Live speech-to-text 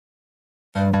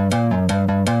He's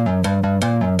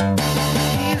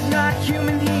not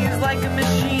human, he is like a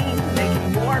machine,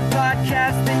 making more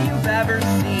podcasts than you've ever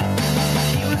seen.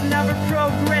 He was never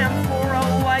programmed for a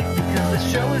life, because the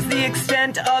show is the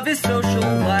extent of his social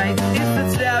life.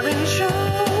 It's the Taryn Show,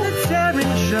 the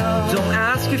Taryn Show. Don't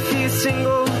ask if he's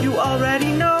single, you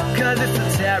already know, cause it's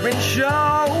the Taryn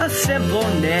Show. A simple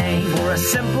name for a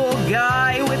simple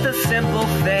guy with a simple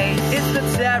face. It's the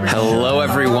Taryn Show. Hello,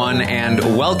 everyone, and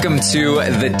welcome to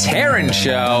the Taryn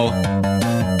Show.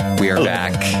 We are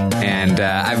back, and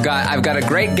I've got a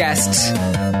great guest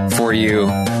for you.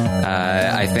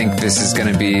 I think this is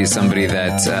going to be somebody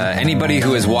that anybody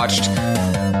who has watched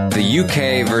the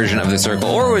UK version of The Circle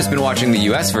or who has been watching the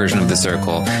US version of The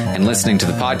Circle and listening to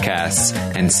the podcasts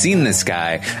and seen this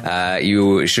guy,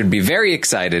 you should be very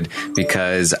excited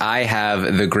because I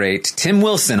have the great Tim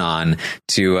Wilson on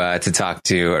to talk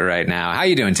to right now. How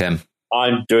you doing, Tim?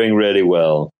 I'm doing really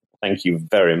well. Thank you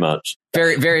very much.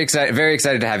 Very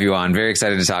excited to have you on. Very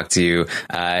excited to talk to you.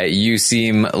 You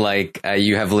seem like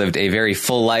you have lived a very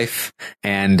full life,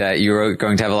 and you're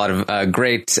going to have a lot of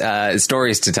great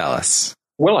stories to tell us.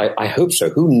 Well, I hope so.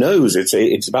 Who knows?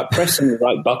 It's about pressing the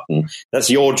right button. That's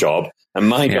your job, and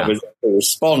my job is to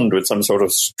respond with some sort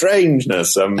of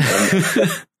strangeness.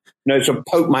 To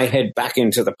poke my head back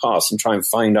into the past and try and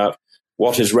find out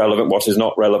what is relevant, what is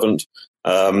not relevant.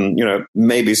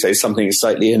 Maybe say something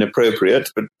slightly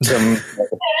inappropriate, but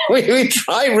we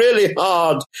try really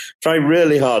hard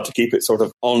to keep it sort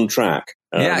of on track.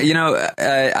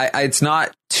 It's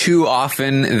not too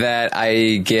often that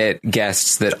I get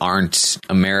guests that aren't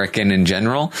American in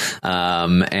general.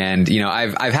 I've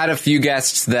had a few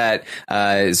guests that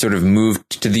sort of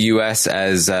moved to the US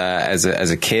as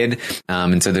a kid.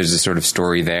 And so there's a sort of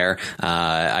story there.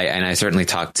 I certainly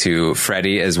talked to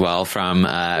Freddie as well from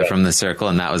The Circle,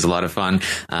 and that was a lot of fun.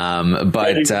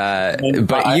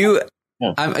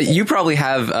 You probably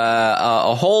have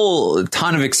a whole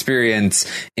ton of experience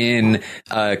in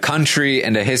a country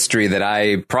and a history that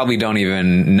I probably don't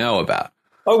even know about.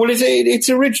 Oh, well, it's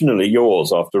originally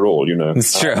yours after all, you know.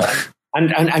 It's true.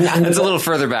 And it's a little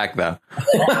further back, though.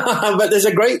 But there's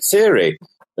a great theory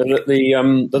that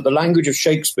the language of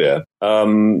Shakespeare,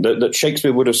 that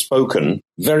Shakespeare would have spoken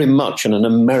very much in an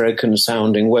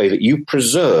American-sounding way, that you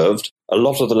preserved a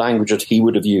lot of the language that he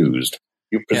would have used.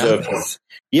 You preserve,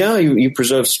 you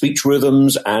preserve speech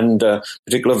rhythms and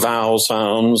particular vowel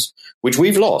sounds, which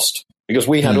we've lost because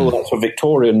we had all that sort of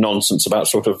Victorian nonsense about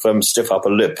sort of stiff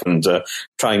upper lip and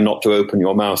trying not to open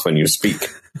your mouth when you speak.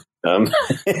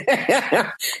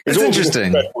 It's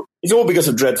interesting. It's all because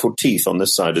of dreadful teeth on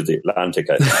this side of the Atlantic.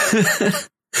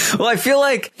 Well, I feel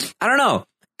like, I don't know,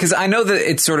 because I know that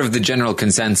it's sort of the general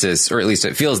consensus, or at least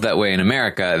it feels that way in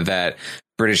America, that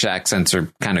British accents are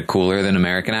kind of cooler than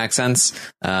American accents.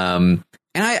 And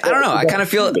I don't know. I kind of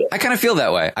feel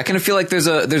that way. I kind of feel like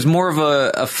there's more of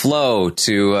a flow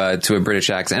to a British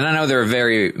accent. And I know there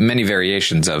are many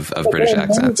variations of British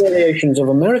accents. Many variations of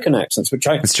American accents, which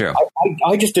it's true.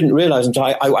 I just didn't realize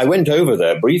until I went over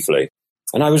there briefly.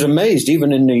 And I was amazed,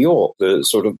 even in New York, the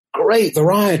sort of great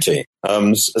variety.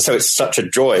 So it's such a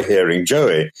joy hearing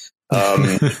Joey.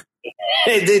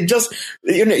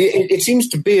 It seems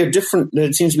to be a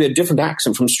different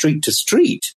accent from street to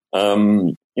street.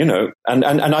 And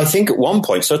I think at one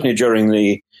point, certainly during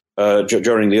the early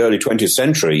 20th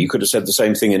century, you could have said the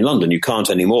same thing in London. You can't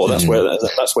anymore. That's where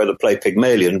the play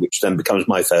Pygmalion, which then becomes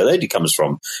My Fair Lady, comes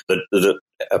from. That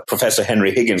Professor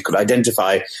Henry Higgins could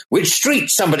identify which street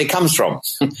somebody comes from.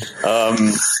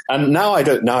 And now I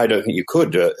don't think you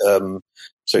could.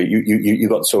 So you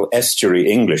got sort of estuary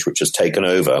English, which has taken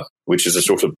over, which is a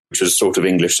sort of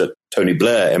English that Tony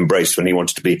Blair embraced when he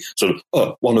wanted to be sort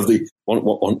of one of the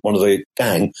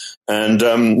gang, and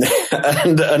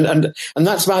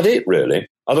that's about it really.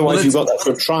 Otherwise, you've got that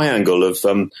sort of triangle of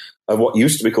what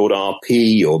used to be called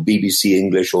RP or BBC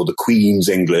English or the Queen's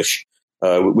English,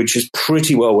 which is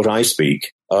pretty well what I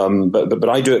speak. But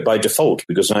I do it by default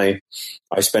because I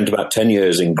spent about 10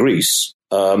 years in Greece.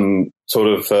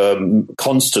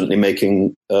 Constantly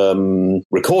making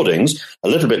recordings, a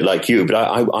little bit like you, but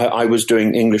I was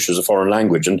doing English as a foreign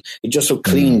language, and it just sort of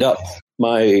cleaned up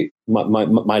my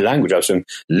language. I was doing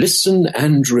listen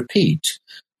and repeat,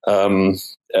 and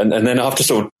then after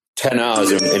sort of 10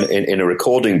 hours in a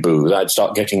recording booth, I'd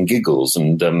start getting giggles,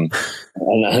 and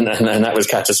that was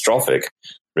catastrophic,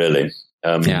 really.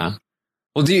 Yeah.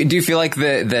 Well, do you feel like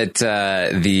that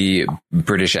the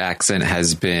British accent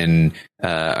has been?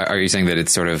 Are you saying that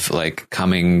it's sort of like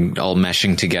coming all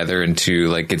meshing together into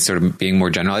like it's sort of being more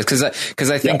generalized? Because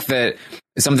I think that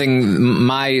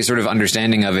my sort of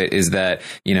understanding of it is that,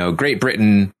 you know, Great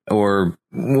Britain, or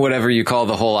whatever you call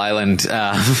the whole island,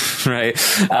 right?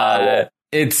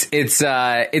 It's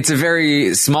a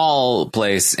very small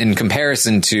place in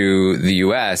comparison to the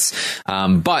U.S.,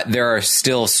 but there are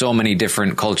still so many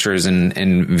different cultures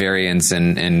and variants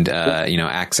and you know,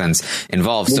 accents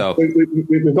involved. So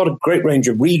we've got a great range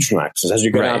of regional accents. As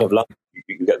you get out of London,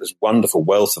 you can get this wonderful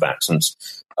wealth of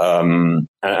accents, and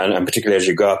particularly as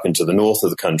you go up into the north of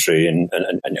the country, and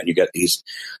you get these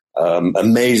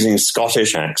amazing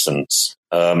Scottish accents.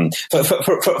 For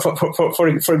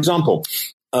example.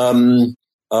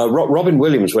 Robin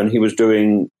Williams, when he was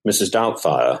doing Mrs.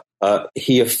 Doubtfire,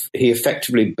 he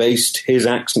effectively based his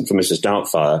accent for Mrs.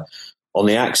 Doubtfire on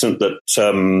the accent that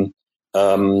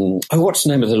what's the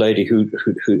name of the lady who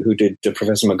did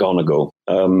Professor McGonagall?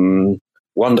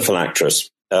 Wonderful actress,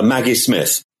 Maggie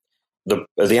Smith.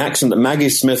 The accent that Maggie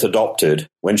Smith adopted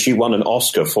when she won an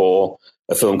Oscar for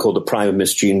a film called The Prime of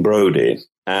Miss Jean Brodie,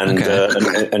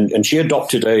 and she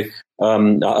adopted a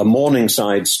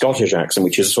Morningside Scottish accent,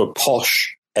 which is a sort of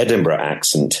posh Edinburgh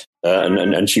accent,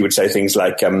 and she would say things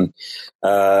like,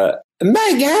 "My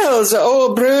girls are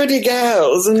all Brodie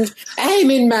girls, and I'm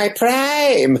in my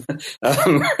prime."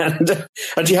 And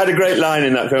she had a great line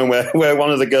in that film where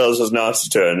one of the girls was nasty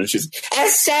to her, and she's,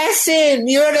 "Assassin,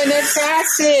 you're an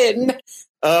assassin."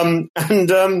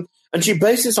 And she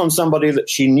based this on somebody that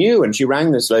she knew, and she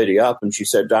rang this lady up and she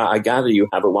said, "I gather you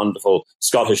have a wonderful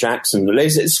Scottish accent." The lady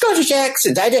said, "Scottish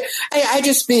accent? I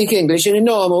just speak English in a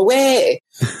normal way."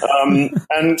 And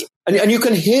you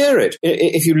can hear it.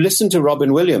 If you listen to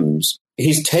Robin Williams,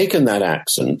 he's taken that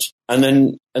accent and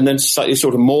then slightly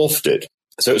sort of morphed it.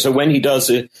 So when he does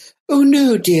it, "Oh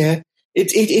no, dear,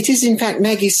 it is in fact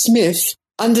Maggie Smith,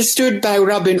 understood by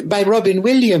Robin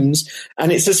Williams,"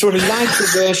 and it's a sort of lighter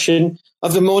version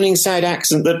of the Morningside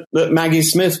accent that Maggie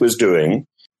Smith was doing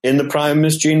in The Prime of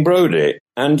Miss Jean Brodie.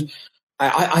 And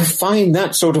I find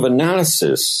that sort of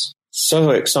analysis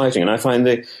so exciting, and I find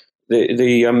the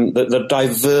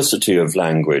diversity of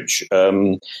language,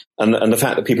 and the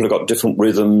fact that people have got different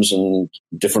rhythms and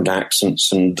different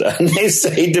accents, and they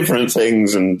say different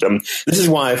things, and this is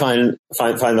why I find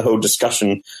the whole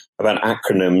discussion about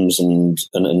acronyms and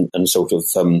sort of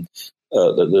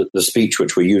the speech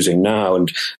which we're using now, and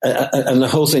the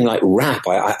whole thing like rap.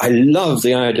 I love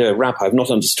the idea of rap. I've not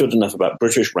understood enough about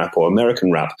British rap or American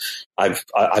rap. I've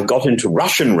got into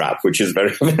Russian rap, which is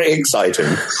very, very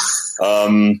exciting.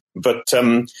 But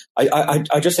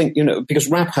I just think, you know, because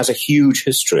rap has a huge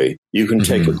history, you can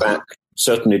take it back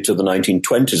certainly to the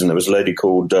 1920s, and there was a lady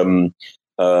called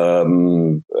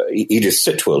Edith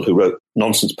Sitwell who wrote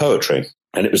nonsense poetry,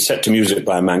 and it was set to music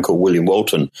by a man called William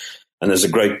Walton. And there's a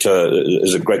great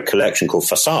collection called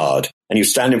Facade, and you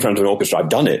stand in front of an orchestra. I've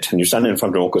done it, and you stand in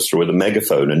front of an orchestra with a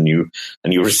megaphone, and you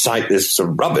recite this sort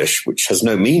of rubbish which has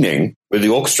no meaning, with the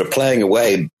orchestra playing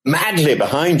away madly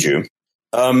behind you.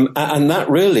 And that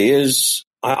really is,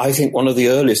 I think, one of the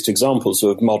earliest examples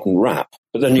of modern rap.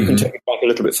 But then you can take it back a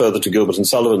little bit further to Gilbert and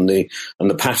Sullivan, and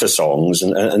the patter songs,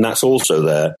 and that's also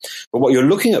there. But what you're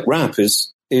looking at rap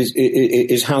is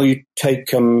how you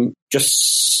take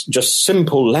just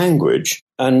simple language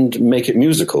and make it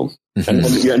musical, and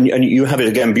you have it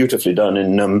again beautifully done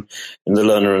in the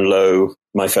Lerner and Lowe,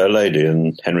 My Fair Lady,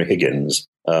 and Henry Higgins.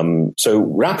 So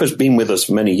rap has been with us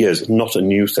for many years. It's not a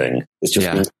new thing. It's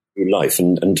just been through life,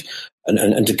 and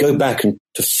to go back and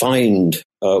to find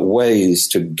ways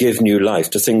to give new life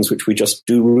to things which we just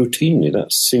do routinely.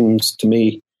 That seems to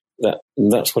me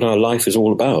that's what our life is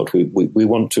all about. We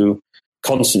want to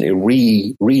constantly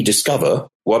rediscover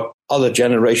what other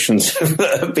generations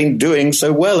have been doing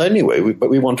so well anyway, but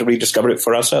we want to rediscover it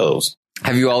for ourselves.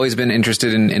 Have you always been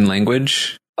interested in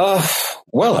language?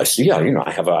 Well, I see. Yeah, you know,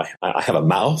 I have a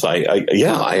mouth. I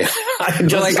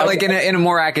just like in a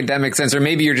more academic sense, or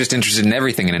maybe you're just interested in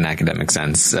everything in an academic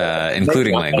sense,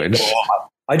 including language.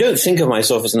 I don't think of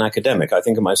myself as an academic. I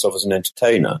think of myself as an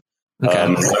entertainer. Okay. I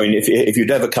mean, if you'd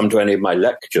ever come to any of my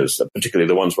lectures, particularly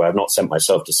the ones where I've not sent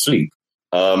myself to sleep,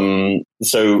 I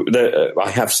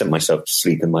have sent myself to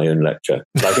sleep in my own lecture.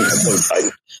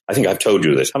 I think I've told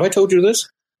you this. Have I told you this?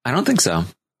 I don't think so.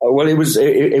 Well, it was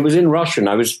in Russian.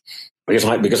 Because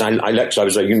I lectured. I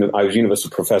was a university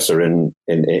professor in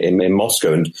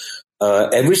Moscow, and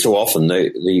every so often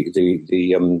the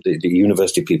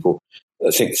university people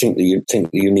think that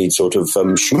you need sort of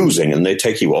schmoozing, and they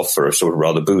take you off for a sort of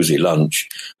rather boozy lunch.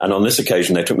 And on this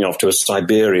occasion, they took me off to a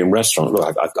Siberian restaurant.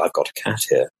 Look, I've got a cat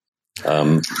here.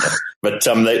 But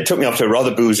they took me off to a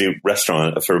rather boozy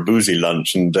restaurant for a boozy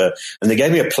lunch, and they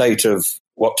gave me a plate of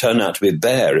what turned out to be a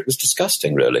bear. It was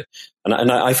disgusting, really.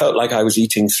 And I felt like I was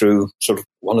eating through sort of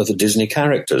one of the Disney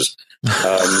characters,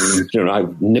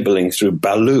 nibbling through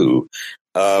Baloo.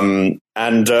 And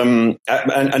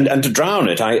to drown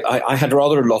it, I had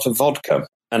rather a lot of vodka.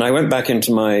 And I went back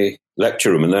into my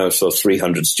lecture room, and there were sort of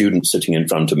 300 students sitting in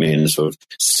front of me in sort of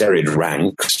serried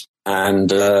ranks.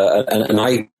 And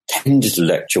I tended to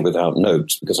lecture without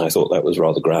notes because I thought that was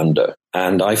rather grander.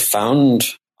 And I found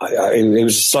it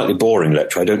was a slightly boring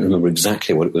lecture. I don't remember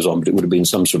exactly what it was on, but it would have been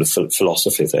some sort of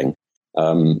philosophy thing.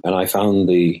 And I found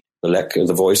the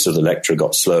voice of the lecturer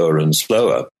got slower and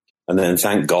slower. And then,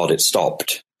 thank God, it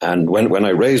stopped. And when I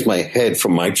raised my head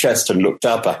from my chest and looked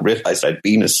up, I realized I'd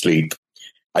been asleep.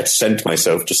 I'd sent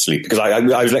myself to sleep because I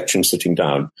was lecturing sitting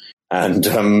down. And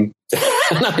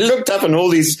I looked up, and all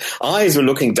these eyes were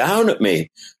looking down at me.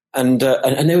 And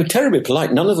they were terribly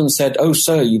polite. None of them said, "Oh,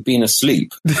 sir, you've been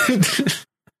asleep."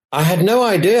 I had no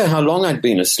idea how long I'd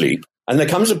been asleep. And there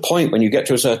comes a point when you get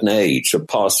to a certain age, or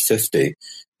past 50,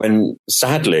 when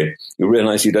sadly you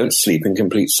realize you don't sleep in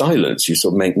complete silence. You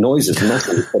sort of make noises,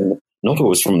 not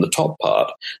always from the top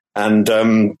part. And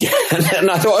and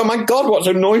I thought, oh my God, what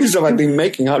sort of noises have I been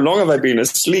making? How long have I been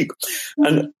asleep?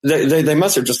 And they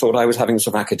must have just thought I was having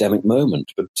some academic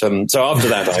moment. But so after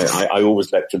that, I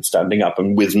always lectured standing up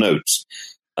and with notes.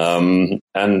 I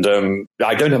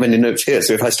don't have any notes here,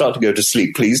 so if I start to go to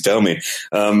sleep, please tell me.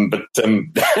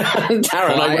 Darren,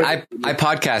 I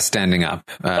podcast standing up,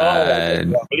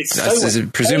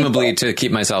 presumably to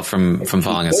keep myself from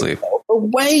falling asleep.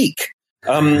 Awake.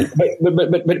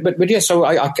 But yeah, so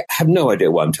I have no idea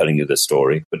why I'm telling you this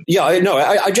story. But yeah,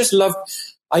 I just love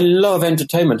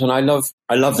entertainment, and I love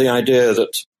the idea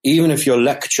that even if you're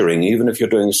lecturing, even if you're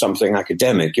doing something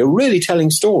academic, you're really telling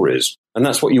stories. And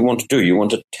that's what you want to do. You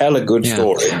want to tell a good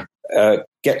story,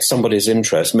 get somebody's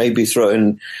interest, maybe throw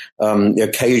in the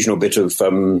occasional bit of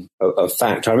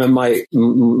fact. I remember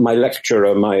my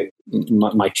lecturer, my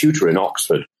tutor in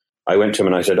Oxford. I went to him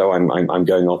and I said, "Oh, I'm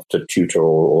going off to tutor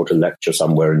or to lecture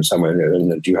somewhere. And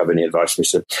do you have any advice?" And he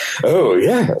said, "Oh,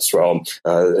 yes. Well,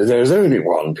 there's only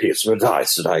one piece of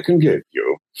advice that I can give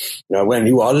you. Now, when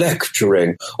you are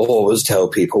lecturing, always tell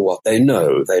people what they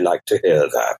know. They like to hear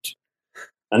that."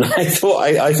 And I thought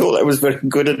that was very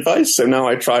good advice. So now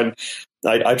I try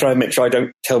and make sure I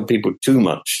don't tell people too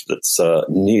much that's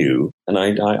new, and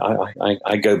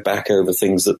I go back over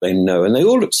things that they know, and they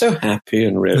all look so happy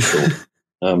and reassured.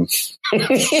 What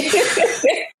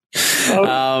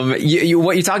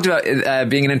you talked about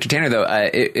being an entertainer, though,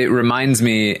 it reminds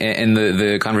me, and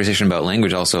the conversation about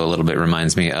language also a little bit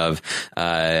reminds me of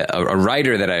a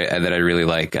writer that I really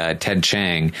like, Ted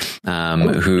Chiang,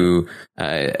 who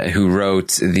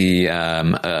wrote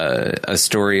a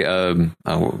story of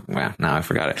now I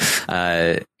forgot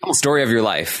it, Story of Your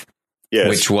Life, yes,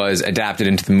 which was adapted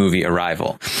into the movie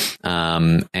Arrival,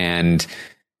 and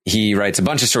he writes a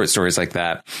bunch of short stories like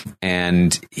that.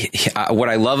 And what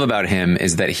I love about him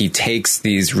is that he takes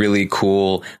these really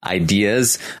cool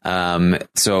ideas.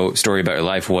 So Story About Your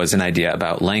Life was an idea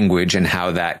about language and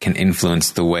how that can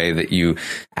influence the way that you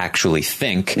actually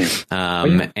think.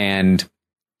 And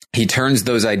he turns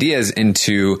those ideas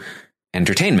into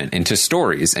entertainment, into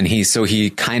stories. And he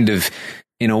kind of,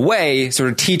 in a way, sort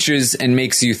of teaches and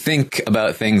makes you think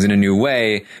about things in a new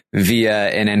way via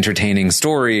an entertaining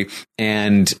story.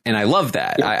 And I love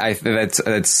that.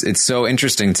 It's so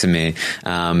interesting to me.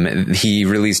 He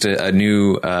released a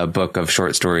new book of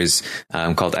short stories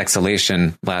called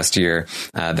Exhalation last year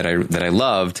that I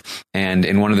loved. And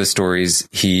in one of the stories,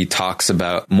 he talks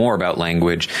more about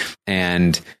language,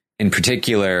 and in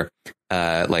particular,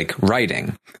 like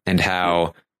writing, and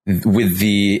how with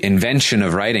the invention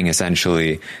of writing,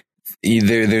 essentially,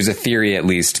 there's a theory, at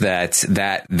least,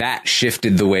 that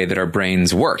shifted the way that our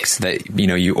brains works, that,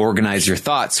 you organize your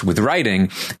thoughts with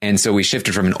writing. And so we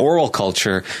shifted from an oral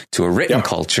culture to a written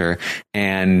culture,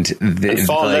 and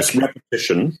far less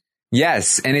repetition.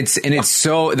 Yes. And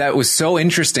that was so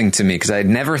interesting to me, because I had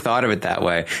never thought of it that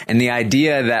way. And the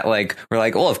idea that we're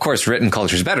like, well, of course, written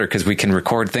culture is better because we can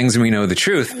record things and we know the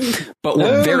truth, but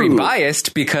we're very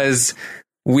biased because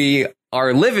we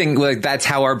are living that's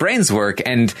how our brains work.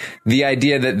 And the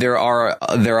idea that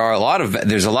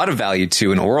there's a lot of value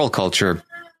to an oral culture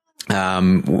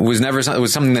was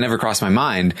something that never crossed my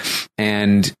mind.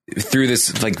 And through this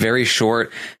very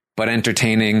short but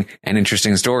entertaining and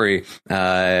interesting story,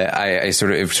 I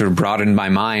sort of broadened my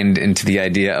mind into the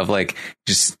idea of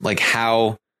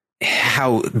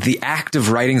how the act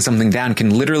of writing something down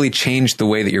can literally change the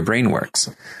way that your brain works.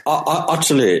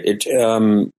 Utterly.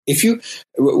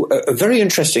 A very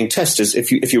interesting test is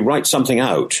if you write something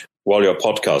out while you're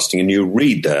podcasting and you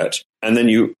read that, and then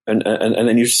you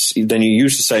use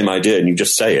the same idea and you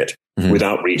just say it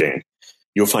without reading,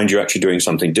 you'll find you're actually doing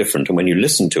something different. And when you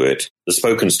listen to it, the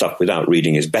spoken stuff without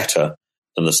reading is better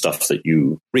than the stuff that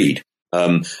you read.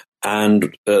 That's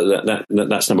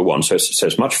number one. So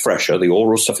it's much fresher. The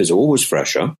oral stuff is always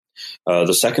fresher.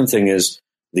 The second thing is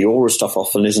the oral stuff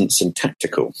often isn't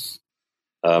syntactical.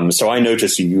 So I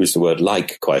notice you use the word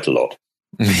like quite a lot.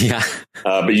 Yeah.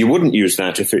 But you wouldn't use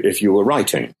that if you were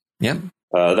writing. Yeah.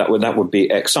 That would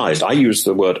be excised. I use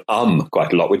the word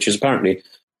quite a lot, which is apparently,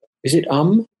 is it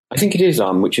I think it is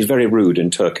which is very rude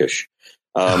in Turkish.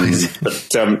 Yeah,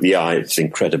 it's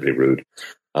incredibly rude.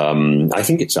 I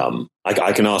think it's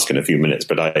I can ask in a few minutes,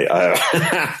 but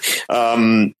yeah,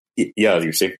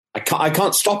 you see, I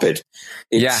can't stop it.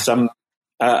 It's, yeah.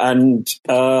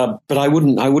 But I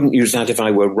wouldn't use that if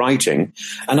I were writing,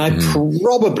 and I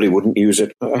probably wouldn't use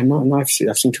it. I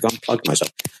seem to have unplugged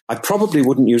myself. I probably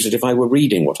wouldn't use it if I were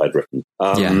reading what I'd written.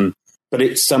 But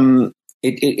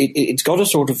it's got a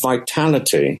sort of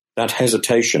vitality, that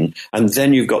hesitation, and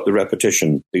then you've got the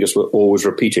repetition because we're always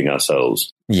repeating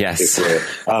ourselves. Yes,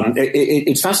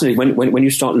 it's fascinating when you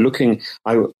start looking.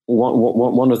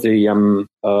 One of the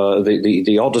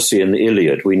Odyssey and the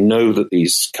Iliad. We know that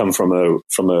these come from an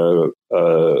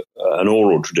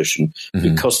oral tradition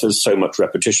because there's so much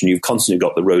repetition. You've constantly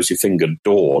got the rosy-fingered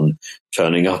dawn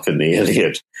turning up in the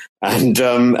Iliad, and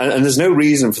there's no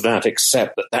reason for that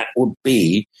except that would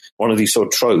be one of these sort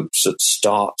of tropes that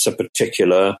starts a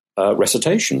particular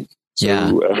recitation.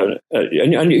 So, and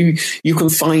you can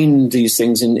find these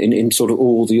things in sort of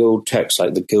all the old texts,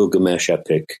 like the Gilgamesh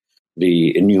epic,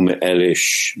 the Enuma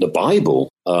Elish, the Bible,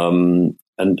 and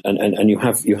you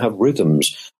have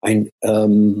rhythms. My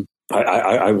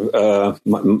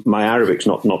Arabic's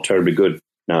not terribly good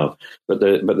now, but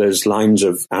there's lines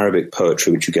of Arabic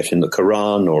poetry which you get in the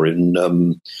Quran or in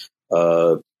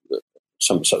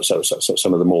some of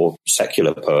the more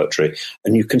secular poetry,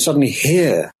 and you can suddenly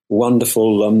hear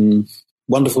wonderful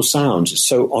sounds. It's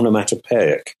so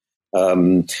onomatopoeic.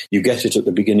 You get it at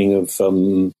the beginning of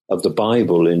the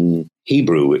Bible in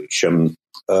Hebrew, which with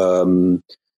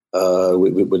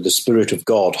the Spirit of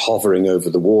God hovering over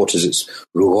the waters, it's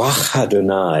Ruach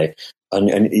Adonai,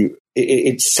 and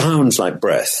it sounds like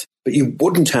breath, but you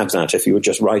wouldn't have that if you were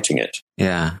just writing it.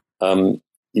 Yeah,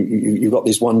 you've got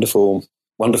these wonderful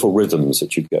rhythms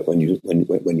that you get when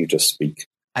you just speak.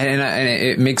 And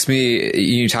it makes me,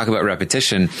 you talk about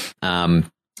repetition,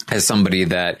 as somebody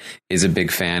that is a big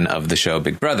fan of the show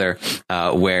Big Brother,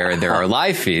 where there are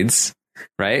live feeds,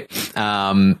 right?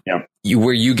 Where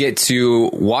you get to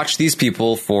watch these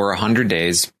people for 100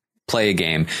 days play a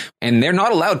game, and they're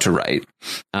not allowed to write.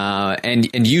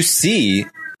 And you see,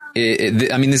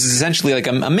 I mean, this is essentially like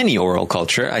a mini oral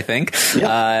culture, I think. Yeah,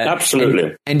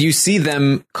 absolutely. And you see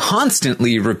them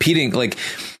constantly repeating, like,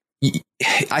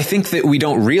 I think that we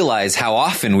don't realize how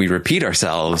often we repeat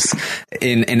ourselves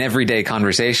in everyday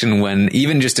conversation, when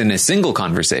even just in a single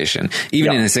conversation,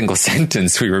 even in a single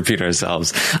sentence, we repeat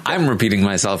ourselves. I'm repeating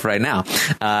myself right now.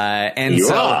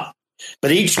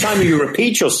 But each time you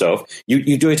repeat yourself,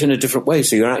 you do it in a different way.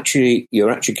 So you're actually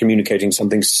communicating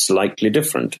something slightly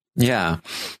different. Yeah.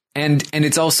 And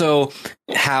it's also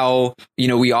how,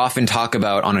 we often talk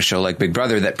about on a show like Big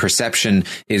Brother that perception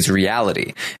is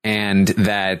reality, and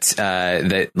that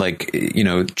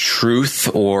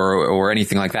truth or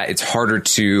anything like that, it's harder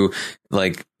to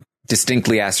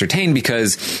distinctly ascertain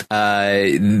because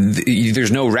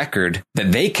there's no record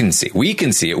that they can see. We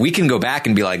can see it. We can go back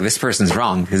and be like, this person's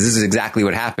wrong because this is exactly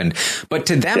what happened. But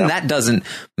to them, that doesn't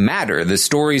matter. The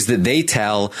stories that they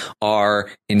tell are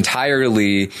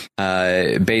entirely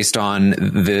based on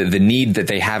the need that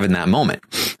they have in that moment.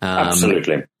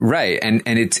 Absolutely. Right. And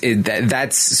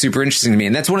that's super interesting to me.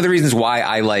 And that's one of the reasons why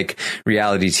I like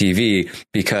reality TV,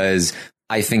 because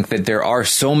I think that there are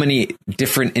so many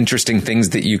different interesting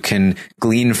things that you can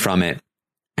glean from it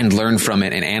and learn from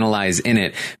it and analyze in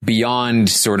it beyond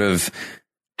sort of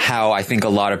how I think a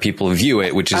lot of people view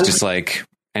it, which is just like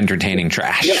entertaining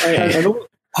trash.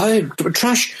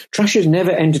 Trash is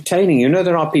never entertaining.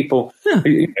 There are people,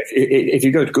 if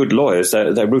you go to good lawyers,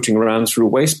 they're rooting around through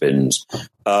waste bins.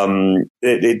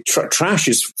 Trash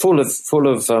is full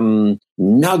of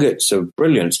nuggets of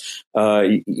brilliance.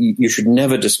 You should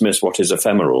never dismiss what is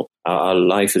ephemeral. Our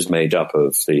life is made up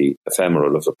of the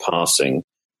ephemeral, of the passing.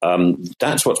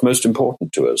 That's what's most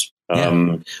important to us.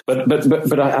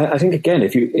 But I think again,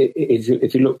 if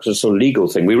you look at a sort of legal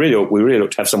thing, we really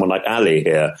look to have someone like Ali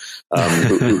here,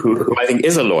 who I think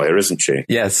is a lawyer, isn't she?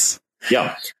 Yes.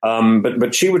 Yeah.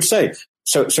 But she would say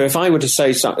So if I were to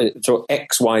say something, so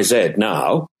XYZ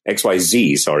now,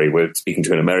 XYZ, sorry, we're speaking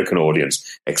to an American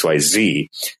audience, XYZ.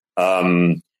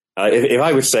 If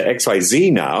I would say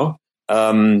XYZ now,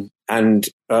 and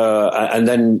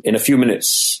then in a few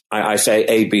minutes I say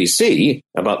ABC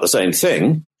about the same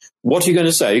thing, what are you going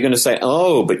to say? You're going to say,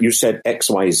 oh, but you said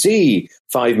XYZ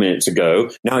 5 minutes ago.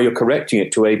 Now you're correcting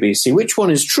it to ABC. Which one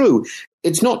is true?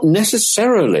 It's not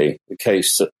necessarily the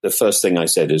case that the first thing I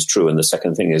said is true and the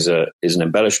second thing is an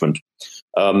embellishment.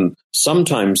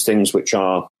 Sometimes things which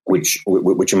are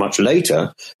much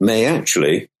later may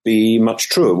actually be much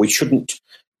truer. We shouldn't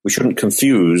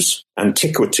confuse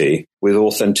antiquity with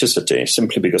authenticity.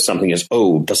 Simply because something is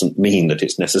old doesn't mean that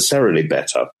it's necessarily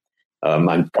better.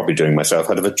 I'm probably doing myself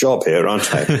out of a job here, aren't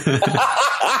I?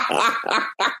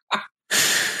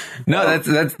 No,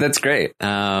 that's great.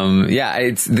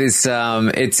 It's this.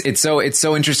 It's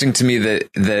so interesting to me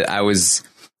that I was,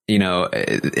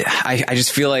 I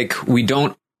just feel like we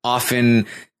don't often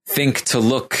think to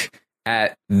look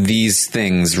at these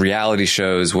things, reality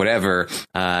shows, whatever,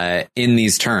 in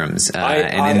these terms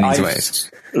and in these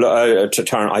ways.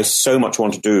 Taran, I so much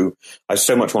want to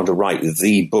write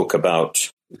the book about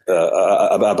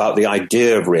the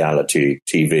idea of reality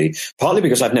TV, partly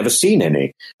because I've never seen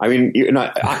any. I mean,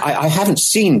 I haven't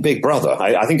seen Big Brother.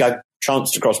 I think I've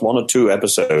chanced across one or two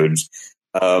episodes,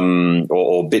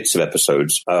 or bits of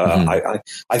episodes.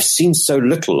 I've seen so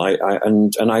little. I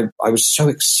was so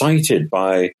excited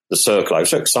by The Circle. I was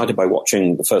so excited by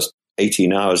watching the first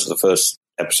 18 hours of the first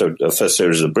episode, the first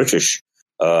series of the British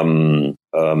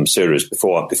series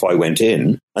before I went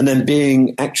in, and then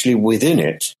being actually within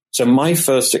it. So my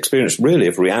first experience really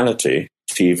of reality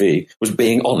TV was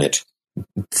being on it.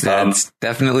 That's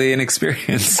definitely an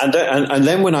experience. And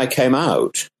then when I came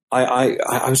out, I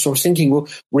was sort of thinking, well,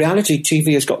 reality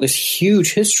TV has got this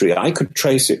huge history. I could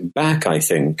trace it back, I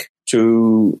think,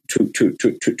 to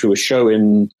a show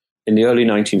in the early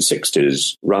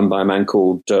 1960s run by a man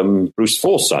called Bruce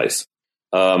Forsyth,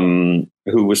 who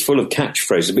was full of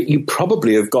catchphrases. But you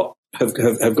probably have got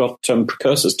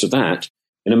precursors to that.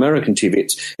 In American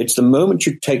TV, it's the moment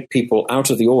you take people out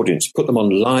of the audience, put them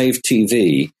on live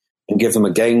TV, and give them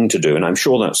a game to do. And I'm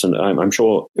sure that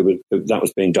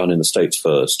was being done in the States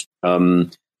first. And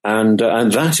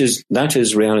that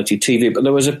is reality TV. But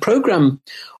there was a program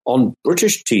on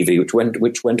British TV which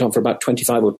went on for about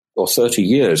 25 or 30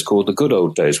 years called The Good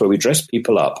Old Days, where we dressed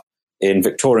people up in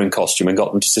Victorian costume and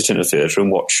got them to sit in a theatre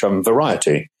and watch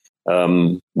Variety,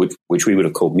 which we would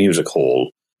have called Music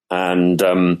Hall. And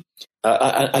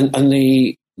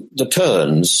the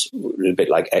turns, a bit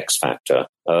like X Factor,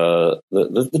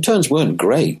 the turns weren't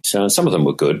great. Some of them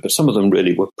were good, but some of them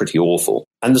really were pretty awful.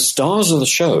 And the stars of the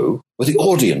show were the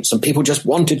audience, and people just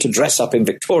wanted to dress up in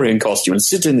Victorian costume and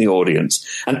sit in the audience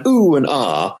and ooh and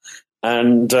ah.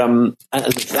 And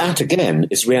that, again,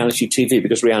 is reality TV,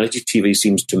 because reality TV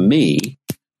seems to me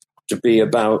to be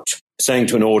about saying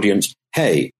to an audience,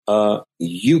 hey,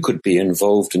 you could be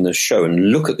involved in this show,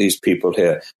 and look at these people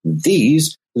here.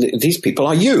 These people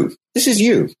are you. This is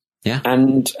you. Yeah.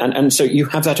 And so you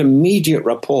have that immediate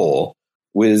rapport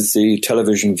with the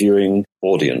television viewing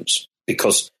audience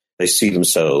because they see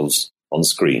themselves on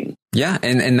screen. Yeah.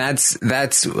 And that's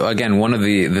again, one of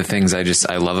the things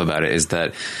I love about it is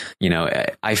that,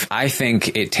 I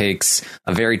think it takes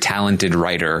a very talented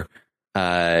writer,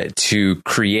 to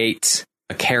create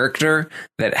a character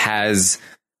that has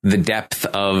the depth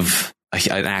of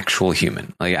an actual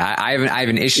human. Like I have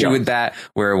an issue with that,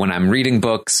 where when I'm reading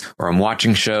books or I'm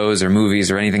watching shows or movies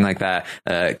or anything like that,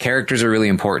 characters are really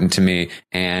important to me.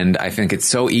 And I think it's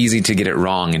so easy to get it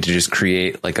wrong and to just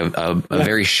create like a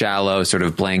very shallow sort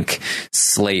of blank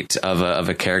slate of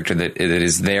a character that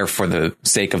is there for the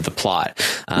sake of the plot.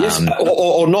 Yes,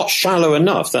 or not shallow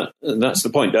enough. That's the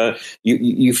point.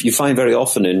 You find very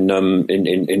often in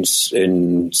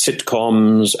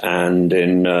sitcoms and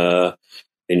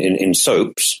in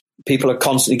soaps, people are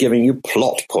constantly giving you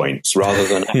plot points rather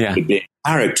than actually being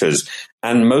characters.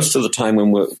 And most of the time,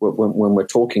 when we're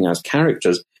talking as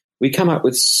characters, we come up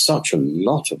with such a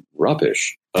lot of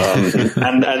rubbish,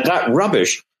 and that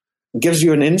rubbish gives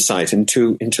you an insight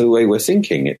into the way we're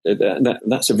thinking.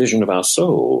 That's a vision of our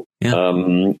soul. Yeah.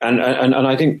 And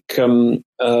I think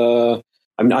I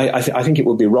think it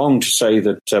would be wrong to say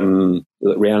that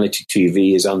reality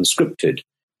TV is unscripted.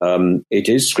 It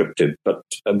is scripted, but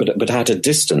at a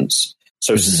distance.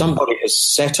 So somebody has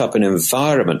set up an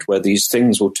environment where these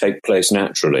things will take place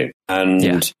naturally.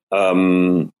 And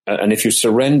if you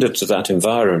surrender to that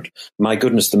environment, my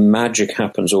goodness, the magic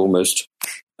happens almost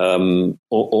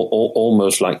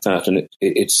like that. And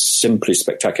it's simply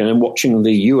spectacular. And watching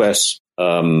the US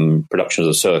production of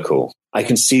The Circle, I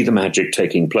can see the magic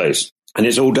taking place. And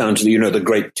it's all down to the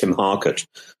great Tim Harkett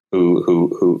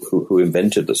who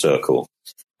invented the circle.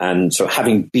 And so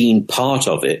having been part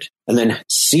of it and then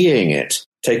seeing it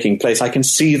taking place, I can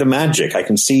see the magic. I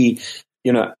can see,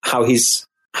 how he's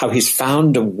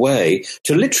found a way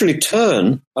to literally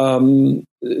turn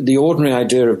the ordinary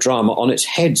idea of drama on its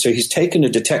head. So he's taken a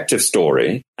detective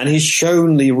story and he's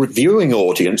shown the viewing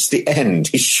audience the end.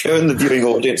 He's shown the viewing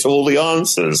audience all the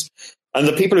answers. And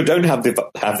the people who don't have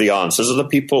the answers are the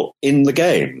people in the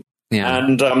game. Yeah.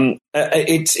 And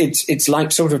it's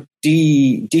like sort of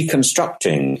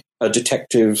deconstructing a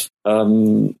detective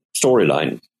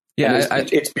storyline. Yeah,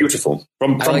 it's beautiful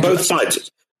from both sides,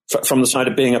 from the side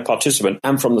of being a participant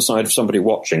and from the side of somebody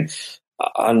watching.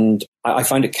 And I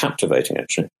find it captivating,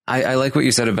 actually. I like what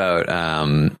you said about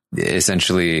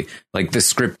essentially like the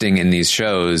scripting in these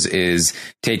shows is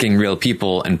taking real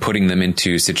people and putting them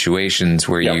into situations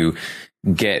where you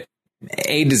get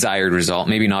a desired result,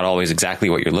 maybe not always exactly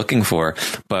what you're looking for.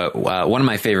 But one of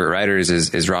my favorite writers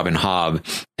is Robin Hobb,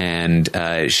 and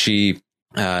she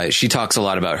talks a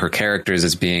lot about her characters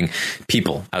as being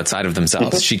people outside of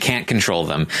themselves. Mm-hmm. She can't control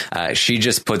them. She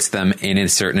just puts them in a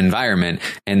certain environment,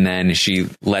 and then she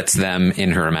lets them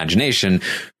in her imagination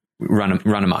run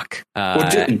amok.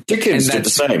 Dickens did the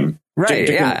same, right?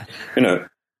 Dickens,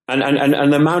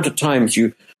 and the amount of times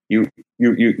you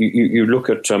look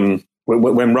at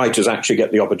when writers actually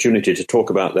get the opportunity to talk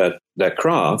about their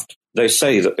craft, they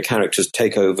say that the characters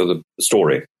take over the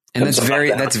story, and that's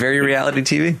very reality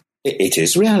TV. It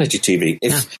is reality TV.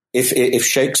 If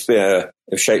Shakespeare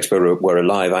were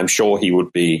alive, I'm sure he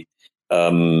would be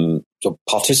sort of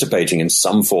participating in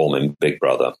some form in Big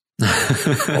Brother,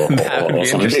 or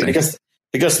something.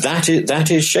 Because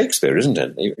that is Shakespeare, isn't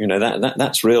it?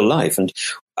 That's real life. And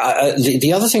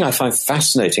the other thing I find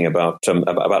fascinating about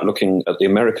looking at the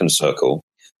American Circle,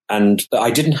 and I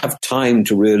didn't have time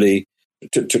to really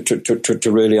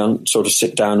sort of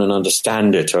sit down and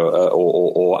understand it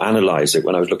or analyze it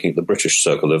when I was looking at the British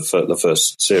Circle, the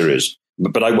first series.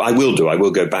 But I will do. I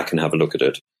will go back and have a look at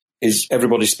it. Is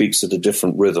everybody speaks at a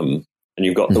different rhythm, and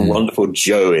you've got the wonderful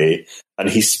Joey, and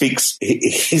he speaks.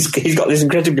 He's got this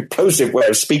incredibly plosive way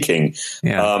of speaking.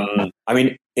 Yeah. I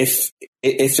mean, if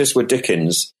this were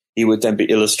Dickens, he would then be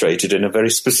illustrated in a very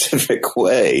specific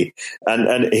way,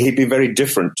 and he'd be very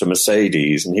different to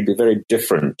Mercedes, and he'd be very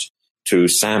different to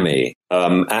Sammy,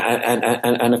 and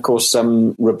of course,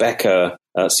 Rebecca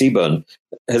Seaburn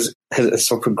has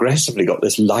sort of progressively got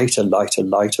this lighter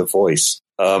voice.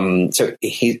 So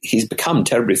he's become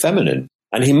terribly feminine,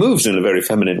 and he moves in a very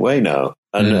feminine way now.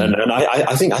 And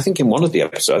I think in one of the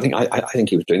episodes, I think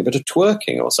he was doing a bit of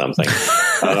twerking or something.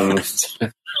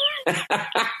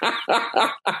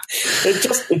 It's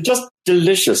just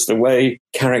delicious the way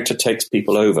character takes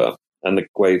people over, and the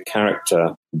way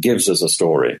character gives us a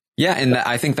story. Yeah, and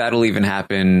I think that'll even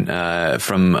happen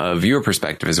from a viewer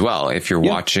perspective as well. If you're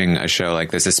watching a show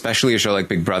like this, especially a show like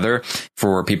Big Brother,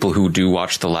 for people who do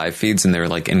watch the live feeds and they're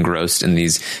like engrossed in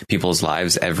these people's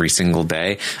lives every single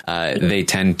day, they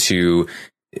tend to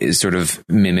sort of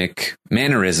mimic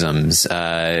mannerisms,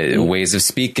 ways of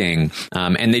speaking.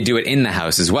 And they do it in the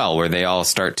house as well, where they all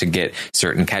start to get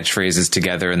certain catchphrases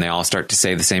together and they all start to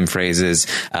say the same phrases,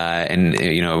 and,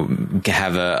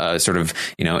 have a sort of,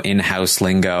 in-house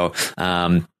lingo.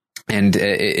 And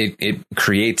it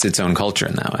creates its own culture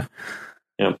in that way.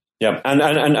 Yeah. Yeah.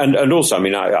 And also, I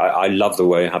mean, I love the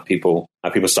way how people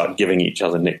start giving each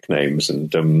other nicknames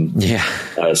and,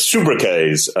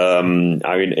 sobriquets. I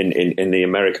mean, in the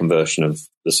American version of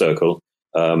the Circle,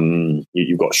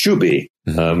 you've got Shuby,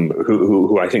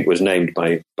 who I think was named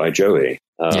by Joey.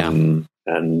 And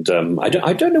I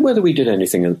don't know whether we did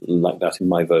anything like that in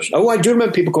my version. Oh, I do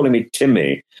remember people calling me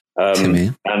Timmy.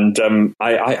 Timmy. And I'm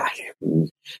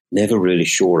never really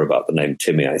sure about the name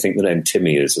Timmy. I think the name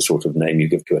Timmy is the sort of name you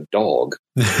give to a dog.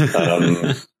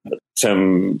 But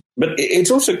it's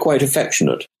also quite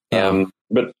affectionate. Yeah.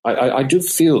 But I do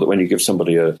feel that when you give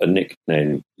somebody a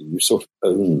nickname, you sort of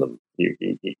own them.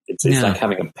 It's like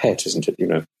having a pet, isn't it?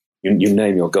 You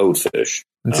name your goldfish.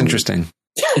 It's interesting.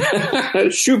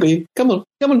 Shuby, come on,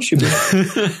 Shuby.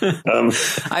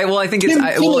 I think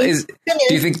it's.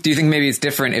 Do you think maybe it's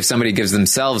different if somebody gives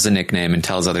themselves a nickname and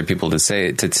tells other people to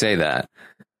say that?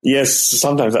 Yes,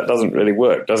 sometimes that doesn't really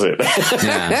work, does it?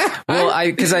 Yeah. Well,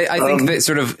 because I think that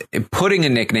sort of putting a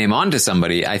nickname onto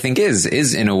somebody, I think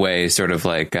is in a way sort of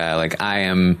like I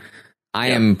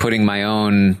am putting my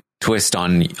own twist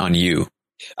on you.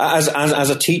 As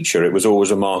a teacher, it was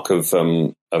always a mark of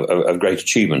great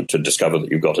achievement to discover that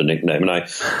you've got a nickname. And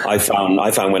I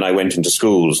found when I went into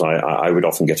schools, I would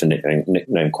often get a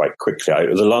nickname quite quickly.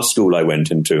 The last school I went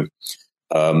into,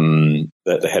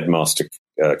 the headmaster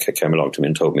came along to me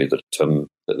and told me that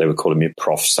they were calling me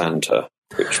Prof. Santa,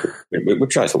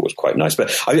 which I thought was quite nice. But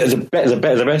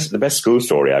the best school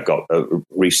story I got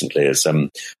recently is a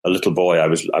little boy. I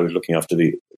was looking after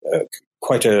the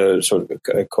quite a sort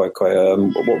of quite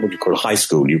what would you call it? High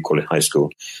school? You call it high school,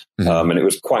 and it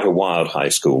was quite a wild high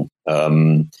school.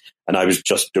 And I was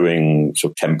just doing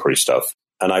sort of temporary stuff.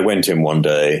 And I went in one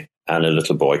day, and a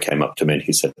little boy came up to me, and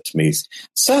he said to me,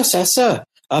 "Sir,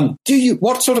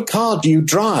 what sort of car do you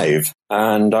drive?"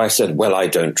 And I said, "Well, I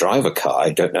don't drive a car. I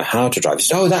don't know how to drive." He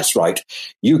said, "Oh, that's right.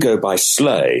 You go by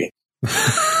sleigh."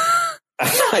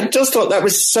 I just thought that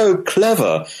was so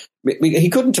clever. He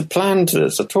couldn't have planned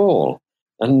this at all.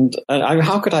 And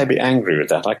how could I be angry with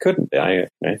that? I couldn't be.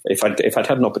 If I'd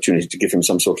had an opportunity to give him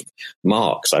some sort of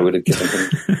marks, I would have given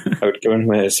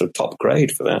him a sort of top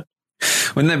grade for that.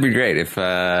 Wouldn't that be great if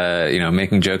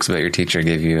making jokes about your teacher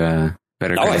gave you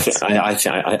better grades? I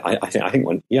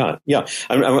think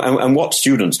and what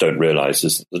students don't realize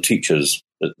is that the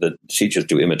teachers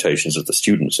do imitations of the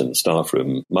students in the staff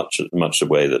room, much the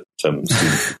way that students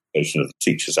imitation of the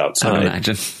teachers outside. I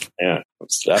imagine. Yeah,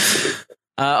 absolutely.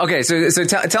 Okay, so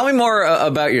tell me more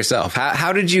about yourself.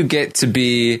 How did you get to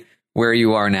be where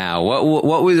you are now?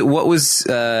 What was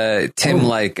Tim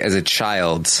like as a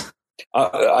child?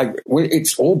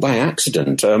 It's all by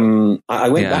accident. I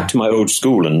went back to my old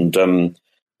school, and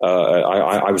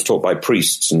I was taught by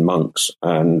priests and monks,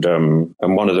 and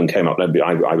one of them came up.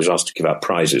 I was asked to give out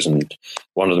prizes, and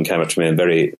one of them came up to me and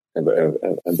very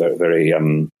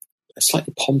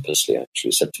slightly pompously,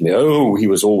 actually, said to me, "Oh, he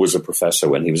was always a professor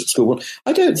when he was at school." Well,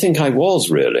 I don't think I was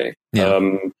really. Yeah.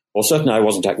 Well, certainly I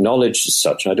wasn't acknowledged as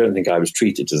such, and I don't think I was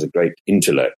treated as a great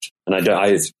intellect, and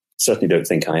I certainly don't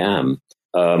think I am.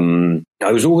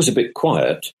 I was always a bit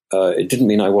quiet. It didn't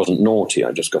mean I wasn't naughty.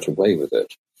 I just got away with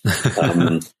it.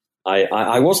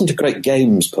 I wasn't a great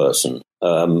games person.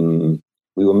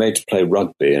 We were made to play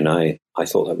rugby, and I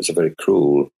thought that was a very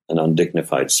cruel and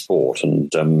undignified sport.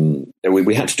 And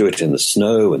we had to do it in the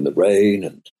snow and the rain.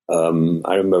 And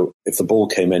I remember if the ball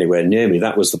came anywhere near me,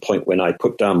 that was the point when I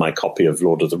put down my copy of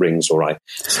Lord of the Rings, or I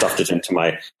stuffed it into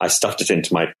my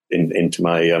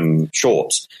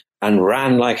shorts and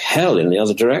ran like hell in the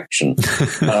other direction.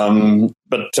 And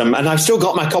I've still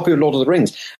got my copy of Lord of the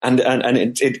Rings, and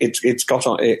it's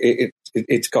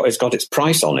got its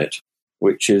price on it,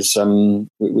 which is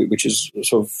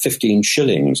sort of 15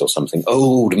 shillings or something,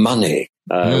 old money,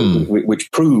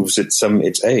 which proves its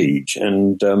age.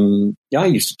 And I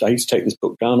used to take this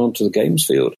book down onto the games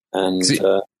field and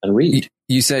read.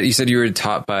 You said you were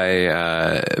taught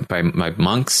by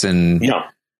monks, and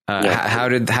how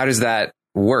does that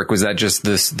work? Was that just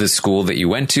the school that you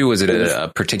went to? Was it a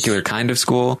particular kind of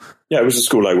school? Yeah, it was a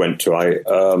school I went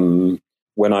to.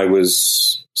 When I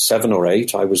was 7 or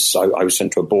 8, I was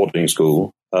sent to a boarding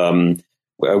school.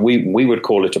 We would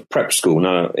call it a prep school.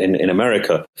 Now, in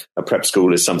America, a prep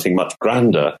school is something much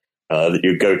grander that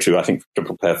you go to, I think, to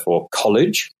prepare for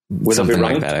college. Something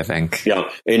like that, I think. Yeah.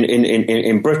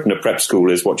 In Britain, a prep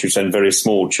school is what you send very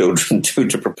small children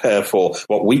to prepare for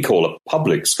what we call a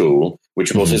public school,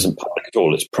 which of course isn't public at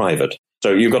all, it's private.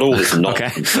 So you've got all this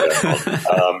nonsense going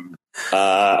on.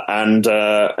 And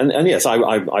yes, I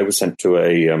was sent to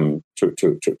a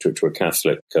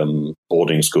Catholic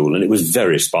boarding school, and it was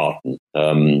very Spartan.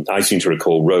 I seem to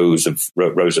recall rows of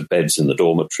beds in the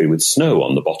dormitory with snow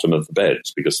on the bottom of the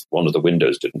beds because one of the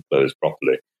windows didn't close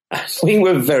properly. We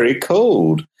were very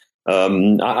cold.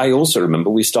 I also remember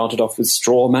we started off with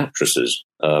straw mattresses,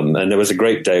 and there was a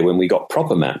great day when we got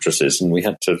proper mattresses, and we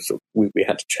had to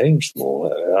change them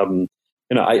all.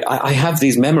 I have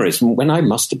these memories from when I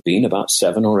must have been about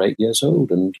 7 or 8 years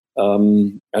old, and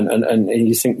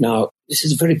you think now this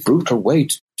is a very brutal way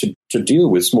to deal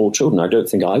with small children. I don't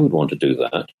think I would want to do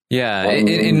that. Yeah,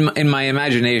 in my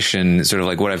imagination, sort of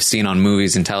like what I've seen on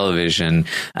movies and television,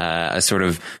 a sort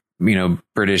of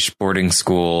British boarding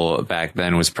school back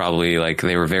then was probably like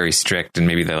they were very strict, and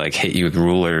maybe they like hit you with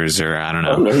rulers, or I don't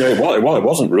know. Oh, no, well, it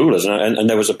wasn't rulers, and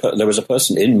there was a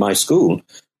person in my school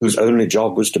whose only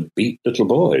job was to beat little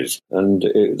boys, and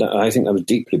I think that was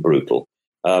deeply brutal.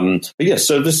 But yes,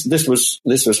 so this was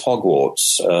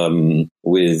Hogwarts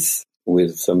with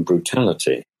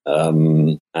brutality.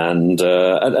 And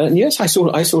yes, I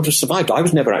sort of survived. I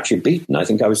was never actually beaten. I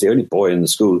think I was the only boy in the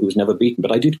school who was never beaten,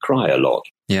 but I did cry a lot.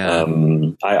 Yeah.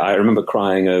 I remember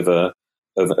crying over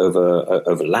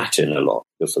Latin a lot,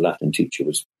 because the Latin teacher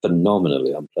was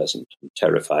phenomenally unpleasant and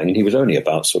terrifying, and he was only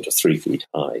about sort of 3 feet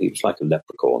high. He was like a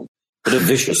leprechaun, but a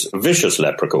vicious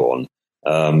leprechaun.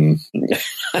 And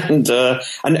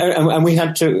we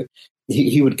had to.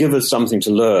 he would give us something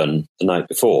to learn the night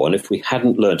before, and if we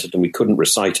hadn't learnt it and we couldn't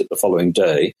recite it the following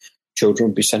day, children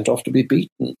would be sent off to be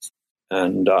beaten.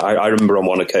 And I remember on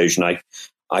one occasion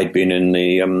I'd been in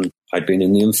the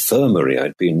infirmary.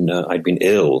 I'd been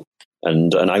ill,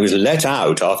 and I was let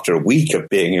out after a week of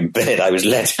being in bed. I was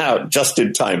let out just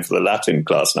in time for the Latin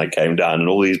class, and I came down, and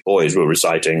all these boys were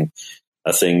reciting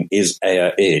a thing, is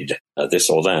ea id, this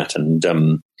or that, and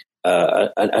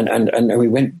we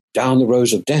went down the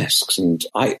rows of desks, and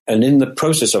in the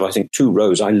process of I think 2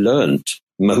 rows, I learnt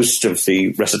most of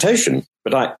the recitation.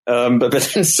 But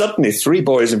then suddenly 3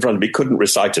 boys in front of me couldn't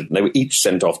recite it, and they were each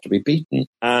sent off to be beaten.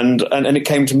 And it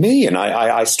came to me, and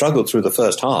I struggled through the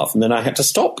first half, and then I had to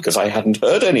stop because I hadn't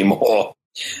heard any more.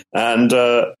 And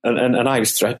I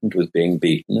was threatened with being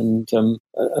beaten,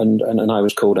 and I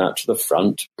was called out to the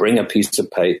front. Bring a piece of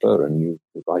paper, and you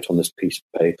write on this piece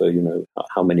of paper,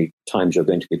 how many times you're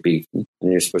going to be beaten,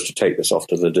 and you're supposed to take this off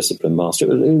to the discipline master.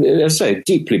 It was,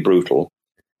 deeply brutal.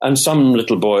 And some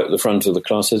little boy at the front of the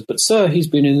class says, "But sir, he's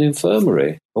been in the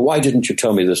infirmary. Well, why didn't you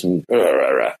tell me this?" And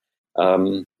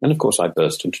of course, I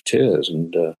burst into tears,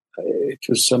 and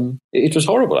it was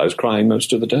horrible. I was crying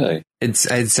most of the day. It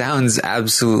sounds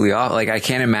absolutely awful. Like, I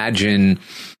can't imagine.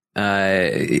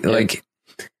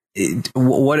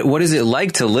 What is it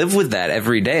like to live with that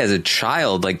every day as a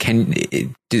child? Like,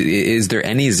 is there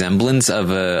any semblance of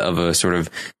a sort of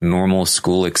normal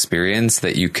school experience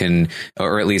that you can,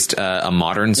 or at least a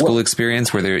modern school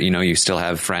experience where you still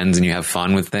have friends and you have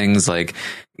fun with things? Like,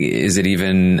 is it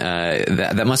even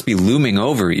that must be looming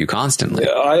over you constantly?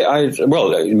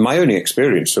 My only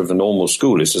experience of the normal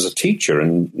school is as a teacher,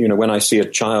 and when I see a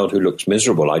child who looks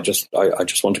miserable, I just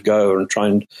want to go and try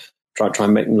and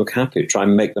make them look happy, try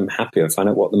and make them happy and find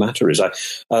out what the matter is.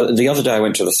 The other day I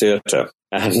went to the theatre,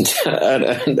 and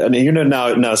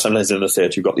now sometimes in the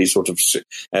theatre you've got these sort of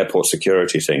airport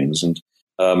security things, and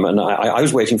I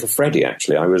was waiting for Freddie.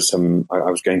 Actually, I was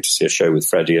going to see a show with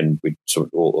Freddie, and we sort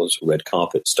of all red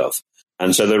carpet stuff.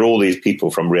 And so there are all these people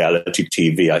from reality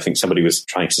TV. I think somebody was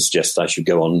trying to suggest I should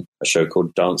go on a show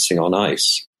called Dancing on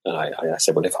Ice. And I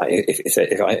said, well, if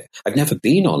I've never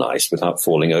been on ice without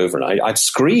falling over, and I'd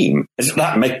scream. Doesn't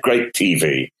that make great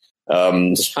TV?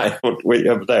 So I thought,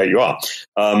 well, there you are.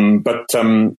 I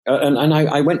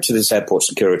went to this airport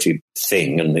security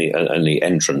thing and the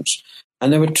entrance,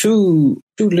 and there were two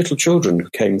little children who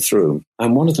came through,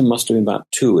 and one of them must have been about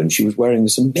 2, and she was wearing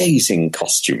this amazing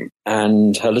costume,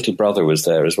 and her little brother was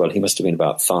there as well. He must have been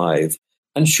about 5,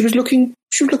 and she was looking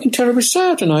terribly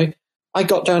sad, and I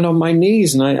got down on my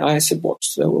knees and I said,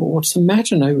 what's the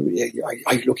matter? And are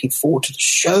you looking forward to the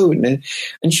show? And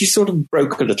she sort of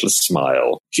broke a little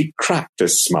smile. She cracked a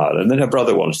smile, and then her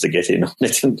brother wanted to get in on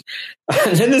it. And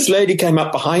then this lady came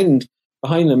up behind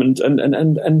them,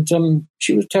 and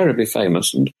she was terribly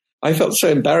famous. And I felt so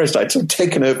embarrassed. I'd sort of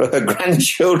taken over her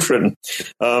grandchildren.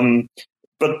 And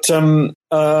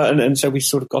so we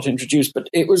sort of got introduced. But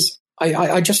it was,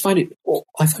 I just find it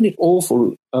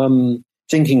awful.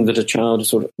 Thinking that a child is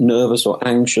sort of nervous or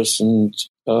anxious, and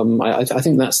I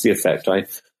think that's the effect. I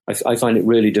find it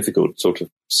really difficult sort of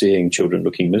seeing children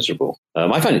looking miserable.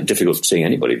 I find it difficult seeing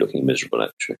anybody looking miserable,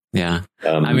 actually. Yeah.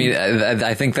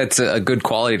 I think that's a good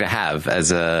quality to have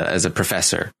as a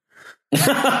professor.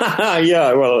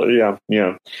 Yeah.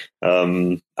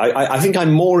 I think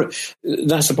I'm more,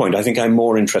 that's the point. I think I'm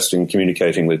more interested in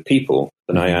communicating with people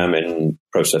than I am in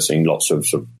processing lots of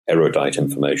sort of erudite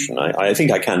information. I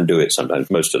think I can do it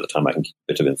sometimes. Most of the time I can keep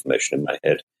a bit of information in my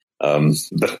head.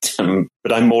 But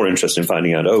I'm more interested in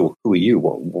finding out, who are you?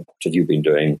 What have you been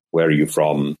doing? Where are you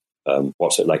from?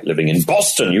 What's it like living in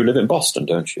Boston? You live in Boston,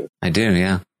 don't you? I do,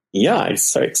 yeah. Yeah, it's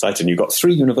so exciting. You've got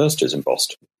 3 universities in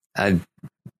Boston.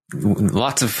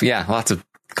 Lots of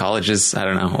colleges. I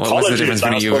don't know. What's the difference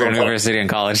between a university and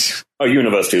college? Oh,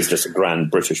 university is just a grand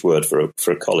British word for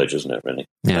a college, isn't it? Really?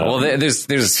 Yeah. Well,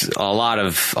 there's a lot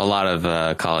of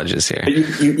colleges here.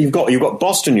 You've got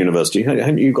Boston University.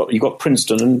 You've got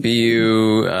Princeton and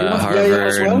BU,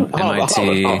 Harvard,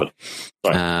 MIT. Harvard.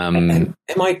 Right.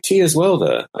 MIT as well.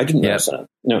 There, I didn't know that.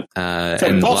 No.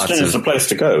 So Boston is the place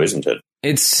to go, isn't it?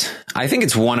 I think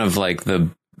it's one of like the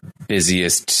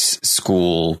busiest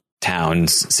school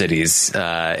towns, cities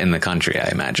in the country, I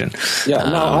imagine. Yeah.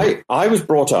 Now, I was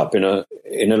brought up in a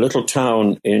little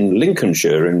town in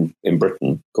Lincolnshire in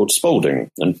Britain called Spalding,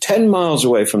 and 10 miles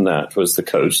away from that was the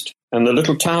coast, and the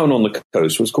little town on the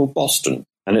coast was called Boston,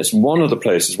 and it's one of the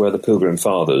places where the Pilgrim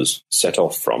Fathers set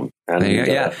off from. And,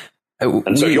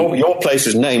 and so your place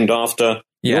is named after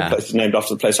Your place is named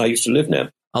after the place I used to live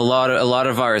near. A lot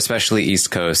of our, especially East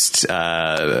Coast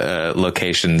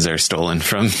locations, are stolen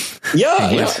from.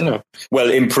 Yeah.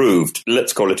 Well, improved.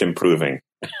 Let's call it improving.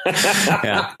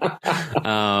 Yeah.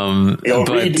 You're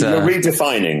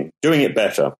redefining, doing it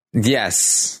better.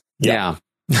 Yes. Yeah.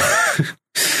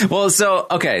 Well, so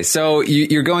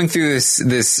you're going through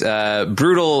this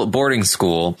brutal boarding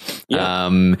school. Yeah.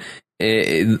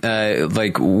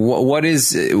 What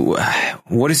is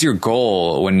your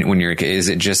goal when you're a kid? Is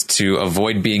it just to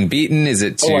avoid being beaten? Is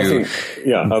it to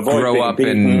avoid grow up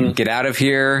beaten. and get out of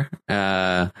here?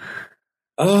 Well,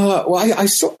 I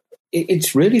saw.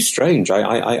 It's really strange. What's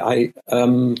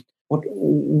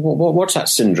that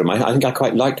syndrome? I think I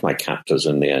quite liked my captors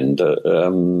in the end.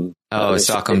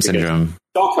 Stockholm syndrome.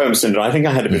 Stockholm syndrome. I think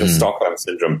I had a bit of Stockholm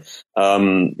syndrome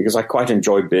because I quite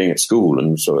enjoyed being at school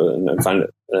and found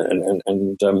it.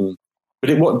 But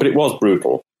it was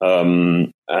brutal.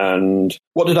 And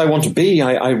what did I want to be?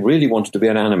 I really wanted to be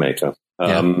an animator.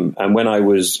 And when I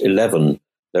was 11,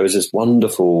 there was this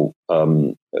wonderful.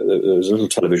 There was a little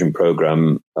television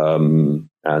program, and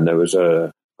there was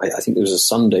I think there was a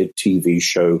Sunday TV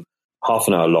show, half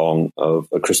an hour long, of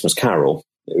A Christmas Carol.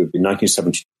 It would be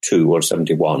 1972 or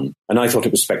 71. And I thought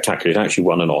it was spectacular. It actually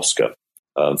won an Oscar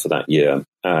for that year.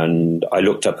 And I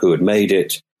looked up who had made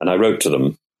it, and I wrote to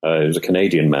them. It was a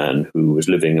Canadian man who was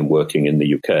living and working in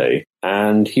the UK.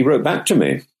 And he wrote back to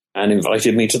me and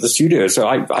invited me to the studio. So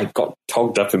I got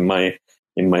togged up in my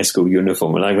school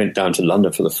uniform, and I went down to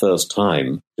London for the first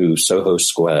time to Soho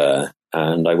Square.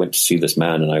 And I went to see this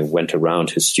man, and I went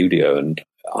around his studio, and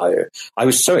I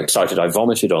was so excited. I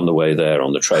vomited on the way there,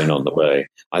 on the train on the way.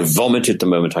 I vomited the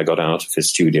moment I got out of his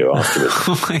studio afterwards.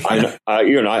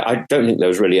 I don't think there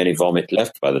was really any vomit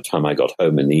left by the time I got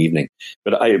home in the evening.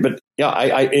 I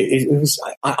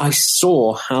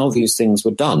saw how these things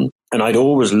were done, and I'd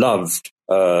always loved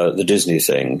the Disney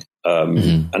thing.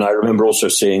 And I remember also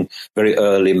seeing very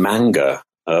early very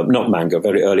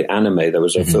early anime. There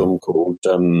was a film called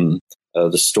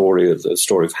the story of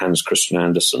Hans Christian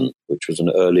Andersen, which was an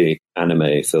early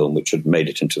anime film which had made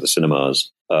it into the cinemas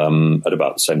at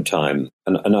about the same time.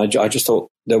 And I just thought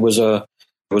there was a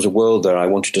world there. I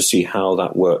wanted to see how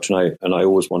that worked, and I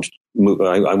always wanted to move.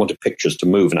 I wanted pictures to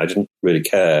move, and I didn't really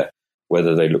care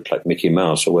whether they looked like Mickey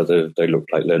Mouse or whether they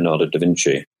looked like Leonardo da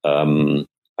Vinci.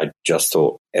 I just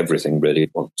thought everything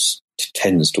really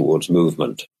tends towards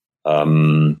movement.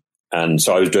 And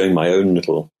so I was doing my own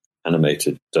little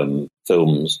animated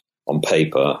films on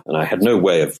paper, and I had no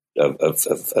way of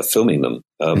filming them.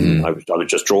 I was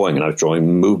just drawing, and I was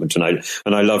drawing movement, and I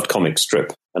loved comic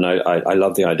strip, and I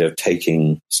loved the idea of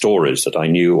taking stories that I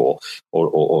knew, or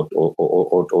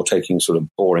taking sort of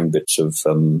boring bits of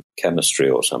chemistry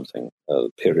or something,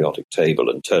 periodic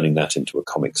table, and turning that into a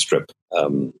comic strip.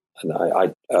 And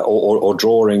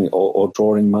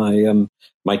drawing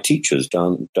my teachers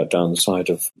down the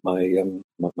side of my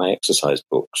exercise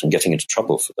books, and getting into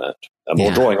trouble for that,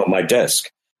 or drawing on my desk.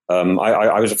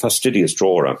 I was a fastidious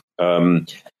drawer,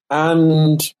 and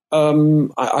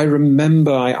I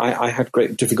remember I had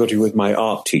great difficulty with my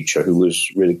art teacher, who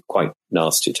was really quite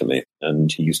nasty to me,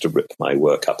 and he used to rip my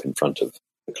work up in front of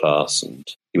the class, and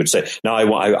he would say, "Now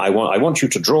I want you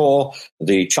to draw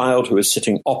the child who is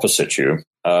sitting opposite you."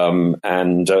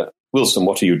 Wilson,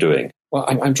 what are you doing? Well,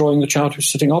 I'm drawing the child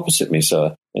who's sitting opposite me,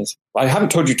 sir. I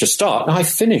haven't told you to start. No, I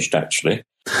finished, actually.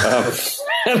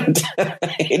 And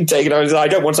he'd take it. I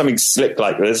don't want something slick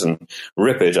like this, and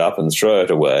rip it up and throw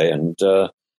it away. And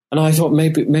I thought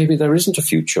maybe there isn't a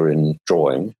future in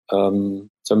drawing.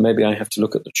 So maybe I have to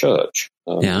look at the church.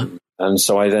 And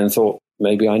so I then thought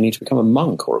maybe I need to become a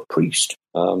monk or a priest.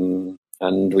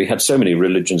 And we had so many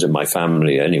religions in my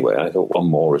family anyway. I thought one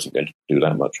more isn't going to do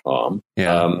that much harm.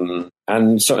 So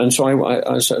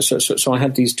I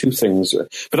had these two things.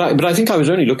 But I think I was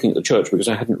only looking at the church because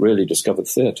I hadn't really discovered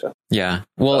theatre. Yeah.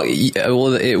 Well,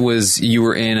 it was, you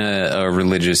were in a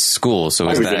religious school. So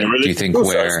is that, do you think,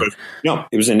 where? Yeah,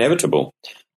 it was inevitable.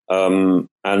 And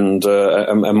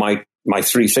my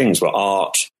three things were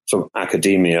art, sort of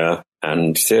academia,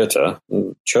 and theatre.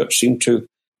 And church seemed to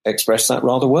express that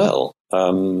rather well.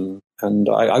 And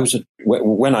I was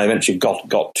when I eventually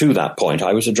got to that point,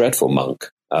 I was a dreadful monk.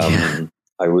 I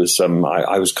was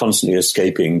constantly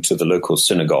escaping to the local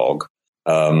synagogue,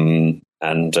 and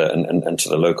to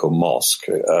the local mosque,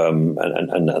 and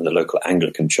the local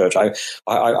Anglican church. I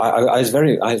was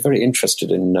very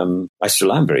interested in. I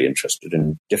still am very interested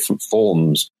in different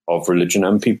forms of religion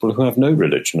and people who have no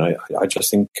religion. I just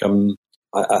think.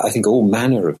 I think all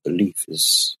manner of belief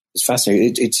is it's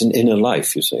fascinating. It's an inner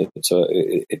life, you see. It's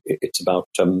about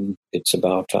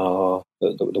the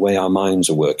way our minds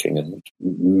are working, and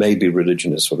maybe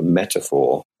religion is sort of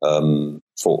metaphor for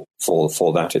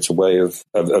that. It's a way of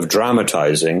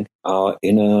dramatizing our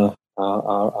inner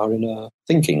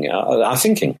thinking, our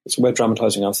thinking. It's a way of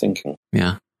dramatizing our thinking.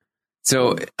 Yeah.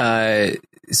 So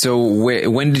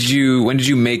when did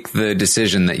you make the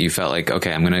decision that you felt like,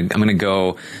 okay, I'm gonna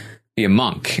go be a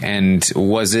monk? And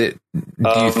was it?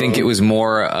 Do you think it was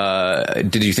more?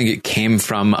 Did you think it came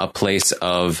from a place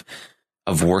of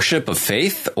worship, of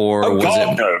faith, or was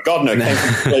God, it? No, God, no.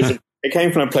 It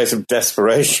came from a place of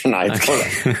desperation. I thought.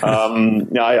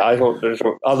 I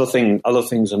thought other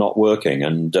things are not working,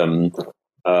 and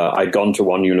I'd gone to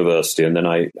one university, and then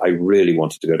I really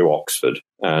wanted to go to Oxford,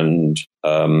 and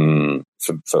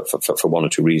for one or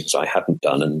two reasons I hadn't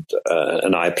done,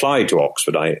 and I applied to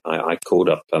Oxford. I called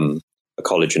up a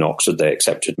college in Oxford. They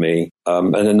accepted me,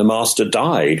 and then the master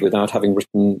died without having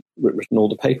written all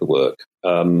the paperwork.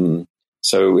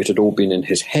 So it had all been in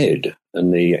his head,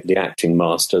 and the acting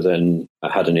master then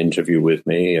had an interview with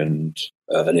me, and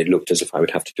it looked as if I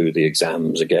would have to do the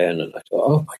exams again. And I thought,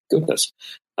 oh my goodness.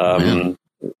 And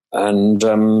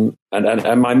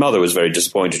my mother was very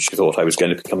disappointed. She thought I was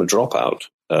going to become a dropout.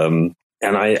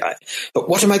 But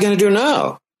what am I going to do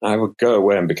now? I would go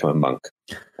away and become a monk.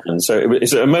 And so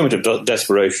it's a moment of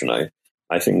desperation.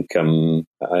 I think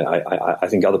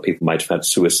other people might have had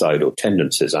suicidal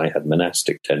tendencies. I had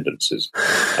monastic tendencies.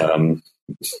 So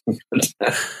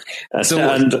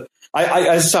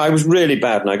I was really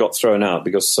bad, and I got thrown out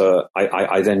because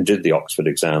I then did the Oxford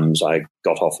exams. I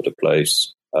got offered a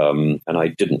place, and I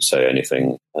didn't say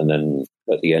anything. And then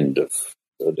at the end of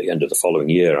the following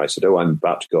year, I said, "Oh, I'm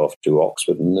about to go off to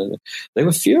Oxford," and they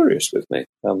were furious with me.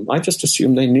 I just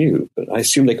assumed they knew, but I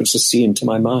assumed they could just see into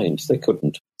my mind. They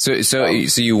couldn't. So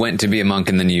you went to be a monk,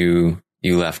 and then you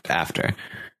left after,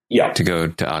 to go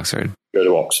to Oxford. Go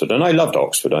to Oxford, and I loved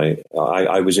Oxford. I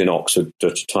was in Oxford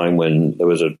at a time when there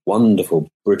was a wonderful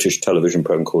British television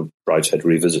program called Brideshead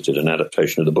Revisited, an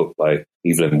adaptation of the book by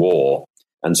Evelyn Waugh.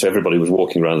 And so everybody was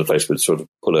walking around the place with sort of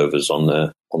pullovers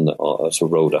sort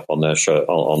of rolled up on their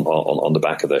on the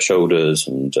back of their shoulders,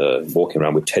 and walking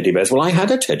around with teddy bears. Well, I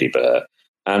had a teddy bear,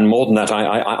 and more than that,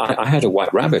 I had a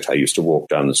white rabbit. I used to walk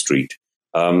down the street.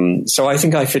 So I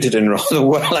think I fitted in rather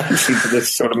well, actually, to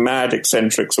this sort of mad,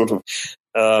 eccentric sort of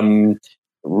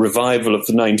revival of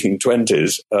the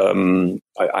 1920s.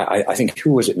 I think,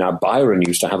 who was it now? Byron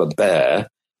used to have a bear.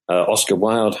 Oscar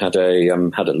Wilde had a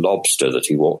lobster that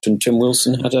he walked, and Tim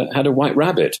Wilson had a white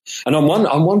rabbit. And on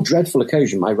one dreadful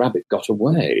occasion, my rabbit got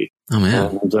away. Oh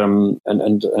man!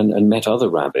 And met other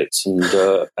rabbits.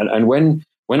 And when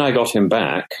I got him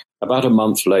back, about a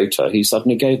month later, he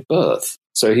suddenly gave birth.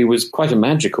 So he was quite a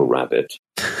magical rabbit.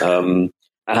 And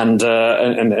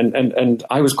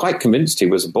I was quite convinced he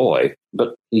was a boy,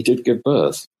 but he did give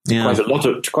birth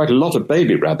to quite a lot of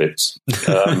baby rabbits.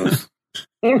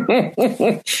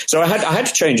 So I had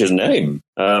to change his name,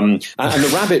 and the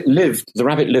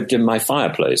rabbit lived in my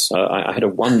fireplace. I had a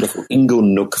wonderful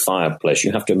Inglenook fireplace.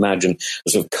 You have to imagine a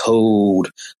sort of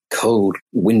cold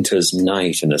winter's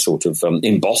night in a sort of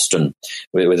in Boston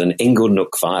with an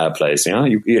Inglenook fireplace. You know,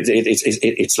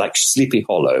 it's like Sleepy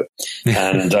Hollow,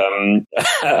 and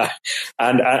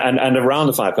and around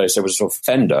the fireplace there was a sort of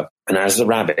fender. And as the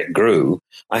rabbit grew,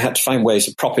 I had to find ways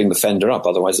of propping the fender up.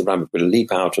 Otherwise, the rabbit would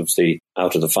leap out of the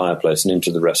fireplace and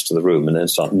into the rest of the room, and then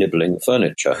start nibbling the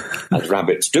furniture, as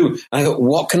rabbits do. And I thought,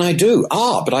 what can I do?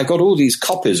 But I got all these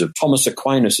copies of Thomas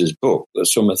Aquinas's book, the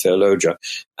Summa Theologia,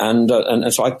 and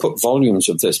so I put volumes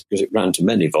of this, because it ran to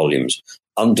many volumes,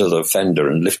 under the fender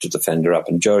and lifted the fender up.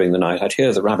 And during the night, I'd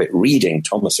hear the rabbit reading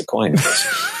Thomas Aquinas.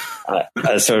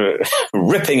 So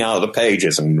ripping out the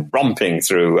pages and romping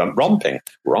through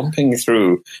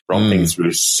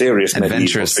serious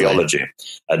medieval theology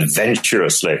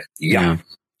adventurously. Yeah.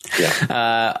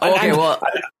 Okay.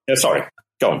 Sorry.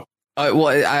 Go on. Well,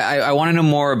 I want to know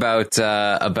more about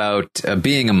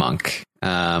being a monk.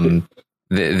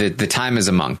 The time as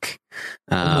a monk.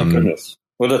 Oh my goodness.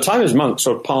 Well, the time as monk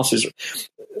sort of passes.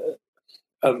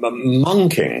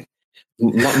 Monking.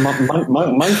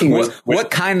 Monking was what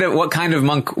kind of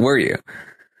monk were you?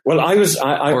 Well,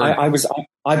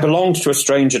 I belonged to a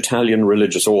strange Italian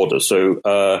religious order. So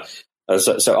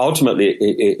ultimately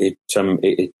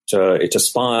it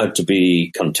aspired to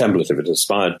be contemplative. It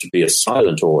aspired to be a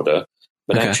silent order,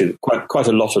 but actually quite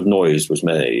a lot of noise was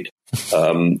made.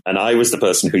 And I was the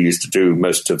person who used to do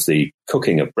most of the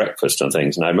cooking of breakfast and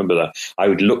things. And I remember that I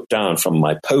would look down from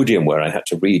my podium where I had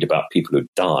to read about people who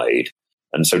died.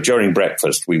 And so during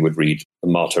breakfast, we would read the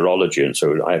martyrology. And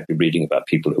so I'd be reading about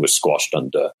people who were squashed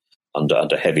under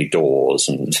under heavy doors,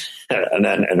 and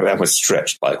was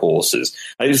stretched by horses.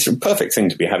 It's a perfect thing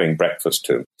to be having breakfast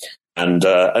to. And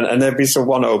there'd be sort of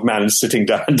one old man sitting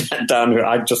down.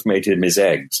 I'd just made him his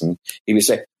eggs, and he would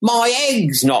say, "My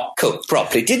egg's not cooked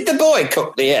properly. Did the boy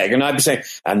cook the egg?" And I'd be saying,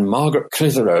 "And Margaret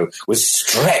Clitheroe was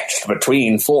stretched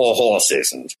between 4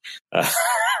 horses." And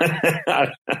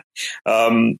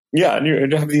and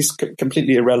you'd have these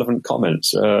completely irrelevant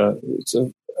comments. I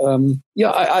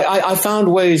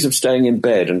found ways of staying in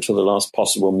bed until the last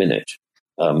possible minute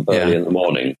early in the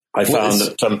morning. I found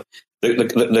that.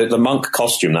 The monk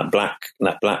costume, that black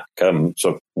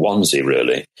sort of onesie,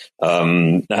 really,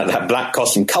 that black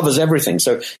costume covers everything.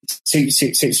 So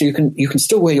you can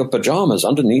still wear your pajamas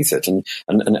underneath it and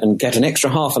get an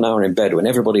extra half an hour in bed when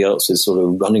everybody else is sort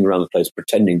of running around the place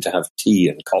pretending to have tea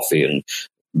and coffee and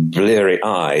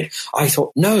bleary-eyed. I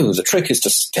thought, no, the trick is to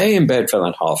stay in bed for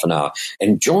that half an hour,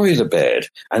 enjoy the bed,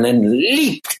 and then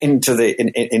leap into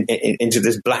into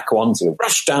this black onesie,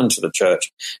 rush down to the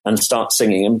church and start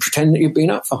singing and pretend that you've been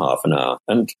up for half an hour.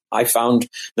 And I found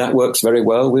that works very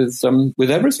well with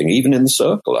everything, even in the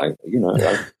circle. I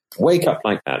wake up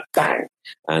like that, bang,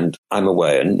 and I'm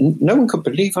away. And no one could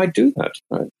believe I'd do that.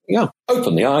 Right? Yeah,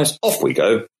 open the eyes, off we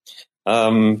go.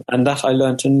 And that I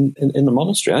learnt in the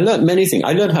monastery. I learnt many things.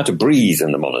 I learned how to breathe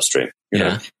in the monastery. You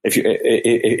know,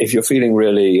 if you're feeling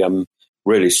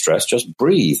really stressed, just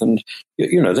breathe. And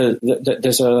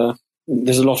there's a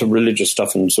lot of religious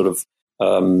stuff and sort of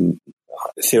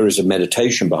theories of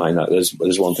meditation behind that.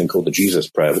 There's one thing called the Jesus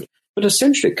prayer, but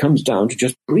essentially it comes down to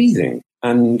just breathing,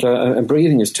 and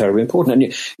breathing is terribly important.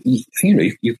 And you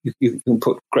can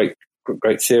put great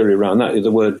theory around that.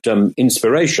 The word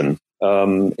inspiration.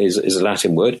 Is a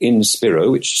Latin word,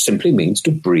 inspiro, which simply means to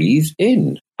breathe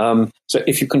in. So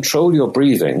if you control your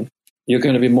breathing, you're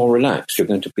going to be more relaxed. You're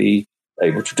going to be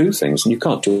able to do things, and you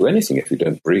can't do anything if you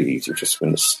don't breathe. You're just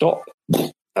going to stop.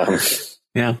 That's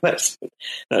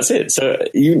it. So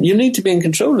you need to be in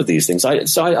control of these things. I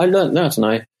learned that,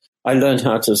 and I learned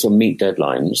how to sort of meet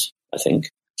deadlines, I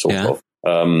think, sort of.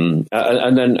 And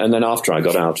then after I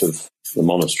got out of the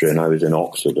monastery and I was in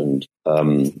Oxford, and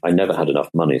I never had enough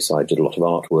money, so I did a lot of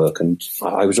artwork, and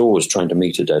I was always trying to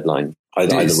meet a deadline,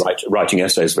 either writing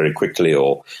essays very quickly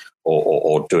or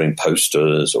doing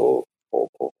posters or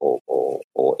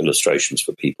illustrations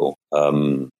for people,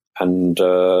 or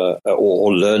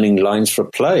learning lines for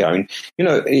a play. I mean,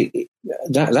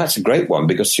 that's a great one,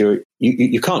 because you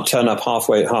can't turn up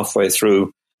halfway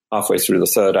through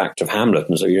the third act of Hamlet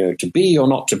and so, to be or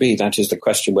not to be, that is the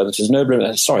question, whether it is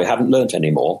noble. Sorry, I haven't learnt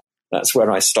any more. That's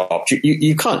where I stopped.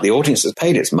 You can't. The audience has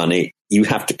paid its money. You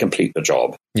have to complete the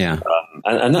job. Yeah,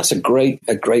 and that's a great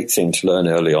thing to learn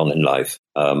early on in life.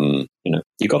 You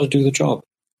got to do the job.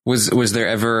 Was there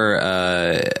ever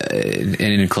an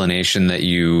inclination that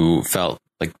you felt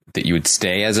like that you would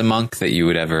stay as a monk? That you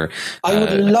would ever? I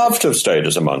would love to have stayed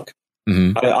as a monk.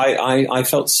 Mm-hmm. I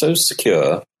felt so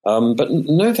secure. But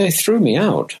no, they threw me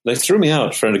out. They threw me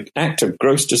out for an act of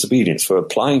gross disobedience for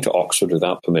applying to Oxford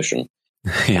without permission.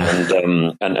 Yeah.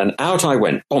 And out I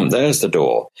went. Boom! There's the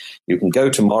door. You can go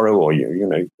tomorrow, or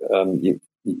you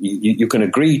can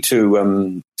agree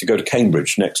to go to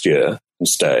Cambridge next year and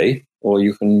stay, or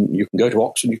you can go to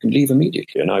Oxford. You can leave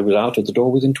immediately. And I was out of the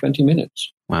door within 20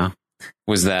 minutes. Wow!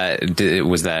 Was that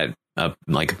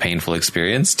like a painful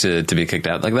experience to be kicked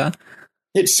out like that?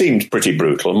 It seemed pretty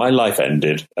brutal. My life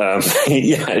ended.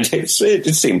 It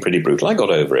seemed pretty brutal. I got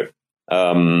over it.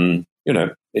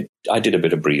 I did a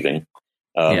bit of breathing.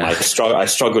 I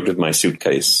struggled with my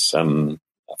suitcase for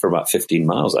about 15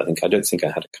 miles, I think. I don't think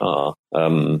I had a car.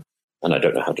 And I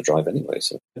don't know how to drive anyway.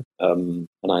 So, and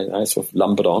I sort of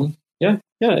lumbered on. Yeah.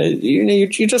 You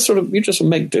just sort of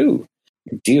make do.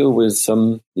 You deal with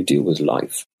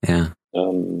life. Yeah.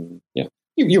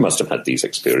 You must have had these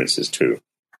experiences too.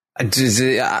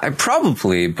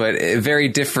 Probably, but very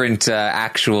different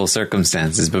actual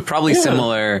circumstances, but probably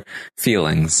similar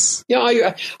feelings. Yeah,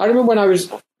 I remember when I was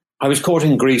caught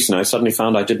in Greece, and I suddenly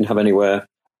found I didn't have any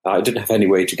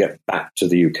way to get back to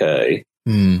the UK,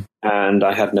 and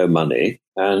I had no money.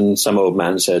 And some old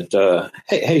man said,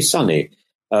 "Hey, Sonny,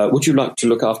 would you like to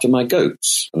look after my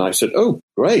goats?" And I said, "Oh,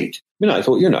 great." I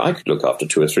thought, I could look after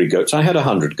 2 or 3 goats. I had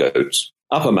 100 goats.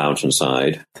 Up a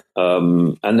mountainside,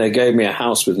 and they gave me a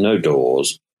house with no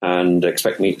doors and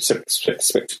expected me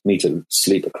to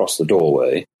sleep across the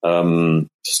doorway to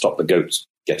stop the goats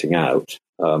getting out.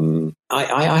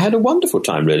 I had a wonderful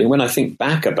time, really. When I think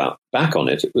back on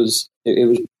it, it was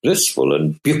blissful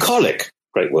and bucolic.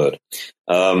 Great word.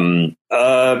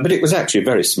 But it was actually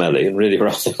very smelly and really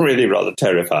rather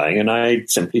terrifying, and I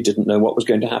simply didn't know what was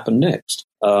going to happen next.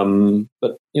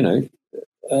 But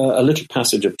a little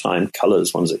passage of time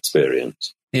colours one's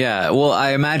experience. Yeah, well,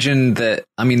 I imagine that.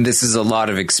 I mean, this is a lot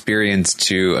of experience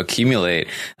to accumulate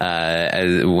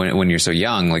when you're so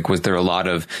young. Like, was there a lot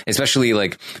of, especially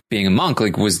like being a monk?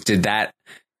 Like, did that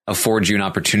afford you an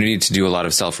opportunity to do a lot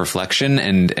of self-reflection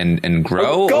and grow?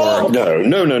 Oh, God, or?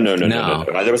 No.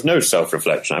 There was no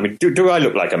self-reflection. I mean, do I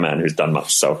look like a man who's done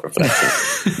much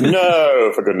self-reflection?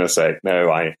 No, for goodness sake,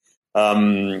 no.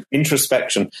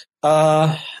 Introspection.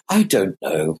 I don't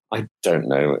know.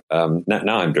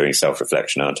 Now I'm doing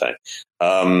self-reflection, aren't I?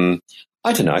 I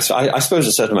don't know. I suppose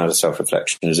a certain amount of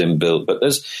self-reflection is inbuilt, but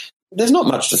there's not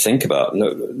much to think about.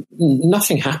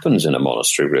 Nothing happens in a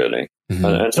monastery, really. Mm-hmm.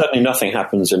 And certainly nothing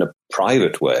happens in a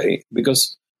private way,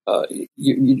 because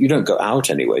you don't go out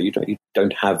anywhere. You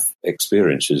don't have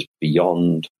experiences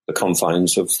beyond the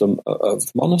confines of the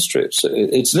monastery.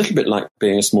 It's a little bit like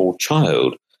being a small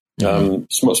child.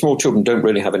 Mm-hmm. Small children don't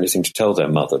really have anything to tell their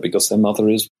mother, because their mother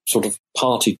is sort of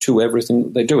party to everything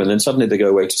that they do. And then suddenly they go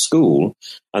away to school,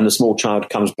 and the small child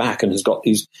comes back and has got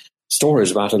these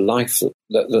stories about a life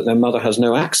that their mother has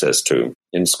no access to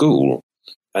in school.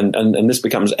 And this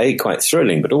becomes quite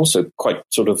thrilling, but also quite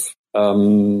sort of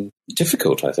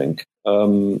difficult, I think.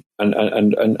 And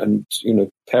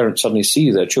parents suddenly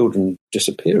see their children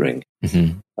disappearing,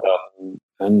 mm-hmm.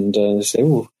 And they say,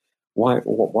 "Oh,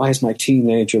 why is my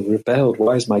teenager rebelled?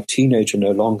 Why is my teenager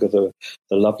no longer the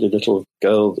lovely little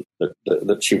girl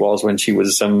that she was when she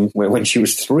was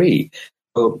 3?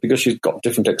 Well, because she's got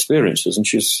different experiences, and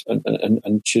she's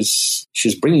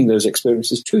bringing those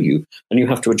experiences to you, and you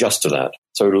have to adjust to that.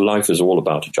 So life is all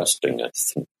about adjusting, I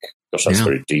think. Gosh, that's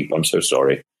very deep. I'm so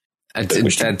sorry. That's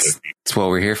what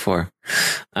we're here for.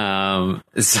 So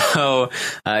you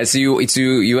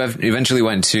have eventually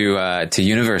went to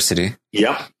university.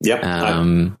 Yeah.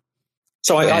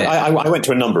 So I went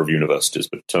to a number of universities,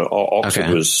 but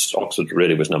Oxford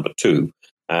really was number 2,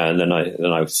 and then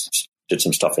I did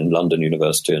some stuff in London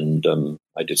University, and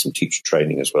I did some teacher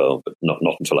training as well, but not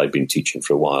until I'd been teaching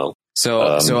for a while.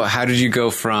 So how did you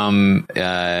go from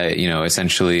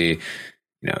essentially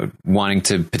wanting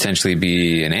to potentially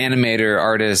be an animator,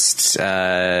 artist,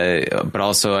 but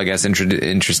also, I guess,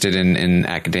 interested in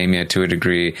academia to a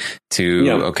degree,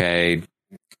 to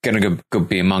gonna go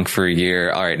be a monk for a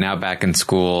year. All right, now back in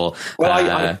school.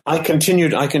 Well, I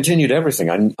continued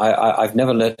everything. I've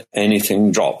never let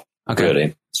anything drop. Okay.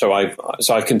 Really. So I've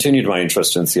continued my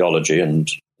interest in theology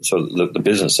and so the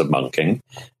business of monking.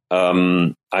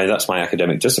 That's my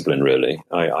academic discipline, really.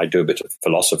 I do a bit of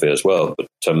philosophy as well, but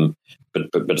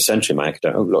essentially my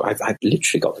academic. Oh, look, I've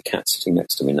literally got the cat sitting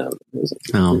next to me now.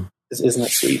 Isn't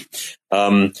that sweet?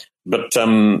 And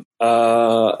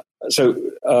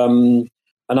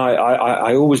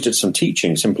I always did some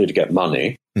teaching simply to get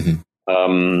money, mm-hmm.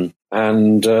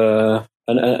 And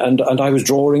I was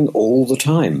drawing all the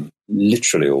time,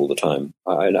 literally all the time,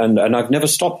 and I've never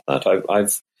stopped that.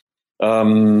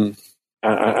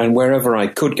 And wherever I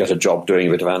could get a job doing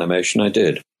a bit of animation, I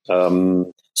did.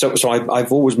 So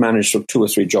I've always managed 2 or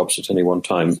 3 jobs at any one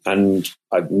time, and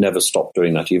I've never stopped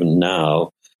doing that. Even now,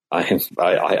 I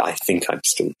think I'm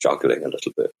still juggling a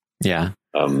little bit. Yeah.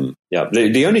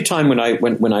 The only time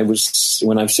when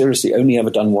I've seriously only ever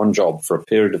done one job for a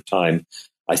period of time,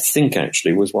 I think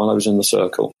actually was while I was in the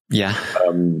Circle. Yeah.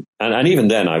 And even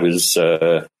then I was,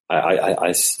 I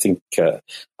think they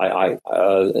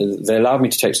allowed me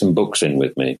to take some books in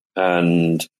with me,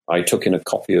 and I took in a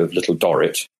copy of Little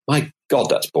Dorrit. My God,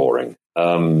 that's boring.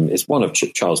 It's one of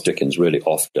Charles Dickens' really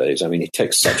off days. I mean, it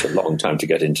takes such a long time to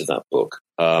get into that book.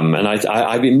 And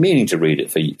I've been meaning to read it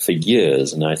for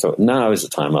years, and I thought, now is the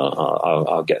time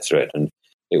I'll get through it. And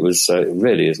it was, it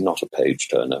really is not a page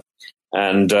turner.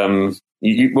 And,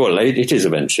 it is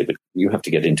eventually, but you have to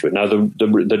get into it. Now,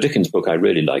 the Dickens book I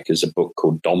really like is a book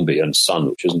called Dombey and Son,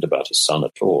 which isn't about a son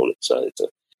at all. It's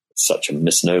such a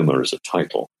misnomer as a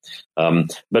title.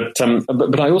 But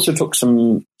I also took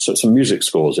some music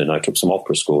scores in. I took some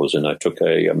opera scores in. I took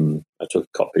a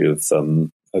copy of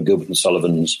Gilbert and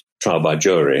Sullivan's Trial by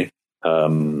Jury,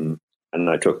 and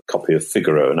I took a copy of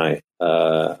Figaro, and I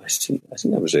think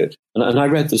that was it. And I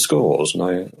read the scores,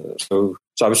 and so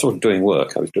I was sort of doing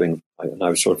work. I was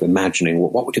sort of imagining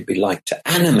what would it be like to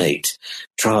animate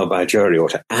Trial by Jury or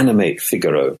to animate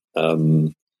Figaro,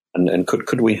 and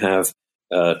could we have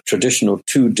traditional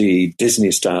 2D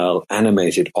Disney-style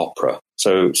animated opera?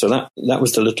 So that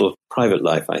was the little private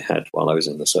life I had while I was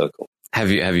in the Circle.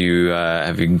 Have you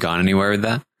gone anywhere with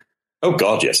that? Oh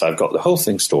God, yes, I've got the whole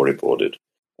thing storyboarded.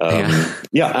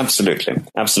 Yeah,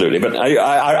 absolutely. But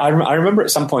I remember at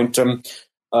some point,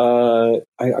 I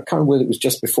can't remember whether it was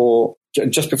just before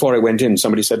I went in,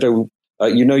 somebody said, "Oh,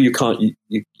 you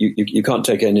can't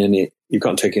take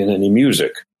in any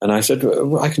music. And I said,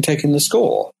 well, I can take in the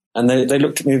score. And they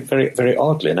looked at me very, very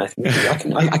oddly, and I think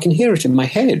I can hear it in my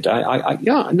head.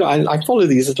 I follow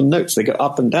these little notes; they go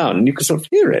up and down, and you can sort of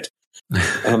hear it,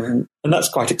 and that's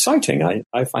quite exciting.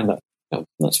 I find that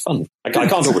that's fun. I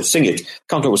can't always sing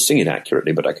it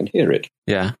accurately, but I can hear it.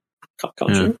 Yeah,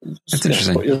 can't you? That's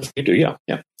interesting. What you do, yeah.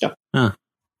 Huh.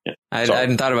 Yeah. I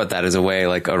hadn't thought about that as a way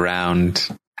like around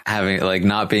having like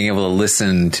not being able to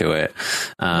listen to it.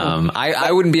 I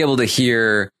wouldn't be able to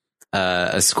hear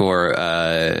a score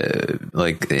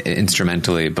like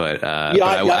instrumentally, but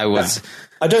I was.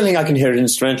 I don't think I can hear it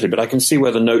instrumentally, but I can see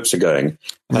where the notes are going.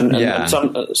 And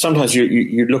sometimes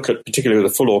you look at, particularly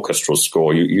with a full orchestral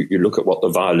score, you look at what the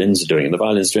violins are doing, and the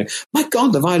violins are doing. My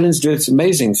God, the violins do this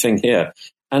amazing thing here,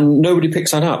 and nobody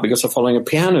picks that up because they're following a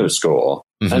piano score.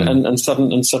 Mm-hmm. And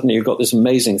suddenly you've got this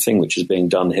amazing thing which is being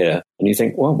done here, and you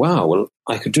think, well,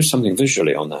 I could do something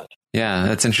visually on that. Yeah,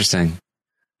 that's interesting.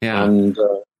 Yeah, and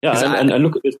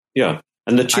look at this. Yeah,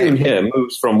 and the tune here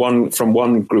moves from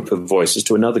one group of voices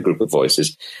to another group of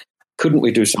voices. Couldn't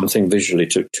we do something visually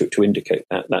to indicate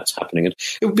that that's happening? And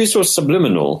it would be sort of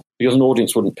subliminal because an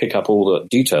audience wouldn't pick up all the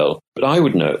detail, but I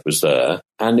would know it was there,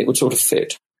 and it would sort of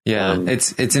fit. Yeah,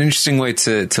 it's an interesting way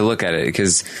to look at it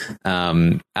because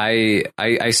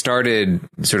I started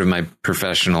sort of my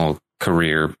professional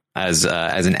career as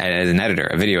an editor,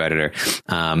 a video editor.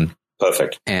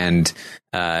 Perfect. And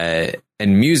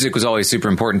music was always super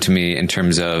important to me in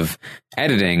terms of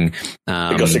editing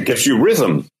because it gives you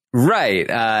rhythm. Right.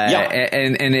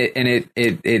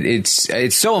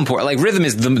 It's so important. Like rhythm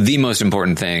is the most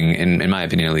important thing in my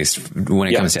opinion, at least when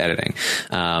it comes to editing.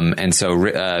 And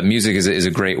so music is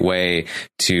a great way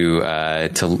to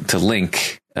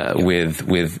link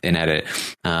with an edit.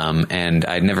 And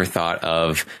I'd never thought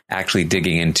of actually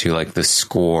digging into like the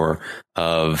score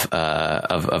of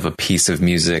a piece of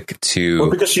music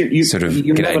to because you sort of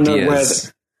you get never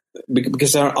ideas. Know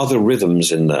because there are other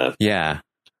rhythms in there. Yeah.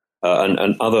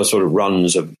 And other sort of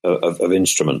runs of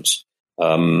instruments,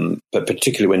 but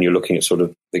particularly when you're looking at sort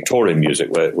of Victorian music,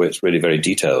 where it's really very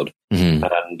detailed, mm-hmm.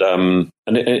 and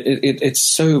it's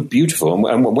so beautiful.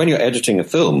 And when you're editing a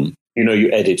film,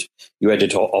 you edit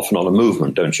often on a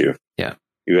movement, don't you? Yeah,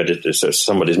 you edit so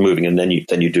somebody's moving, and then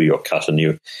you do your cut, and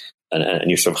you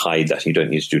sort of hide that. You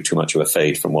don't need to do too much of a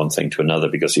fade from one thing to another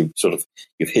because you've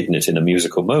hidden it in a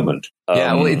musical moment.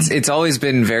 Yeah, well, it's always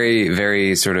been very,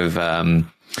 very sort of.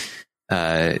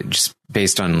 Just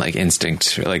based on like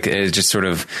instinct, like it's just sort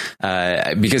of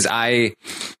because I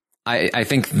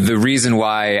think the reason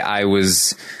why I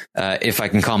was, if I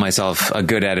can call myself a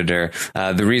good editor,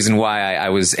 the reason why I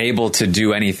was able to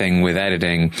do anything with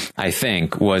editing, I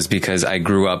think, was because I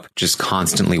grew up just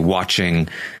constantly watching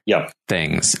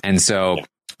things, and so.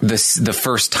 The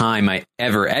first time I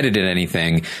ever edited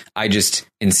anything, I just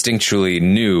instinctually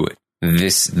knew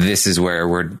this is where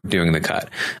we're doing the cut.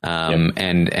 And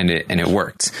it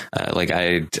worked. Like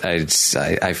I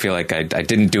feel like I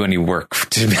didn't do any work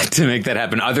to make that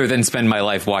happen other than spend my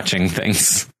life watching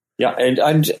things. Yeah. And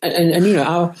our,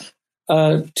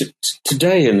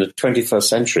 today in the 21st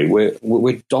century,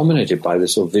 we're dominated by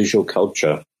this sort of visual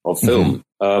culture of film.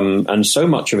 Mm-hmm. And so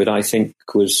much of it, I think,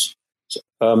 was,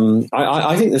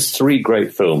 I think there's three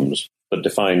great films that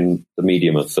define the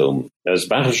medium of film. There's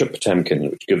Battleship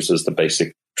Potemkin, which gives us the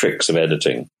basic tricks of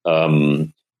editing.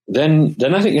 Then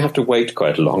I think you have to wait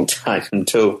quite a long time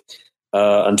until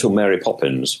Mary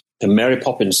Poppins. And Mary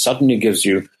Poppins suddenly gives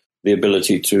you the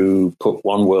ability to put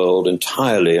one world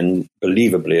entirely and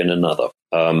believably in another.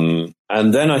 And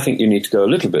then I think you need to go a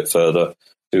little bit further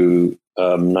to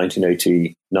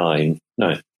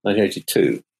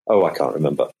 1982. Oh, I can't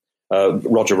remember.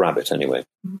 Roger Rabbit, anyway.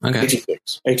 Okay.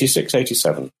 86,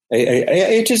 87.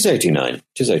 It is 89. It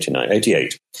is 89,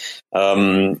 88.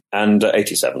 And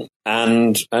 87.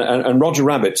 And Roger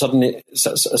Rabbit, suddenly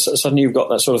you've got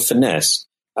that sort of finesse.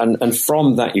 And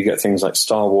from that, you get things like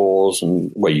Star Wars,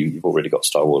 and well, you've already got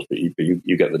Star Wars, but you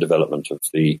get the development of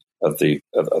the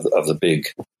big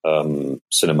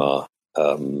cinema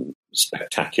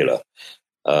spectacular.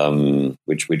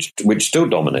 Which still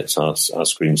dominates our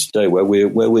screens today, where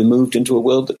we're moved into a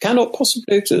world that cannot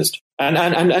possibly exist, and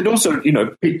also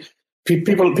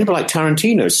people like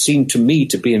Tarantino seem to me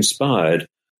to be inspired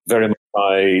very much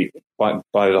by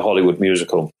the Hollywood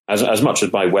musical as much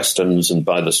as by westerns and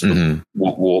by the sort of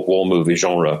war movie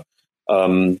genre,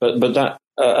 but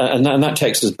that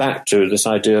takes us back to this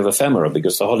idea of ephemera,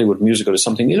 because the Hollywood musical is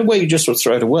something in a way you just sort of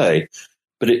throw it away,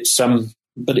 but it's so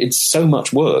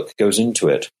much work goes into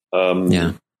it.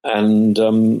 And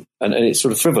it's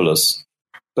sort of frivolous.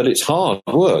 but it's hard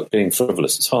work being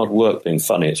frivolous. It's hard work being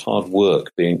funny. It's hard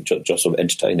work being just sort of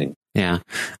entertaining. Yeah.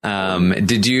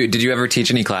 Did you ever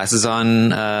teach any classes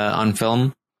on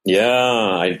film?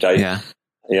 Yeah, I've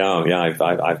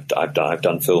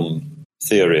done film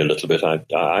theory a little bit.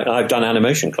 I've done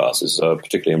animation classes,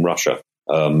 particularly in Russia,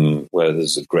 where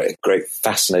there's a great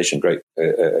fascination,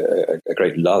 a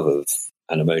great love of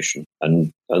animation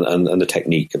and the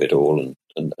technique of it all,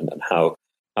 and how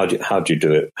do you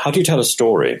do it? How do you tell a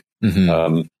story?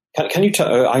 Mm-hmm. Can you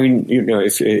tell? I mean,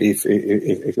 if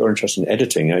you're interested in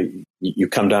editing, you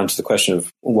come down to the question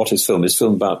of what is film? Is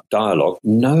film about dialogue?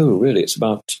 No, really, it's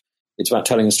about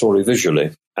telling a story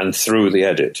visually and through the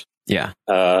edit. Yeah.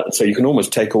 So you can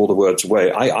almost take all the words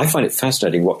away. I find it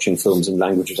fascinating watching films in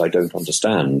languages I don't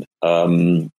understand,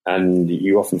 and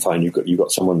you often find you've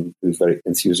got someone who's very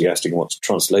enthusiastic and wants to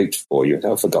translate for you.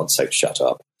 Oh, for God's sake, shut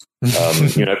up.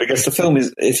 Because if the film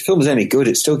is any good,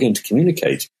 it's still going to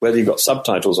communicate, whether you've got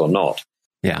subtitles or not.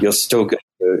 Yeah. You're still going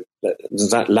to,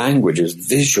 that language is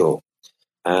visual,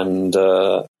 and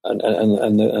the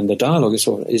dialogue is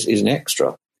an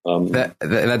extra.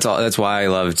 That's all. That's why I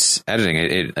loved editing.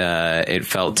 It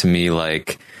felt to me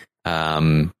like,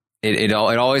 it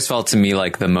always felt to me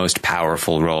like the most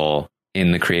powerful role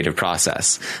in the creative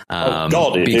process.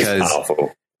 It is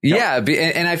powerful. Yeah.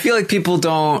 And I feel like people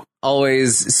don't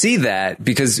always see that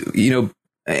because, and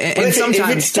sometimes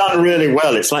if it's done really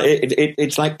well, it's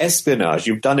like espionage.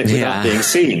 You've done it without being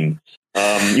seen.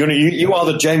 You are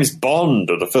the James Bond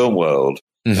of the film world.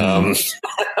 Mm-hmm.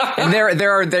 And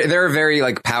there are very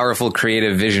like powerful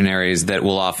creative visionaries that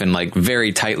will often like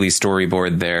very tightly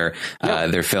storyboard their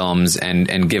films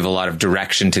and give a lot of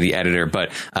direction to the editor. But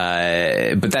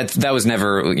that was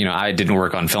never, I didn't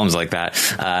work on films like that.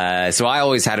 So I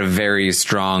always had a very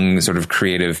strong sort of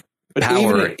creative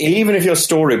power. Even if you're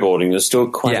storyboarding, there's still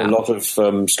quite a lot of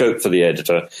scope for the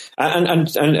editor. And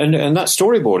that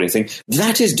storyboarding thing,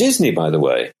 that is Disney, by the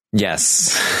way.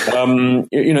 Yes.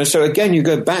 So again, you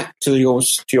go back to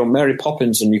your Mary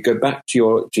Poppins, and you go back to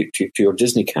your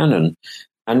Disney canon,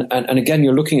 and again,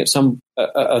 you're looking at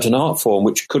at an art form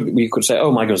which we could say,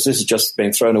 oh my gosh, this is just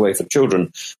being thrown away for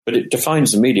children, but it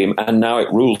defines the medium, and now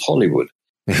it rules Hollywood.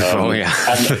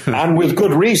 And with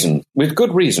good reason. I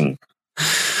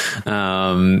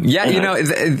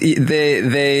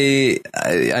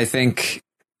think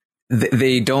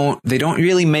they don't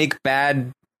really make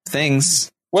bad things.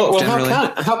 Well,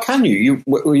 how can you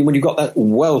when you've got that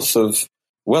wealth of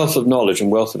knowledge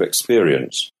and wealth of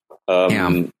experience,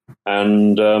 and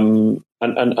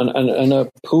a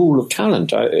pool of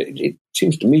talent? It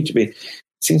seems to me to be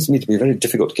very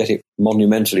difficult to get it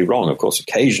monumentally wrong. Of course,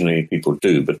 occasionally people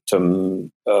do, but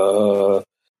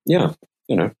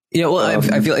Yeah, well,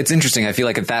 I feel it's interesting. I feel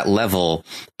like at that level,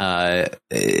 the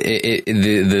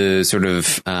sort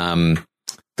of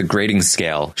the grading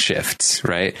scale shifts,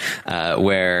 right?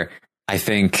 Where I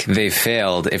think they've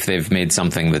failed if they've made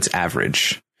something that's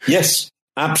average. Yes,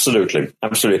 absolutely.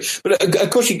 But of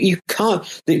course, you can't.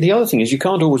 The other thing is you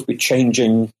can't always be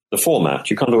changing the format.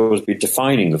 You can't always be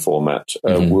defining the format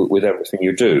with everything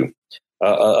you do.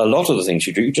 A lot of the things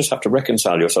you do, you just have to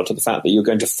reconcile yourself to the fact that you're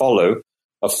going to follow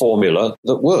a formula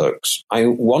that works.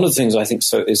 One of the things I think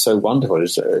is so wonderful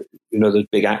is, the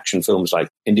big action films like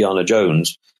Indiana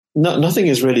Jones. Nothing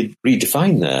is really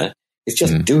redefined there. It's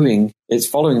just it's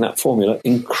following that formula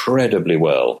incredibly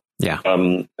well. Yeah.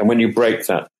 And when you break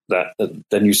that,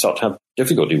 then you start to have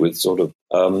difficulty with sort of,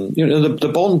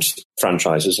 the Bond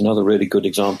franchise is another really good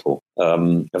example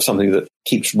of something that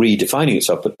keeps redefining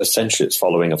itself, but essentially it's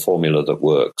following a formula that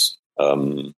works.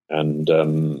 And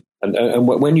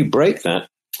when you break that,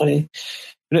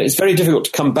 it's very difficult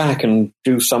to come back and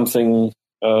do something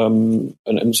and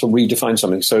sort of redefine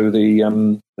something. So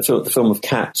the film of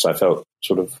Cats, I felt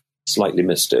sort of slightly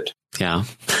missed it. Yeah,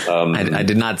 I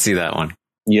did not see that one.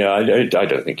 Yeah, I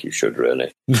don't think you should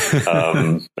really.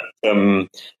 But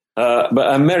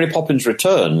Mary Poppins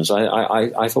Returns,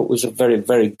 I thought was a very,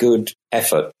 very good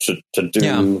effort to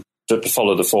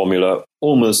follow the formula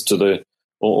almost to the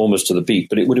beat.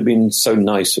 But it would have been so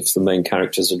nice if the main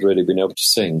characters had really been able to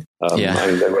sing.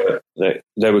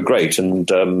 They were great, and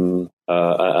the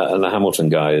Hamilton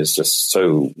guy is just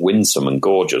so winsome and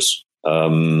gorgeous.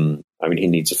 He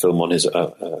needs a film on his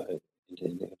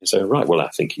own right. Well, I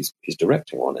think he's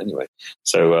directing one anyway.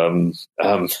 So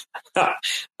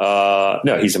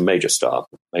no, he's a major star.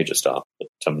 But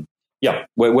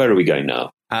where are we going now?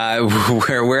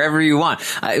 Wherever you want.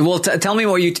 Tell me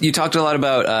what you talked a lot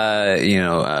about.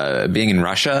 Being in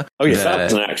Russia. Oh yes, that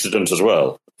was an accident as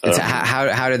well.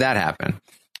 How did that happen?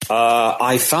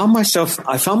 I found myself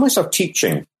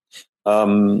teaching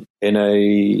in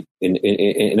a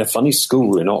funny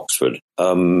school in Oxford,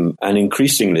 and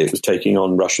increasingly it was taking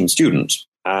on Russian students.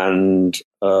 And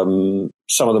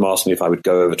some of them asked me if I would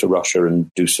go over to Russia and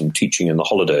do some teaching in the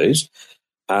holidays,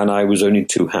 and I was only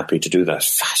too happy to do that.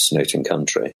 Fascinating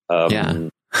country.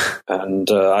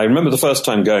 And I remember the first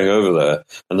time going over there,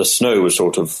 and the snow was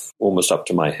sort of almost up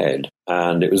to my head,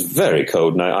 and it was very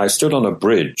cold. And I stood on a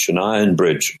bridge, an iron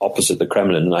bridge, opposite the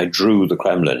Kremlin, and I drew the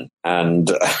Kremlin, and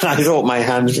I thought my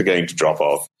hands were going to drop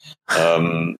off.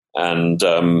 And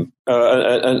then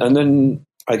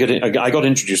I got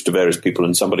introduced to various people,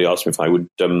 and somebody asked me if I would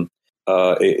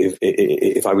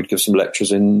if I would give some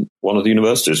lectures in one of the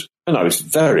universities, and I was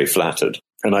very flattered.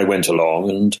 And I went along,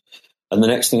 and the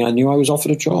next thing I knew, I was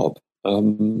offered a job.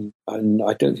 And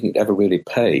I don't think it ever really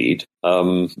paid.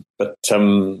 But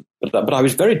I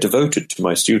was very devoted to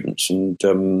my students, and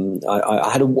I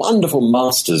had a wonderful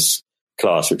master's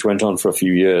class which went on for a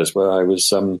few years, where I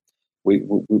was we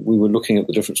were looking at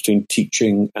the difference between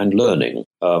teaching and learning.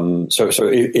 So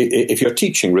if you're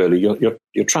teaching, really,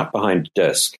 you're trapped behind a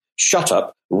desk. Shut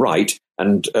up, write,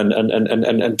 and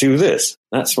do this.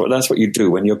 That's what you do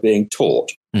when you're being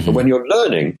taught. Mm-hmm. But when you're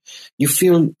learning, you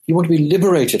feel you want to be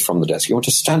liberated from the desk. You want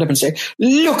to stand up and say,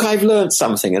 "Look, I've learned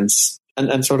something," and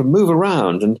sort of move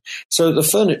around. And so the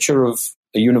furniture of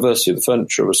a university, the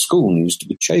furniture of a school, needs to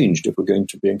be changed if we're going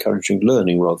to be encouraging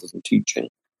learning rather than teaching.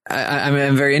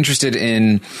 I'm very interested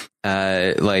in,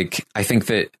 I think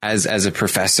that as a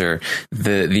professor,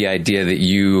 the idea that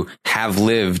you have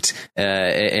lived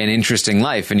an interesting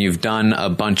life, and you've done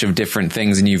a bunch of different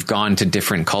things, and you've gone to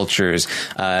different cultures.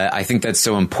 I think that's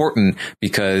so important,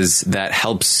 because that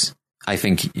helps, I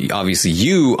think, obviously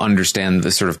you understand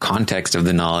the sort of context of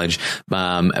the knowledge,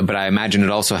 but I imagine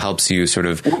it also helps you sort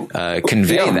of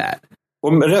convey that.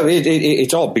 Well,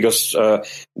 it's odd, because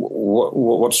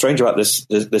what's strange about this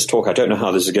talk, I don't know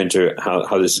how this is going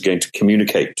to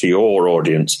communicate to your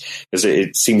audience, is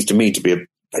it seems to me to be a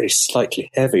very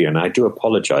slightly heavy, and I do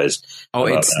apologize.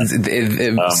 Oh,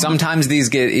 sometimes these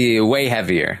get way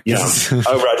heavier. Yeah.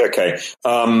 Oh, right. Okay.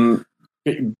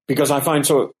 Because I find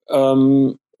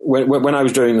when I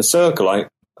was doing the circle,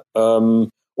 all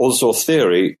the sort of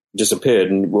theory disappeared,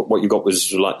 and what you got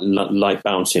was light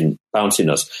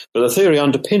bounciness. But the theory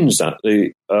underpins that.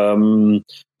 The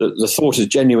thought is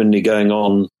genuinely going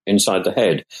on inside the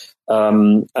head.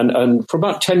 And for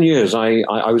about 10 years,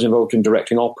 I was involved in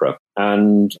directing opera,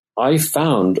 and I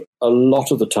found a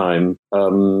lot of the time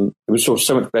it was sort of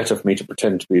so much better for me to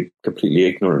pretend to be completely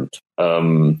ignorant,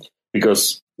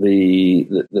 because the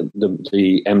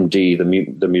MD,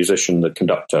 the musician, the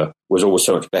conductor, was always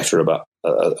so much better about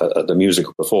the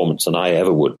musical performance than I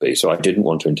ever would be. So I didn't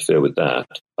want to interfere with that.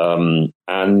 And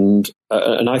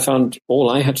I found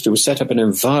all I had to do was set up an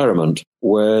environment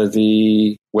where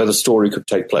the story could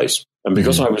take place. And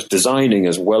because I was designing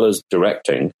as well as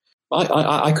directing,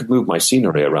 I could move my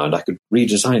scenery around. I could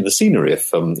redesign the scenery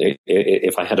if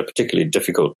I had a particularly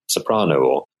difficult soprano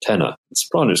or tenor.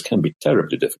 Sopranos can be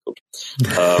terribly difficult.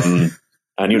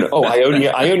 And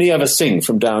I only ever sing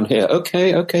from down here.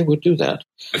 Okay, we'll do that.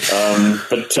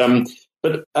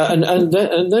 But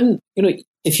then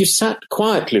if you sat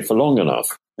quietly for long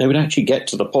enough, they would actually get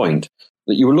to the point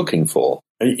that you were looking for.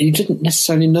 And you didn't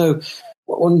necessarily know.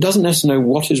 One doesn't necessarily know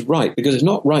what is right, because it's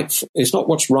not right. It's not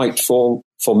what's right for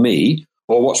me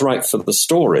or what's right for the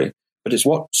story, but it's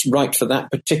what's right for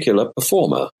that particular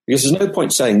performer. Because there's no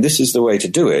point saying this is the way to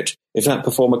do it if that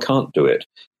performer can't do it.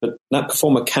 But that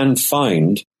performer can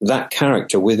find that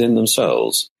character within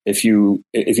themselves if you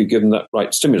give them that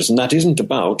right stimulus. And that isn't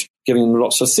about giving them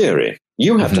lots of theory.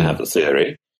 You have to have the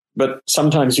theory, but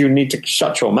sometimes you need to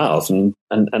shut your mouth and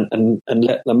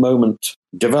let the moment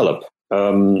develop.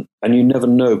 And you never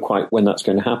know quite when that's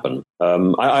going to happen.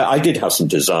 I did have some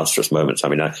disastrous moments. I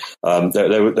mean,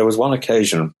 there was one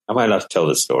occasion. Am I allowed to tell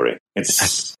this story?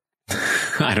 It's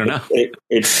I don't know.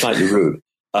 It's slightly rude.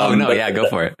 Go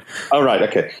for it. Oh, right,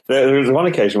 okay. There was one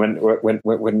occasion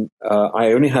when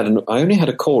I only had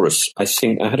a chorus. I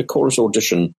think I had a chorus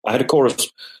audition. I had a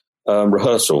chorus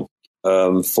rehearsal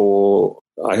for.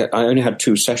 I only had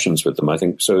 2 sessions with them. I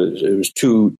think so. It was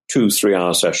two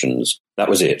 3-hour sessions. That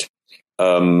was it.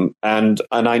 And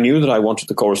I knew that I wanted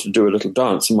the chorus to do a little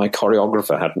dance, and my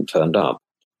choreographer hadn't turned up.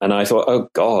 And I thought, oh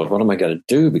God, what am I going to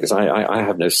do? Because I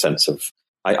have no sense of,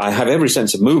 I have every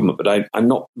sense of movement, but I'm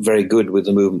not very good with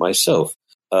the movement myself.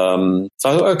 So I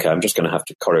thought, okay, I'm just going to have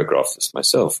to choreograph this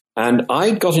myself. And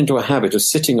I got into a habit of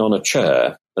sitting on a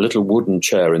chair, a little wooden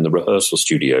chair in the rehearsal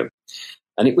studio.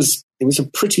 And it was a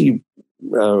pretty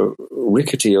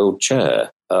rickety old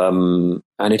chair. And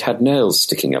it had nails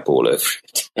sticking up all over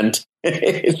it. And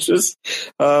It's just,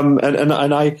 and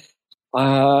I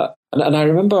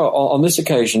remember on this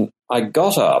occasion, I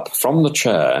got up from the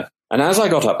chair, and as I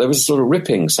got up, there was a sort of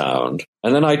ripping sound,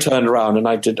 and then I turned around and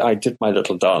I did my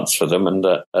little dance for them, and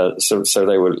so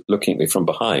they were looking at me from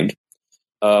behind,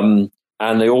 and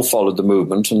they all followed the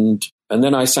movement, and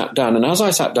then I sat down, and as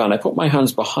I sat down, I put my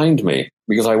hands behind me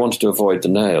because I wanted to avoid the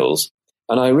nails,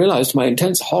 and I realized to my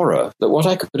intense horror that what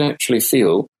I could actually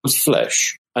feel was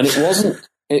flesh, and it wasn't.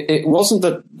 It wasn't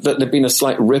that there'd been a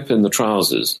slight rip in the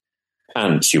trousers,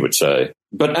 pants, you would say,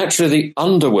 but actually the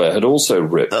underwear had also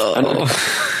ripped, and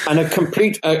a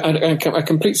complete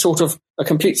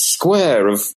square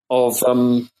of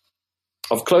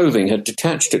clothing had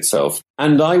detached itself,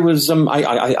 and I was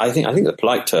I think the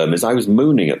polite term is I was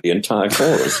mooning at the entire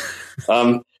chorus.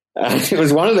 And it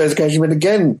was one of those occasions when,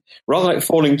 again, rather like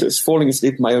falling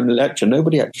asleep in my own lecture,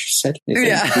 nobody actually said anything.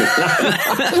 Yeah.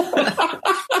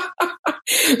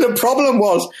 The problem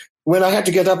was when I had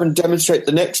to get up and demonstrate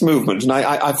the next movement, and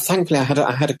I thankfully I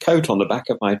had a coat on the back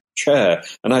of my chair,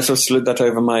 and I sort of slid that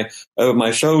over my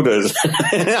shoulders.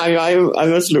 I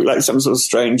must look like some sort of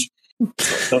strange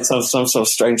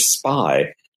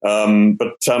spy.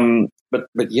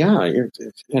 But yeah.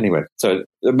 Anyway, so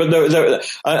but there,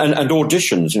 and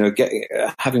auditions,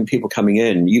 having people coming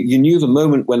in, you knew the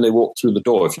moment when they walked through the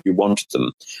door if you wanted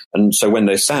them, and so when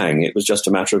they sang, it was just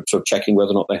a matter of sort of checking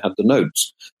whether or not they had the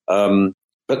notes.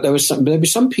 But there'd be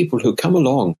some people who come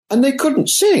along and they couldn't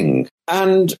sing,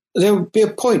 and there would be a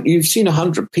point you've seen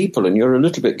 100 people and you're a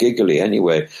little bit giggly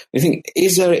anyway. You think,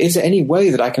 is there any way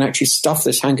that I can actually stuff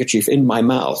this handkerchief in my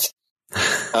mouth?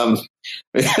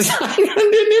 Because how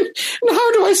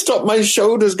do I stop my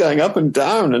shoulders going up and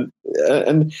down?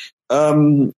 And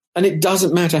it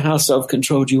doesn't matter how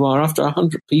self-controlled you are. After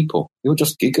 100 people, you're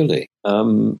just giggly,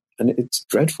 and it's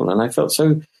dreadful. And I felt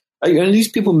so. And these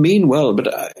people mean well,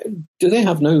 but do they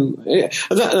have no?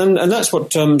 And that's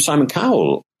what Simon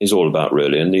Cowell is all about,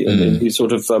 really. And these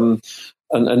sort of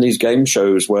and these game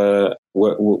shows where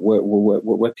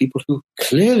people who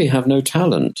clearly have no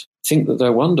talent think that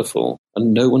they're wonderful,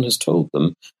 and no one has told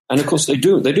them. And of course, they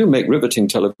do make riveting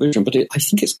television, but I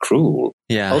think it's cruel.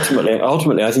 Yeah. Ultimately,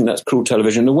 I think that's cruel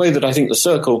television. The way that I think The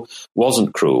Circle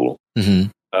wasn't cruel.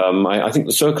 Mm-hmm. I think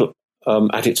The Circle,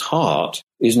 at its heart,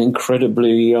 is an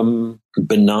incredibly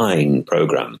benign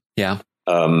program. Yeah.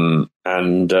 And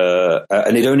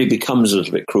it only becomes a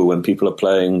little bit cruel when people are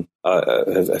playing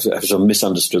have sort of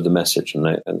misunderstood the message, and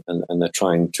they're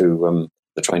trying to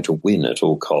win at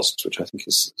all costs, which I think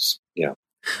is yeah.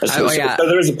 So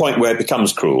there is a point where it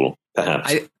becomes cruel,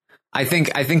 perhaps. I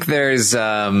think there's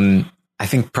I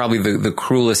think probably the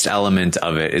cruelest element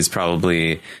of it is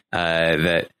probably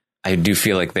that I do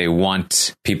feel like they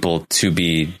want people to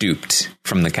be duped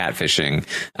from the catfishing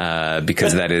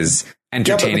because that is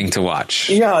entertaining to watch.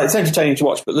 Yeah, it's entertaining to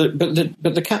watch, but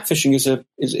the catfishing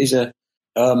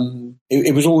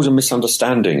it was always a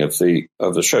misunderstanding of the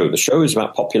show. The show is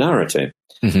about popularity,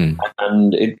 mm-hmm.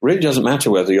 and it really doesn't matter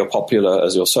whether you're popular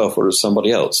as yourself or as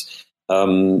somebody else.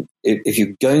 If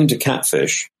you're going to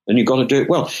catfish, then you've got to do it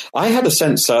well. I had a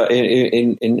sense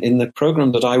in the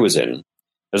program that I was in,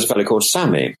 there's a fellow called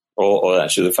Sammy, or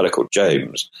actually the fellow called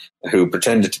James, who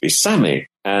pretended to be Sammy.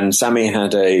 And Sammy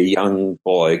had a young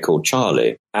boy called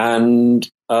Charlie. And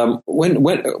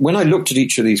when I looked at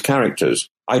each of these characters,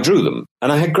 I drew them.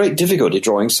 And I had great difficulty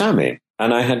drawing Sammy.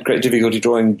 And I had great difficulty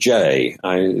drawing Jay.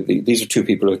 These are two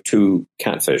people who are two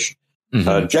catfish.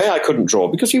 Mm-hmm. Jay I couldn't draw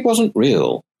because he wasn't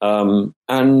real. And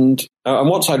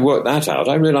once I'd worked that out,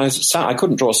 I realized I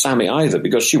couldn't draw Sammy either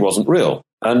because she wasn't real.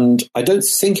 And I don't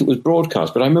think it was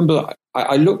broadcast, but I remember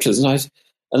I looked at it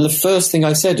and the first thing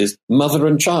I said is mother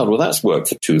and child. Well, that's worked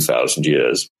for 2,000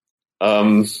 years.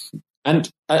 And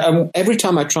every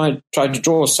time I tried to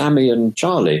draw Sammy and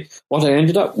Charlie, what I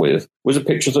ended up with was a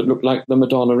picture that looked like the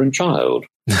Madonna and Child.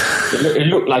 It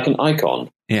looked like an icon.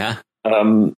 Yeah.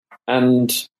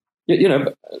 And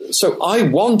so I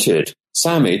wanted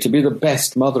Sammy to be the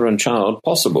best mother and child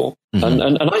possible, mm-hmm.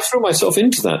 and I threw myself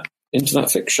into that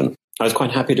fiction. I was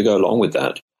quite happy to go along with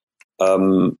that.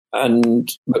 But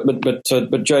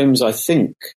James, I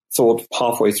think, thought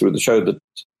halfway through the show that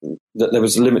there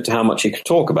was a limit to how much he could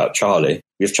talk about Charlie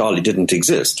because Charlie didn't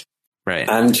exist. Right.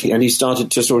 And he started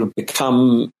to sort of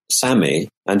become Sammy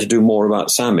and to do more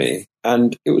about Sammy.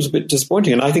 And it was a bit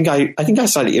disappointing. And I think I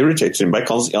slightly irritated him by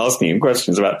constantly asking him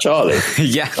questions about Charlie.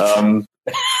 Yeah.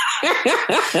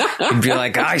 And be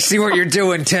like, I see what you're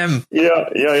doing, Tim. Yeah.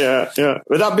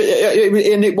 But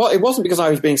it wasn't because I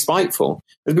was being spiteful.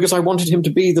 It was because I wanted him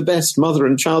to be the best mother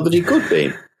and child that he could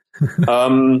be.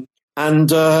 And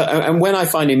And when I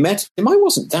finally met him, I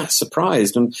wasn't that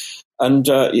surprised. And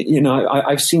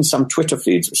I've seen some Twitter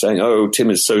feeds saying, "Oh, Tim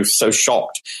is so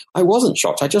shocked." I wasn't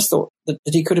shocked. I just thought that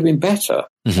he could have been better.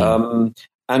 Mm-hmm.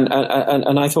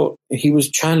 And I thought he was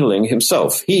channeling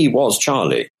himself. He was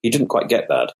Charlie. He didn't quite get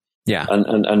that. Yeah.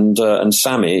 And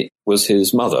Sammy was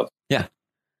his mother. Yeah.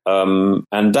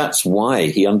 And that's why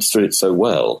he understood it so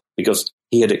well, because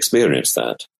he had experienced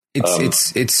that.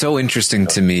 It's so interesting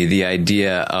to me, the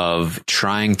idea of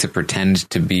trying to pretend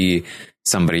to be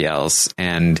somebody else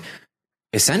and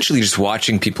essentially just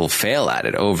watching people fail at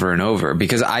it over and over,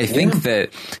 because I think that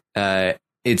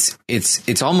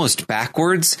it's almost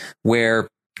backwards, where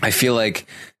I feel like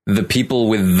the people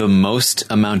with the most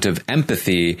amount of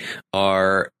empathy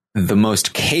are the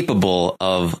most capable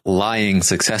of lying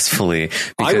successfully.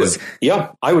 Because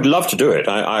I would love to do it.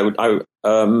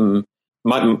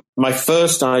 My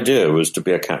first idea was to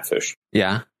be a catfish.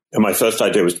 Yeah. And my first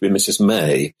idea was to be Mrs.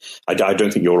 May. I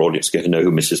don't think your audience is going to know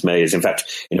who Mrs. May is. In fact,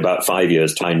 in about 5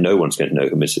 years' time, no one's going to know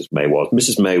who Mrs. May was.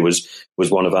 Mrs. May was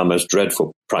one of our most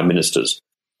dreadful prime ministers.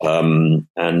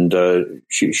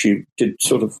 She did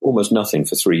sort of almost nothing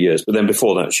for 3 years. But then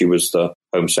before that, she was the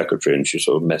Home Secretary, and she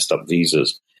sort of messed up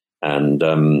visas. And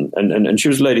she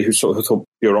was a lady who sort of thought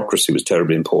bureaucracy was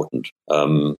terribly important.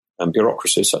 And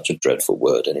bureaucracy is such a dreadful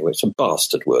word anyway. It's a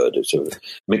bastard word. It's a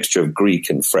mixture of Greek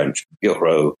and French,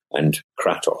 bureau and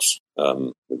kratos,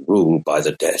 rule by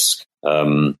the desk.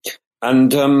 And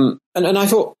I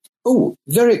thought, oh,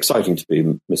 very exciting to be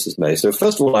Mrs. May. So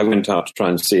first of all, I went out to try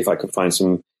and see if I could find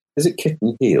some, is it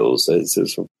kitten heels?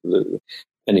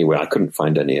 Anyway, I couldn't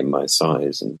find any in my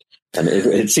size. And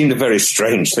it seemed a very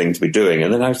strange thing to be doing.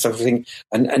 And then I started thinking,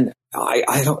 and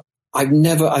I thought, I've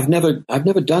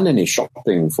never done any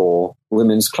shopping for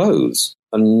women's clothes.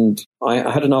 And I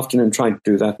had an afternoon trying to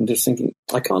do that and just thinking,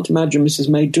 I can't imagine Mrs.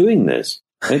 May doing this.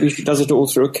 Maybe she does it all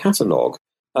through a catalogue.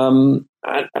 And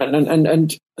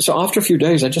so after a few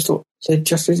days, I just thought, there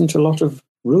just isn't a lot of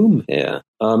room here.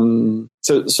 So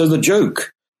the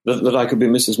joke that I could be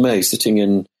Mrs. May sitting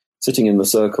in the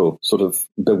circle, sort of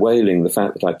bewailing the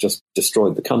fact that I've just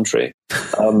destroyed the country,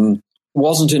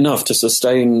 wasn't enough to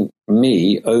sustain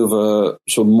me over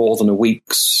sort of more than a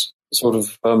week's sort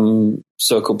of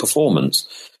circle performance.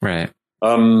 Right.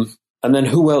 And then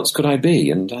who else could I be?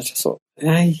 And I just thought,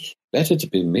 better to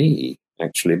be me,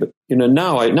 actually. But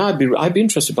now I'd be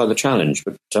interested by the challenge.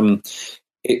 But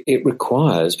it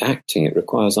requires acting. It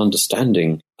requires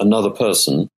understanding another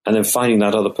person, and then finding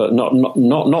that other person. Not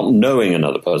knowing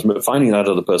another person, but finding that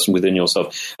other person within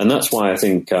yourself. And that's why I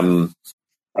think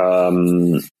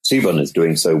Siobhan is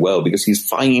doing so well, because he's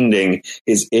finding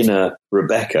his inner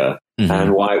Rebecca, mm-hmm.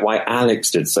 and why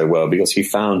Alex did so well, because he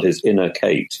found his inner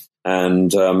Kate,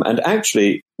 and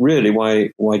actually really why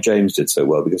James did so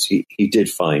well, because he did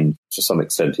find to some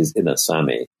extent his inner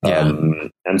Sammy. Yeah.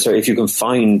 And so if you can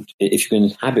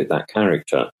inhabit that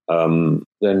character,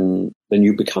 then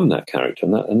you become that character,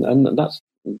 and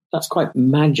that's quite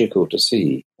magical to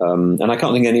see. And I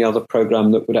can't think of any other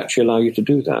program that would actually allow you to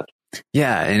do that.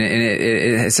 Yeah, and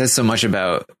it says so much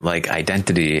about like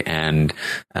identity and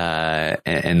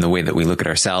the way that we look at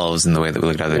ourselves and the way that we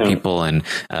look at other people, and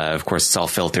of course it's all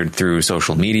filtered through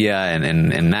social media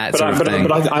and that sort of thing.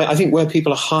 But I think where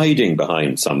people are hiding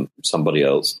behind somebody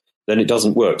else, then it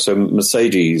doesn't work. So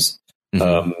Mercedes,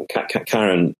 mm-hmm.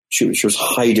 Karen, she was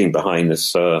hiding behind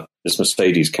this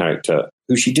Mercedes character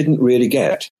who she didn't really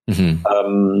get.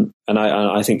 Mm-hmm. And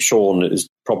I think Sean is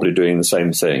probably doing the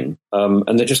same thing.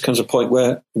 And there just comes a point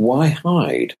where, why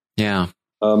hide? Yeah.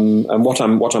 And what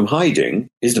I'm hiding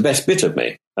is the best bit of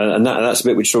me, and that's a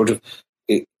bit which sort of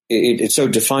it so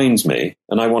defines me,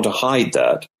 and I want to hide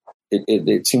that.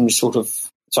 It seems sort of,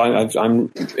 so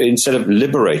I'm instead of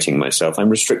liberating myself, I'm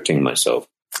restricting myself.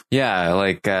 Yeah,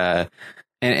 like.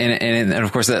 And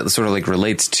of course that sort of like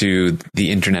relates to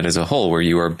the internet as a whole, where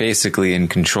you are basically in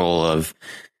control of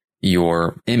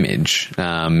your image.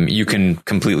 You can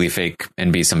completely fake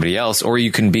and be somebody else, or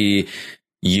you can be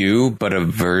you, but a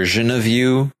version of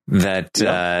you that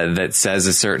says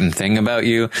a certain thing about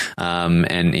you.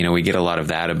 And we get a lot of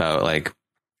that about like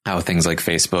how things like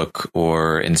Facebook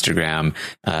or Instagram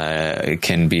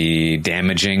can be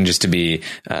damaging just to be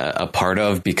a part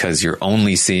of, because you're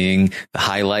only seeing the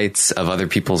highlights of other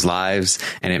people's lives,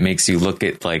 and it makes you look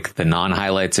at like the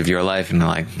non-highlights of your life and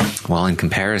like, well, in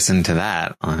comparison to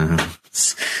that,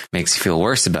 makes you feel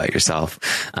worse about yourself.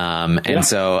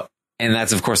 And And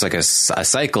that's, of course, like a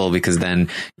cycle, because then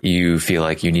you feel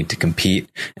like you need to compete.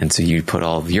 And so you put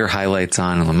all of your highlights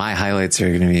on, and my highlights are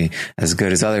going to be as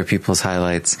good as other people's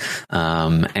highlights.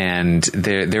 And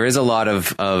there is a lot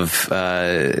of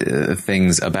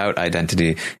things about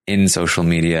identity in social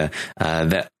media,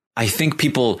 that I think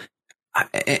people,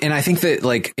 and I think that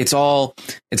like it's all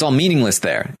meaningless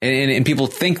there, and people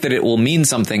think that it will mean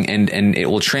something, and it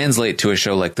will translate to a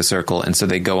show like The Circle, and so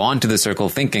they go on to The Circle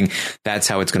thinking that's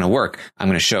how it's going to work. I'm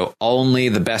going to show only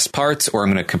the best parts, or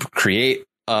I'm going to create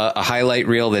a highlight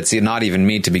reel that's not even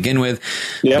me to begin with.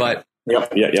 But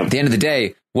at the end of the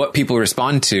day, what people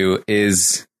respond to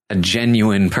is a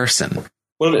genuine person,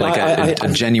 like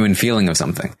a genuine feeling of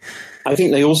something. I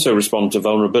think they also respond to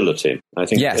vulnerability. I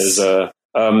think there's so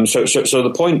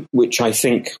the point which I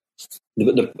think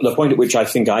the point at which I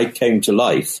think I came to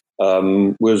life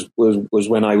was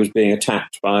when I was being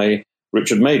attacked by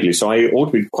Richard Madeley. So I ought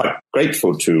to be quite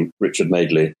grateful to Richard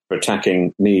Madeley for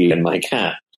attacking me and my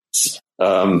cats.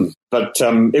 But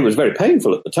it was very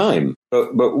painful at the time.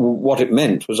 But what it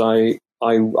meant was I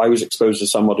was exposed to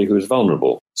somebody who was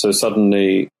vulnerable. So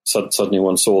suddenly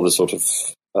one saw the sort of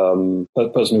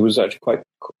person who was actually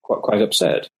quite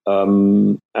upset.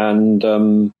 And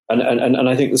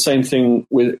I think the same thing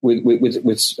with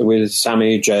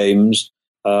Sammy James.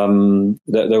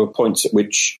 There were points at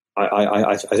which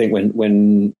I think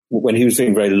when he was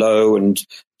feeling very low and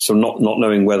so not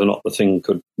knowing whether or not the thing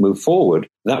could move forward,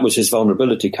 that was his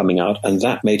vulnerability coming out, and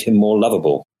that made him more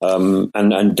lovable.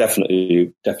 And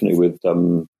definitely with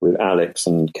Alex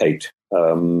and Kate,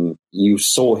 you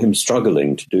saw him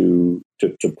struggling to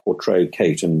portray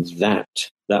Kate, and that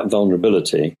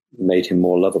vulnerability made him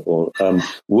more lovable.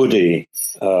 Woody,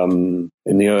 in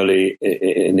the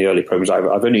early programs,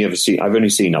 I've only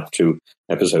seen up to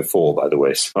episode 4, by the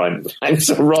way, so I'm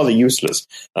sort of rather useless.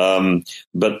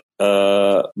 But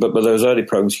those early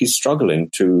programs, he's struggling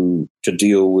to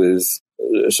deal with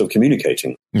sort of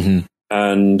communicating. Mm-hmm.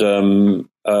 And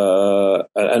I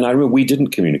remember we didn't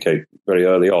communicate very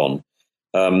early on.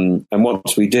 And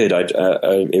once we did,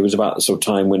 it was about the sort of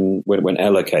time when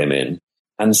Ella came in,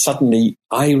 and suddenly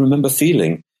I remember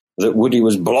feeling that Woody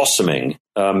was blossoming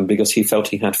because he felt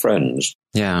he had friends.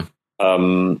 Yeah.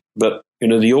 But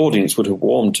the audience would have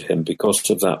warmed to him because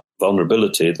of that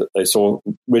vulnerability that they saw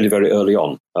really very early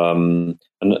on. And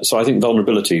so I think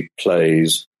vulnerability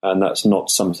plays, and that's not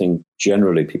something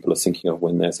generally people are thinking of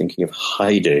when they're thinking of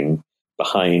hiding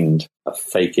behind a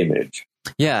fake image.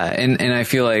 Yeah, and I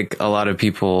feel like a lot of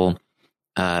people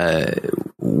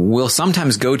will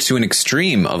sometimes go to an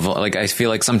extreme of, like, I feel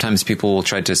like sometimes people will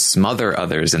try to smother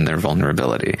others in their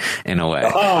vulnerability in a way.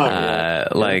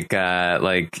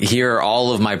 Like here are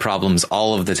all of my problems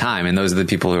all of the time, and those are the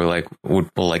people who are like will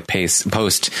like post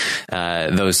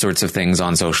those sorts of things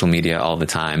on social media all the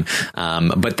time.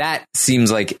 But that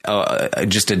seems like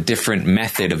just a different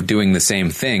method of doing the same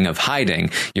thing, of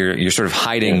hiding. You're sort of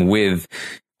hiding with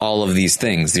all of these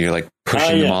things. You're like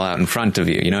pushing them all out in front of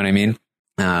you. You know what I mean?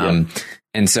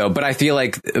 And so, but I feel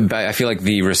like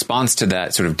the response to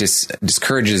that sort of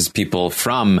discourages people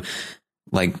from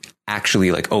like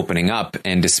actually like opening up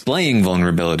and displaying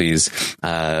vulnerabilities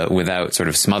without sort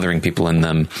of smothering people in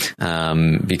them,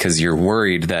 because you're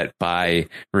worried that by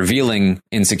revealing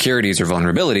insecurities or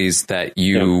vulnerabilities that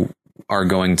you are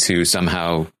going to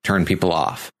somehow turn people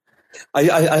off.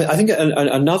 I think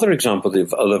another example of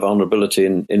the vulnerability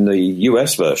in the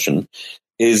US version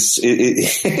is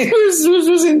it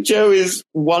was in Joey's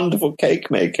wonderful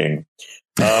cake making,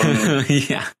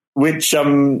 which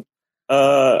it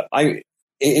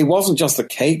wasn't just the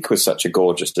cake was such a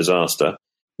gorgeous disaster,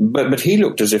 but he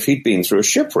looked as if he'd been through a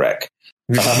shipwreck,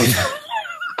 and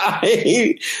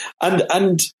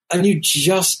you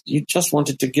just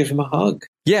wanted to give him a hug.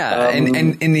 Yeah,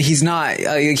 and he's not.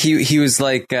 He was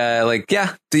like,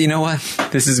 yeah, you know what?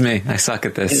 This is me. I suck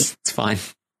at this. It's fine.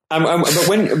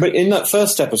 But in that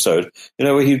first episode,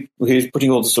 where he was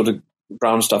putting all the sort of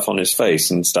brown stuff on his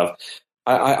face and stuff,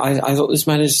 I thought this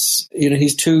man is,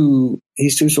 he's too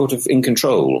sort of in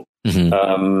control,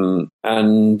 and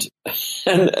to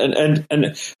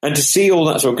see all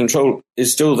that sort of control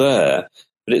is still there,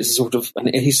 but it's sort of, and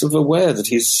he's sort of aware that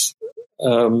he's.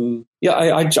 I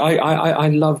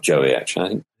love Joey.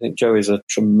 Actually, I think Joey is a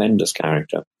tremendous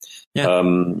character. Yeah,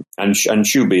 and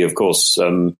Shuby, of course.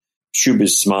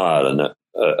 Shuby's smile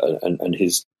and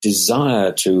his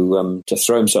desire to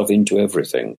throw himself into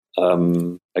everything.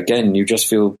 Again, you just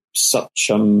feel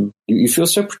such you feel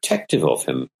so protective of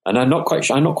him, and I'm not quite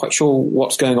sure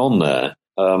what's going on there.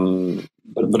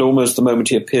 But almost the moment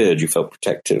he appeared, you felt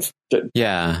protective. Don't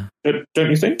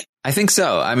you think? I think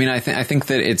so. I mean, I think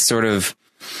that it's sort of.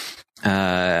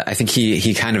 I think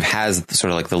he kind of has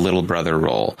sort of like the little brother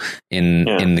role in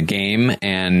the game,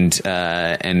 and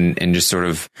just sort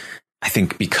of, I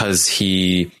think because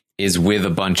he is with a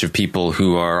bunch of people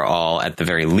who are all at the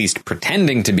very least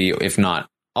pretending to be, if not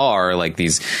are, like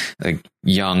these like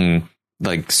young,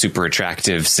 like super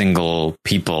attractive single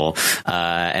people,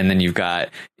 and then you've got,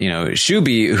 you know,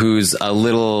 Shubi, who's a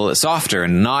little softer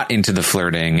and not into the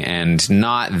flirting and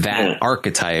not that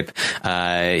archetype.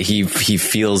 He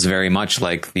feels very much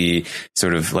like the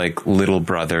sort of like little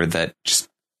brother that just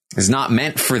is not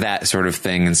meant for that sort of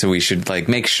thing, and so we should like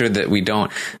make sure that we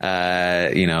don't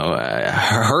hurt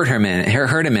him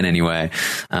in any way.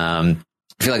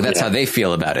 I feel like that's how they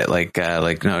feel about it. Like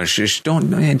no,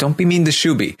 don't be mean to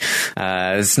Shubi.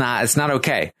 It's not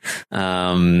okay.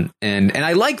 And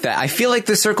I like that. I feel like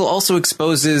the circle also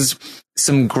exposes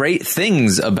some great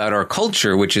things about our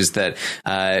culture, which is that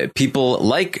people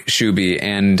like Shubi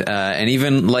and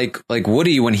even like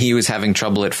Woody when he was having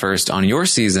trouble at first on your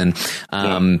season,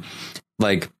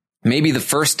 like maybe the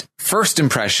first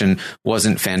impression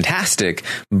wasn't fantastic,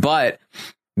 but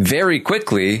very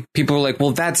quickly, people were like,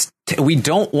 well, we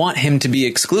don't want him to be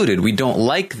excluded. We don't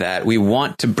like that. We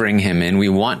want to bring him in. We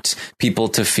want people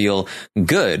to feel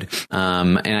good.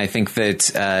 And I think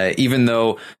that even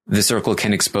though the circle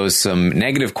can expose some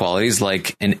negative qualities,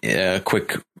 like a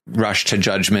quick rush to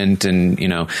judgment and, you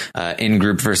know,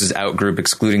 in-group versus out-group,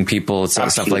 excluding people,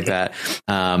 stuff like that,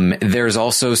 there's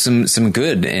also some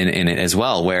good in it as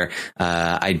well, where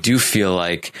I do feel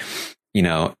like, you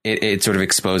know, it sort of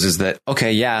exposes that,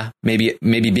 okay, yeah, maybe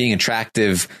being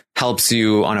attractive helps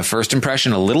you on a first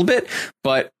impression a little bit,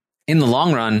 but in the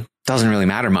long run, doesn't really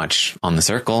matter much on the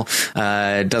circle.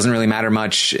 It doesn't really matter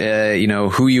much, you know,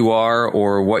 who you are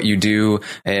or what you do.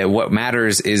 What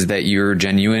matters is that you're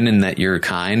genuine and that you're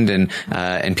kind, and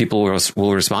people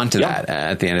will respond to that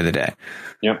at the end of the day.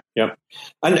 Yeah.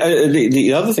 And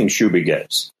the other thing Shubi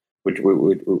gets,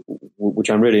 which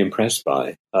I'm really impressed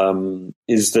by,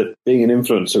 is that being an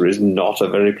influencer is not a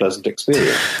very pleasant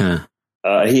experience.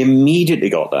 He immediately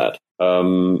got that. I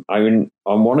mean,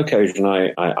 on one occasion,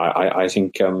 I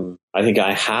think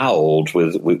I howled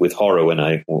with horror when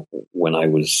I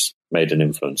was made an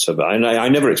influencer. But I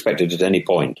never expected at any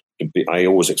point to be. I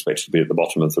always expected to be at the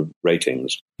bottom of the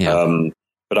ratings. Yeah.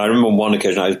 But I remember on one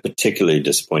occasion I was particularly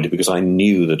disappointed because I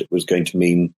knew that it was going to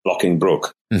mean blocking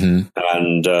Brooke. Mm-hmm.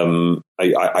 And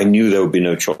I knew there would be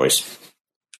no choice.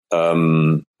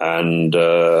 And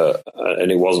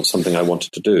it wasn't something I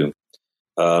wanted to do.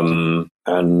 And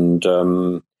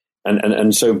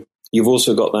so you've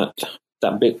also got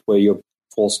that bit where you're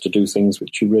forced to do things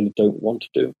which you really don't want to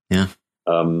do. Yeah.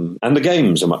 And the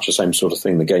games are much the same sort of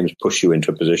thing. The games push you into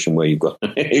a position where you've got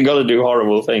to do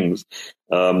horrible things,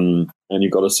 and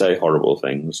you've got to say horrible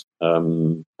things,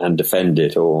 and defend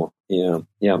it. Or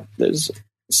there's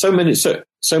so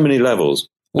many levels.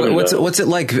 What's it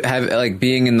like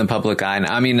being in the public eye?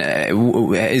 I mean,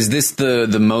 is this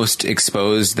the most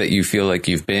exposed that you feel like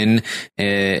you've been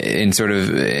in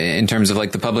terms of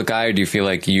like the public eye, or do you feel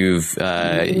like you've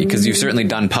because you've certainly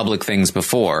done public things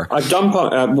before? I've done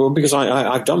because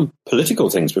I've done political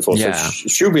things before. Yeah. So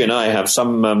Shubi and I have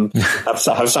some have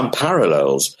some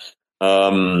parallels.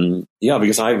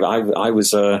 Because I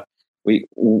was we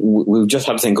just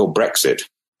had a thing called Brexit,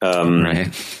 right.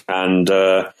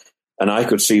 And I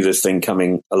could see this thing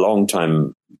coming a long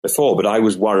time before, but I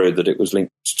was worried that it was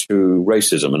linked to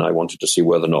racism, and I wanted to see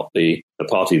whether or not the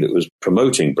party that was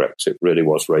promoting Brexit really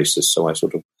was racist. So I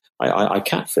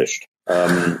catfished,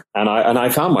 and I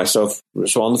found myself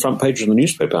on the front page of the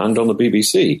newspaper and on the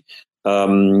BBC,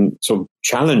 sort of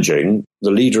challenging the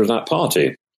leader of that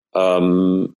party,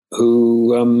 who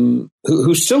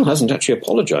still hasn't actually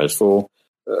apologised for.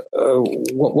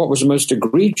 What was the most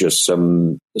egregious sort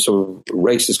of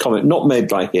racist comment, not made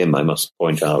by him, I must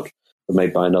point out, but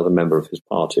made by another member of his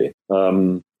party,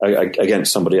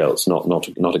 against somebody else,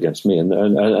 not against me.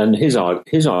 And his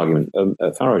argument,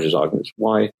 Farage's argument, is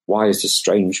why is this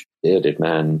strange bearded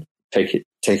man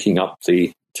taking up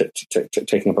a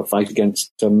fight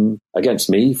against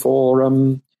me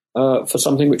for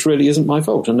something which really isn't my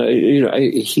fault? And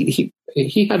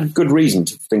he had good reason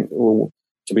to think, well,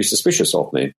 to be suspicious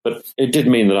of me, but it did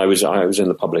mean that I was in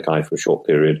the public eye for a short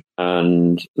period,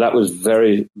 and that was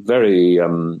very, very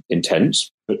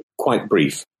intense, but quite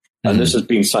brief. Mm-hmm. And this has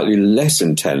been slightly less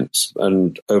intense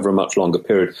and over a much longer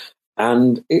period.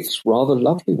 And it's rather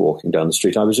lovely walking down the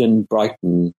street. I was in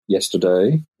Brighton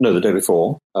the day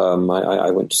before.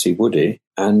 I went to see Woody,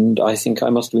 and I think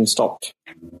I must have been stopped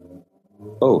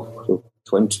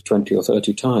 20 or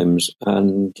 30 times,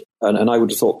 and I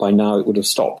would have thought by now it would have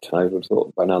stopped. I would have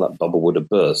thought by now that bubble would have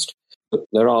burst. but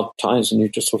there are times when you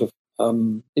just sort of,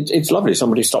 it's lovely.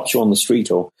 Somebody stops you on the street,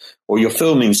 or you're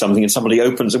filming something and somebody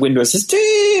opens a window and says,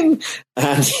 "Tim!"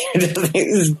 And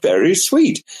it's very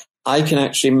sweet. I can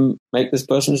actually make this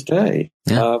person's day.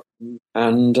 Yeah.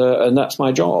 And that's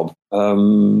my job.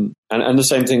 And the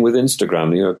same thing with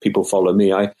Instagram. You know, people follow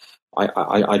me. I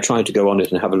try to go on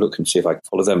it and have a look and see if I can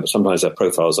follow them, but sometimes their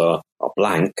profiles are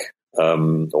blank,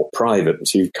 or private.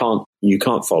 So you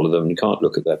can't follow them. You can't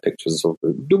look at their pictures. Sort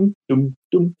of dum, dum,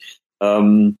 dum.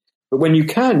 But when you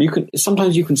can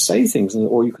sometimes you can say things,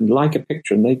 or you can like a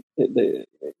picture, and they you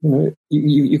know,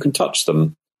 you can touch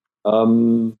them.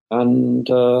 And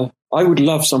I would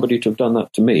love somebody to have done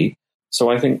that to me. So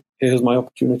I think here's my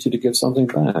opportunity to give something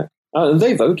back. And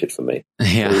they voted for me.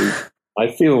 Yeah. So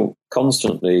I feel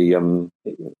constantly, and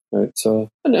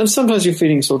sometimes you're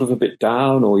feeling sort of a bit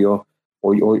down, or you've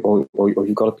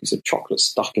got a piece of chocolate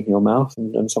stuck in your mouth,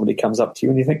 and somebody comes up to you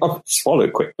and you think, "Oh, swallow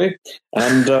it quickly,"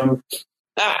 and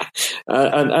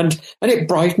it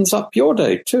brightens up your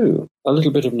day too. A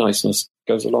little bit of niceness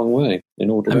goes a long way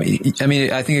in order. I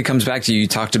mean, I think it comes back to, you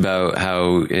talked about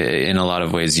how in a lot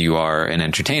of ways you are an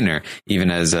entertainer,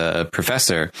 even as a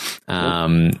professor.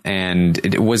 And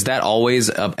was that always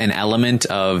an element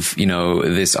of, you know,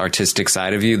 this artistic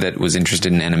side of you that was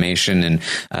interested in animation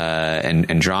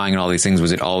and drawing and all these things?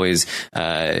 Was it always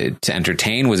to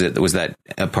entertain? Was that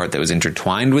a part that was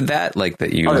intertwined with that, like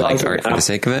that you liked art for the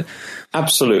sake of it?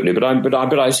 Absolutely, but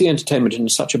I see entertainment in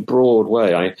such a broad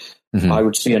way. I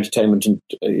would see entertainment, and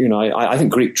you know, I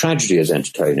think Greek tragedy is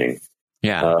entertaining.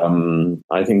 Yeah.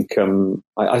 I think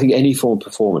any form of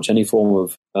performance, any form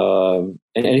of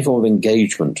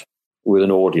engagement with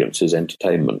an audience is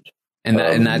entertainment.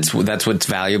 And that's what's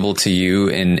valuable to you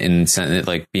in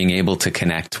like being able to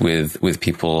connect with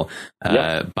people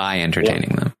by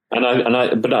entertaining them.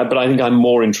 But I think I'm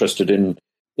more interested in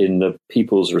the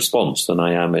people's response than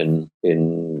I am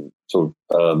in sort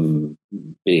of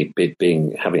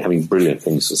having brilliant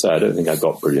things to say. I don't think I've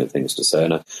got brilliant things to say,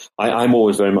 and I'm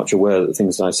always very much aware that the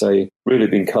things I say really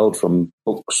have been culled from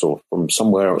books or from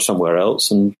somewhere else,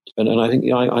 and I think, you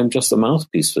know, I'm just the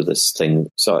mouthpiece for this thing.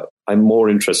 So I'm more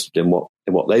interested in what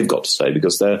they've got to say,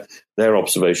 because their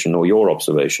observation or your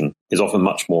observation is often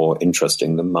much more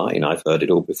interesting than mine. I've heard it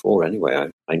all before anyway.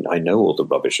 I know all the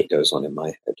rubbish that goes on in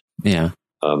my head. Yeah.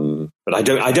 But I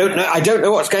don't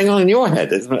know what's going on in your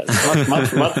head. It's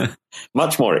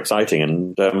much more exciting.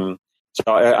 And so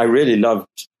I really loved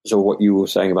what you were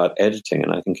saying about editing,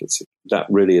 and I think that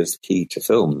really is the key to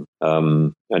film.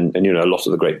 And you know, a lot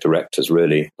of the great directors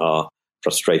really are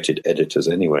frustrated editors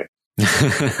anyway.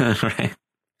 Right.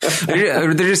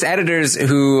 They're just editors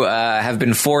who have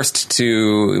been forced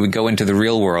to go into the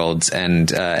real world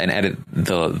and edit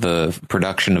the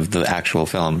production of the actual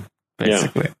film,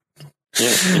 basically.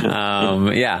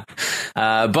 Yeah.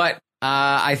 But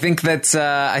I think that's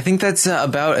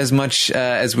about as much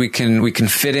as we can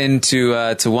fit into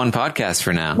one podcast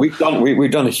for now. We've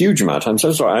done a huge amount. I'm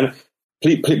so sorry.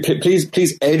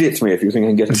 Please edit me if you think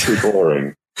I'm getting too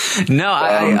boring. No,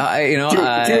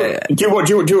 do you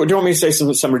want me to say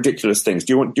some ridiculous things?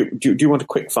 Do you want to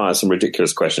quick fire some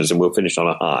ridiculous questions and we'll finish on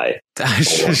a high?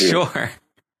 Sure.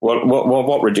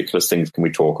 What ridiculous things can we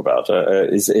talk about?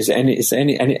 Is there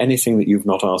anything that you've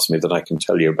not asked me that I can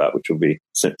tell you about, which will be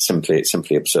simply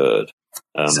absurd?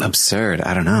 It's absurd.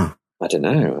 I don't know. I don't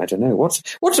know. What's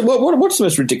the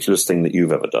most ridiculous thing that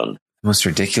you've ever done? Most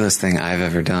ridiculous thing I've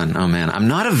ever done. Oh man, I'm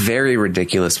not a very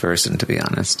ridiculous person, to be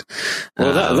honest.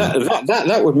 Well,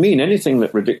 that would mean anything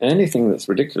that's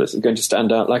ridiculous is going to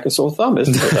stand out like a sore thumb,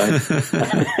 isn't it?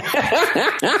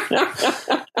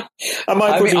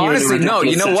 Honestly, no.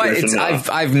 You know what?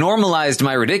 I've normalized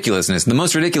my ridiculousness. The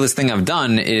most ridiculous thing I've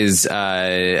done is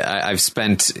I've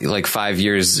spent like 5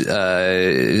 years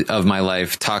of my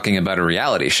life talking about a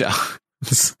reality show.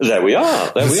 There we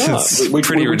are.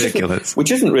 Pretty ridiculous.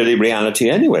 Which isn't really reality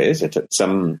anyway, is it? It's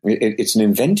an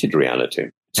invented reality.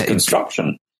 It's a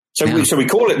construction. So we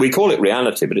call it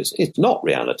reality, but it's not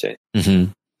reality.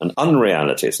 Mm-hmm. An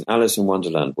unreality. It's an Alice in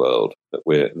Wonderland world that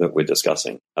we're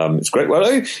discussing. It's great.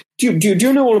 Well, do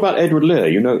you know all about Edward Lear?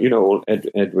 You know all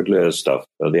Edward Lear's stuff,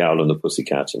 The Owl and the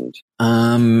Pussycat, and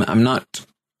I'm not.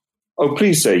 Oh,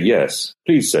 please say yes.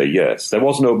 Please say yes. There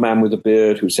was an old man with a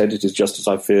beard who said, "It is just as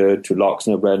I feared. Two larks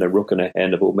and a wren, a rook and a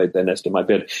hen have all made their nest in my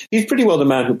bed." He's pretty well the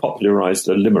man who popularized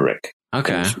the limerick.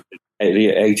 Okay. In the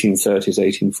 1830s,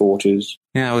 1840s.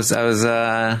 Yeah, I was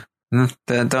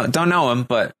don't know him,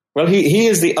 but. Well, he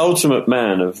is the ultimate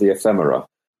man of the ephemera,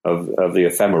 of the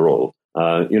ephemeral.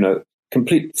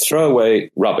 Complete throwaway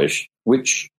rubbish,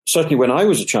 which certainly when I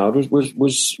was a child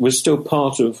was still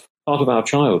part of part of our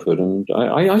childhood. And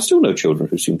I still know children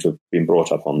who seem to have been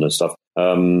brought up on this stuff.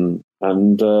 The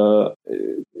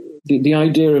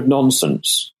idea of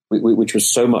nonsense, which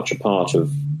was so much a part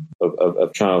of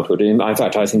childhood. In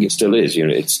fact, I think it still is.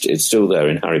 It's still there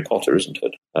in Harry Potter, isn't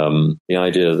it? The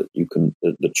idea that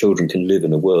that children can live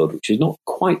in a world which is not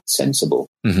quite sensible.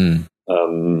 Mm-hmm.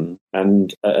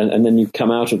 And then you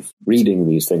come out of reading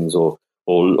these things or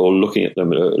looking at them,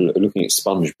 looking at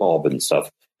SpongeBob and stuff,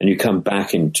 and you come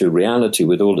back into reality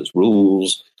with all its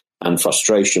rules and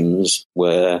frustrations,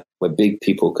 where big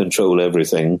people control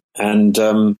everything, and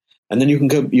then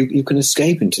you can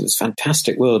escape into this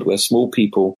fantastic world where small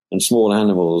people and small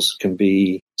animals can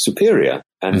be superior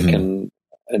and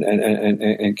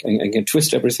Mm-hmm. can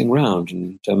twist everything round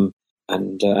and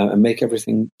make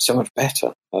everything so much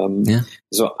better.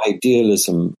 So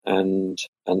idealism and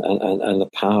the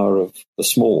power of the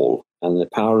small and the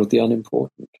power of the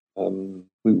unimportant.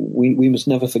 We must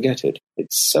never forget it.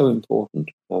 It's so important.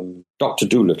 Dr.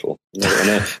 Dolittle,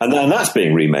 and that's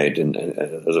being remade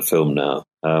as a film now.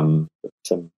 But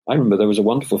I remember there was a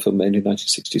wonderful film made in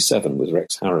 1967 with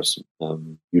Rex Harrison.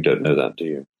 You don't know that, do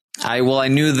you? I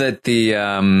knew that the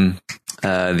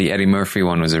Eddie Murphy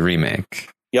one was a remake.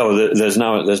 Yeah, well, there's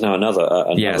now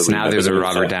another. Yes, now there's a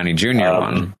Robert Downey Jr.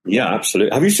 one. Yeah,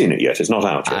 absolutely. Have you seen it yet? It's not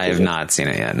out yet. I have not seen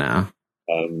it yet. No.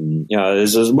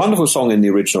 There's a wonderful song in the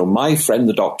original. My friend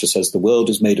the doctor says the world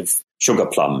is made of sugar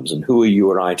plums, and who are you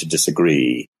or I to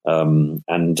disagree? And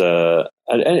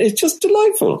it's just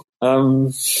delightful.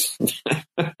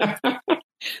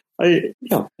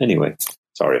 Anyway,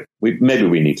 sorry. Maybe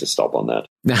we need to stop on that.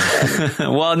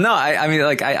 Well, no,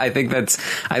 I think that's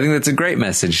a great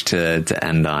message to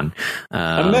end on.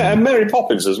 And Mary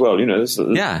Poppins as well.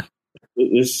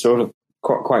 This sort of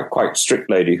quite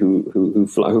strict lady who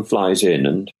flies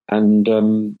in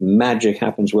and magic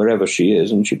happens wherever she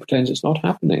is, and she pretends it's not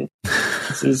happening.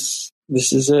 This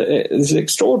is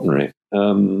extraordinary.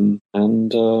 The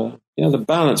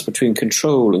balance between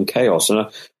control and chaos and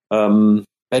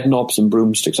bed knobs and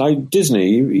broomsticks. Disney,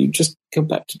 you just go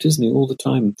back to Disney all the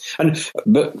time.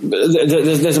 But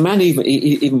there's a man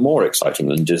even more exciting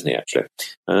than Disney, actually,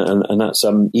 and that's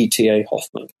E.T.A.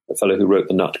 Hoffman, the fellow who wrote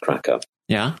The Nutcracker.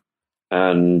 Yeah.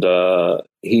 And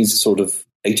he's a sort of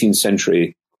 18th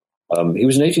century. He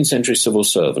was an 18th century civil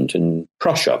servant in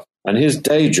Prussia, and his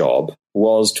day job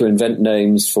was to invent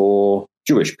names for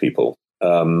Jewish people.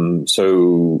 Lots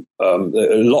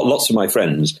of my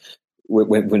friends,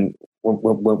 when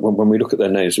we look at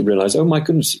their names, we realize, oh my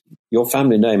goodness, your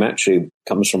family name actually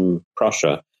comes from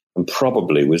Prussia and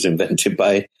probably was invented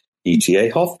by E.T.A.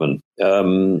 Hoffman.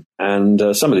 And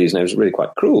some of these names are really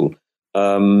quite cruel.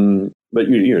 But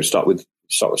you start with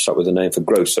a name for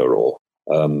grocer or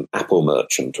apple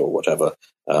merchant or whatever,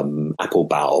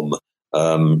 Applebaum,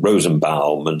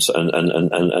 Rosenbaum, and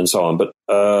so on.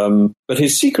 But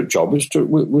his secret job was to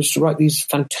write these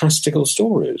fantastical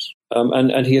stories.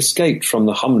 And he escaped from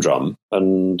the humdrum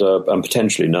and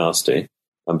potentially nasty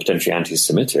and potentially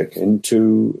anti-Semitic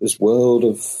into this world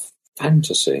of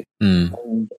fantasy.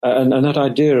 And that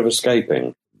idea of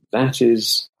escaping, that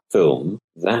is film.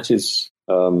 That is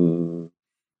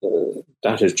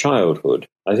childhood.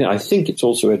 I think it's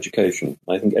also education.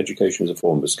 I think education is a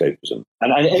form of escapism.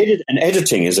 And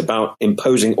editing is about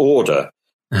imposing order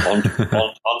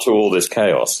onto all this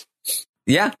chaos.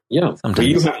 Yeah. Yeah.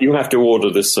 You have to order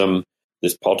this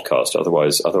podcast,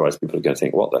 otherwise people are going to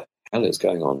think, what the hell is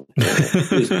going on?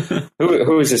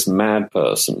 Who is this mad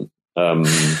person? Yeah.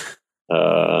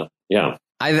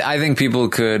 I think people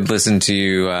could listen to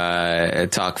you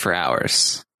talk for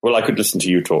hours. Well, I could listen to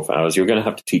you talk for hours. You're going to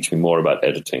have to teach me more about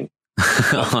editing.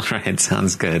 All right,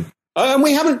 sounds good. And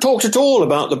we haven't talked at all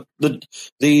about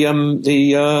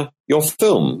your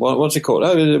film. What's it called?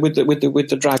 Oh, with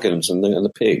the dragons and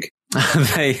the pig.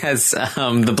 Yes,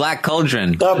 the Black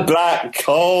Cauldron. The Black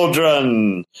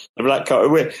Cauldron. The Black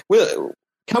Cauldron.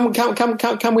 Can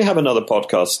we have another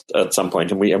podcast at some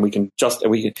point, and we won't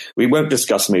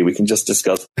discuss me. We can just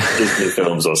discuss Disney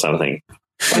films or something.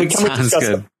 Can we discuss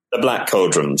good. The Black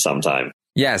Cauldron sometime?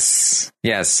 Yes,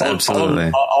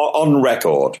 absolutely. On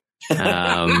record. It's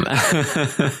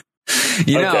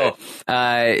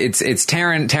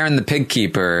Taran the Pig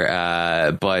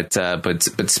Keeper,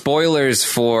 but spoilers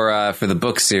for the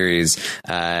book series.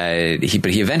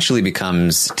 He eventually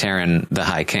becomes Taran the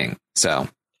High King. So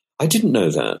I didn't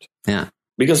know that. Yeah.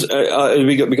 Because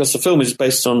the film is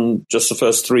based on just the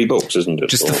first 3 books, isn't it?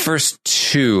 Just the first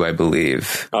 2, I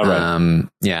believe. All right.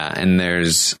 Yeah, and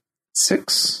there's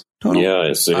 6 total. Yeah,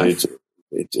 it's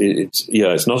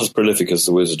not as prolific as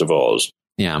The Wizard of Oz.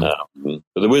 Yeah. But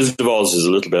The Wizard of Oz is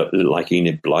a little bit like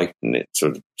Enid Blyton. It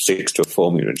sort of sticks to a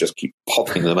formula and just keep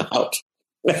popping them out.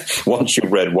 Once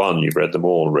you've read one, you've read them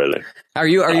all, really. Are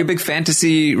you a big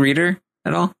fantasy reader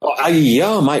at all?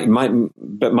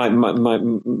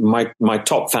 My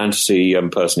top fantasy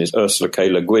person is Ursula K.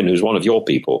 Le Guin, who's one of your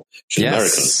people. She's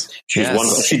American. She's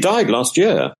wonderful. She died last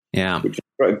year. Yeah, which is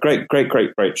a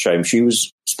great shame. She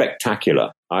was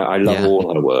spectacular. I love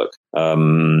all her work.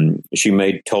 She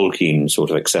made Tolkien sort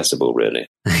of accessible, really.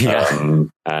 And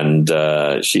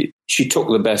she took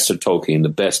the best of Tolkien, the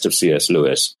best of C.S.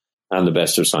 Lewis, and the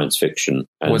best of science fiction.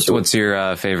 And what's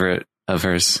your favorite of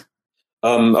hers?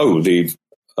 Probably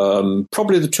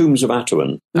the Tombs of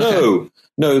Atuan. Okay.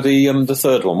 No, the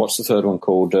third one. What's the third one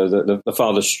called? The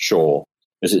Farthest Shore.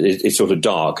 It's sort of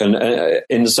dark, and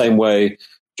in the same way,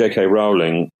 J.K.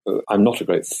 Rowling. I'm not a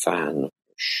great fan,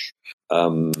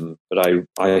 but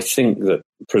I think that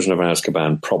Prisoner of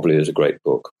Azkaban probably is a great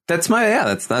book. That's my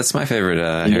favorite.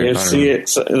 Harry Potter see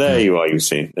it. There you are. You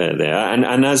see there.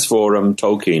 And as for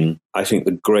Tolkien, I think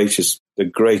the greatest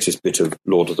bit of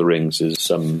Lord of the Rings is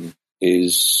the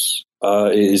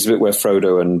bit where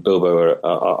Frodo and Bilbo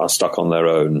are stuck on their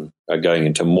own, going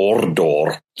into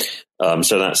Mordor.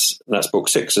 So that's book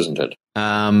 6, isn't it?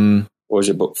 Or is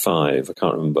it book 5? I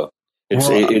can't remember. It's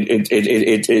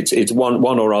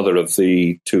one or other of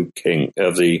the two king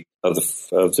of the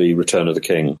Return of the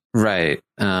King. Right.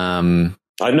 I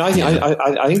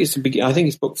think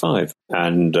it's book 5,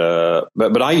 and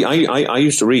but I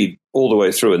used to read all the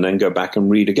way through and then go back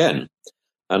and read again,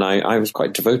 and I was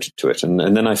quite devoted to it, and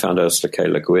then I found Ursula K.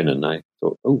 Le Guin, and I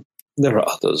thought, oh, there are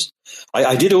others.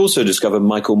 I did also discover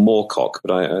Michael Moorcock,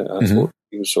 but I thought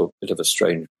he was sort of a bit of a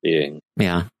strange being.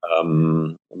 Yeah.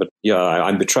 But yeah,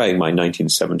 I'm betraying my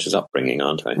 1970s upbringing,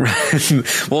 aren't I?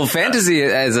 Well, fantasy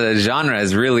as a genre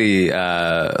has really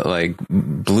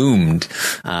bloomed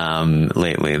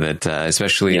lately. That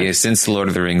especially since The Lord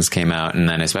of the Rings came out, and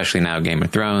then especially now Game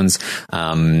of Thrones.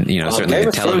 Certainly Game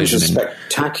of Thrones is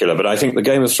spectacular, but I think the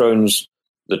Game of Thrones,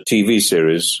 the TV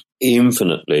series,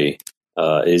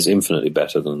 is infinitely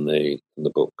better than the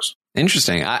books.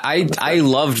 Interesting. I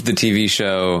loved the TV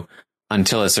show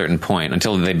until a certain point,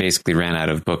 until they basically ran out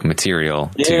of book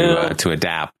material to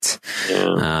adapt.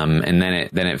 Yeah. And then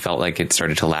it felt like it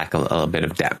started to lack a bit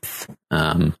of depth.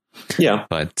 But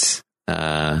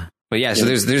yeah, so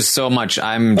there's so much.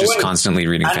 I'm just constantly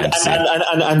reading fantasy.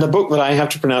 And the book that I have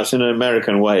to pronounce in an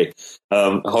American way.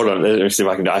 Hold on, let me see if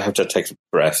I can. I have to take a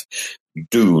breath.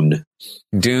 Dune.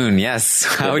 Dune, yes.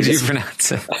 How would you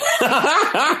pronounce it?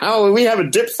 We have a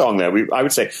diphthong there. I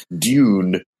would say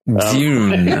Dune.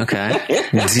 Dune, okay.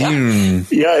 Dune.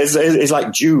 Yeah, it's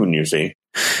like June, you see.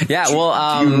 Yeah, well,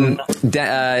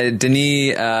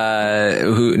 Denis,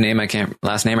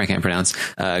 last name I can't pronounce.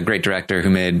 Great director who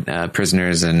made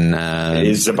Prisoners and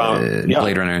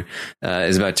Blade Runner,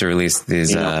 is about to release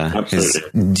his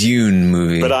Dune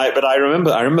movie. But I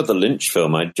remember the Lynch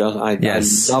film. I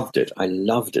loved it. I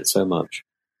loved it so much.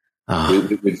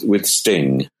 With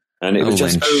Sting, and it was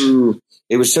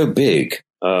it was so big.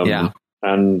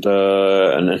 And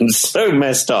so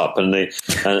messed up, and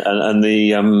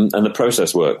the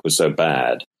process work was so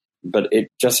bad, but it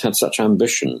just had such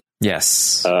ambition.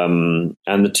 Yes. And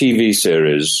the TV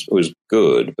series was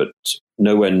good, but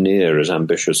nowhere near as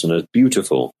ambitious and as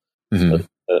beautiful as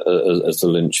the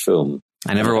Lynch film.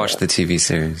 I never watched the TV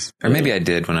series, or maybe I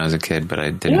did when I was a kid, but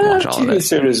I didn't watch all of it. The TV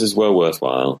series is well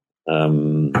worthwhile,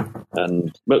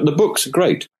 but the books are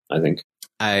great, I think.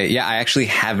 I actually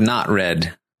have not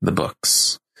read the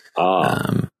books,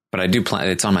 but I do plan.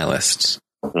 It's on my list.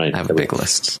 Right, I have a big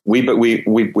list. We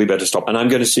better stop, and I'm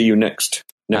going to see you next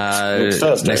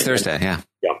Thursday. Next Thursday, yeah,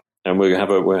 and we'll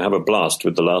have a blast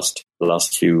with the last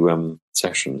few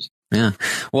sessions. Yeah,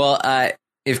 well,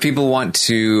 if people want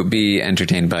to be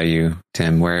entertained by you,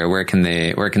 Tim, where can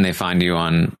they find you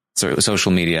on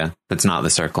social media that's not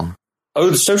The Circle? Oh,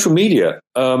 the social media.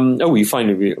 You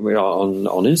find we are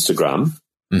on Instagram.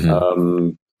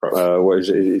 Mm-hmm. What is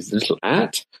it? Is this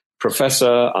at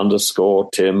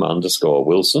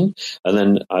Professor_Tim_Wilson, and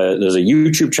then there's a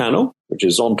YouTube channel which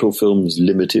is Zontal Films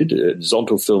Limited,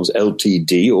 Zontal Films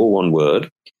Ltd, all one word.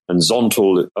 And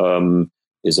Zontal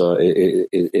is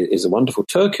a wonderful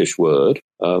Turkish word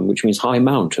which means high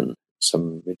mountain.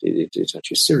 It's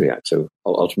actually Syriac, so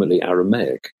ultimately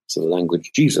Aramaic. So the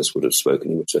language Jesus would have spoken.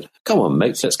 He would have said, "Come on,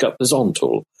 mates, let's go up the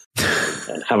Zontal."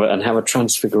 and have a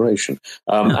transfiguration,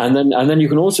 and then you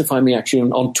can also find me actually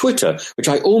on Twitter, which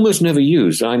I almost never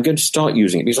use. I'm going to start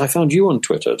using it because I found you on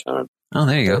Twitter, Taryn. Oh,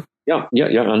 there you go. Yeah,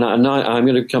 and I'm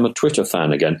going to become a Twitter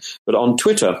fan again. But on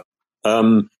Twitter,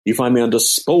 You find me under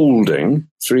Spalding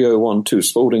 3012.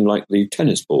 Spalding like the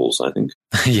tennis balls, I think.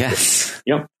 Yes.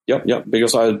 Yep.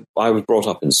 Because I was brought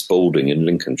up in Spalding in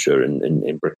Lincolnshire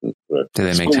in Britain. Do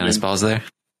they make tennis balls there?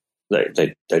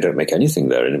 They don't make anything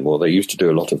there anymore. They used to do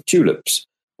a lot of tulips,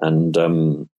 and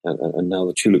now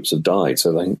the tulips have died,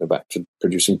 so I think they're back to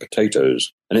producing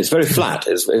potatoes. And it's very flat.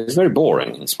 It's very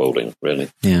boring in Spalding, really.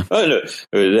 Yeah.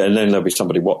 And then there'll be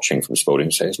somebody watching from Spalding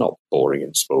and say it's not boring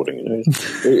in Spalding. You know?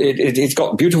 It's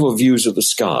got beautiful views of the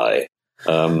sky.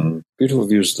 And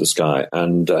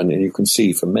you can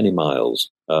see for many miles.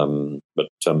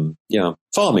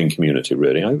 Farming community,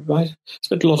 really. I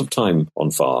spent a lot of time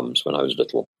on farms when I was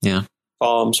little. Yeah.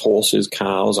 Farms, horses,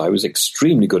 cows. I was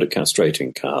extremely good at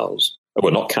castrating cows.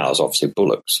 Well, not cows, obviously,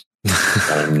 bullocks.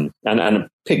 And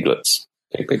piglets.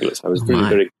 Piglets. I was really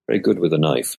very, very good with a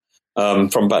knife.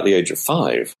 From about the age of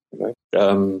 5. Okay?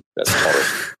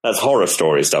 That's horror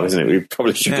story stuff, isn't it? We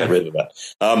probably should get rid of that.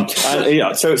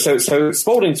 So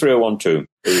Spalding 3012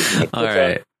 is my Twitter. All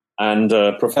right. And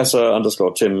Professor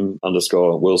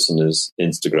 _Tim_Wilson is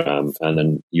Instagram, and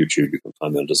then YouTube you can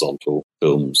find me under Zontal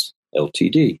Films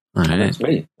Ltd. All right. That's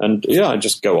me. And I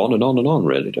just go on and on and on,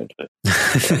 really, don't I?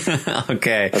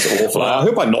 Okay. That's awful. Well, I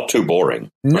hope I'm not too boring.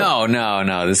 No.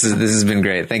 This has been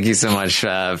great. Thank you so much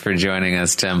for joining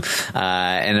us, Tim.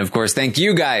 And of course, thank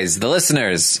you guys, the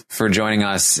listeners, for joining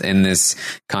us in this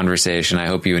conversation. I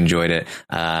hope you enjoyed it.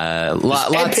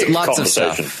 Lots of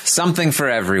stuff. Something for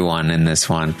everyone in this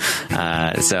one.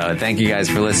 So thank you guys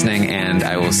for listening, and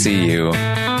I will see you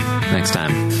next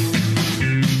time.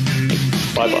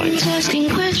 Bye-bye. Asking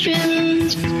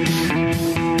questions.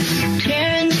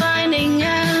 Karen's finding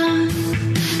out.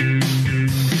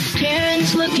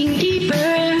 Karen's looking deeper.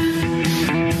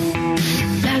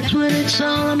 That's what it's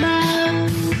all about.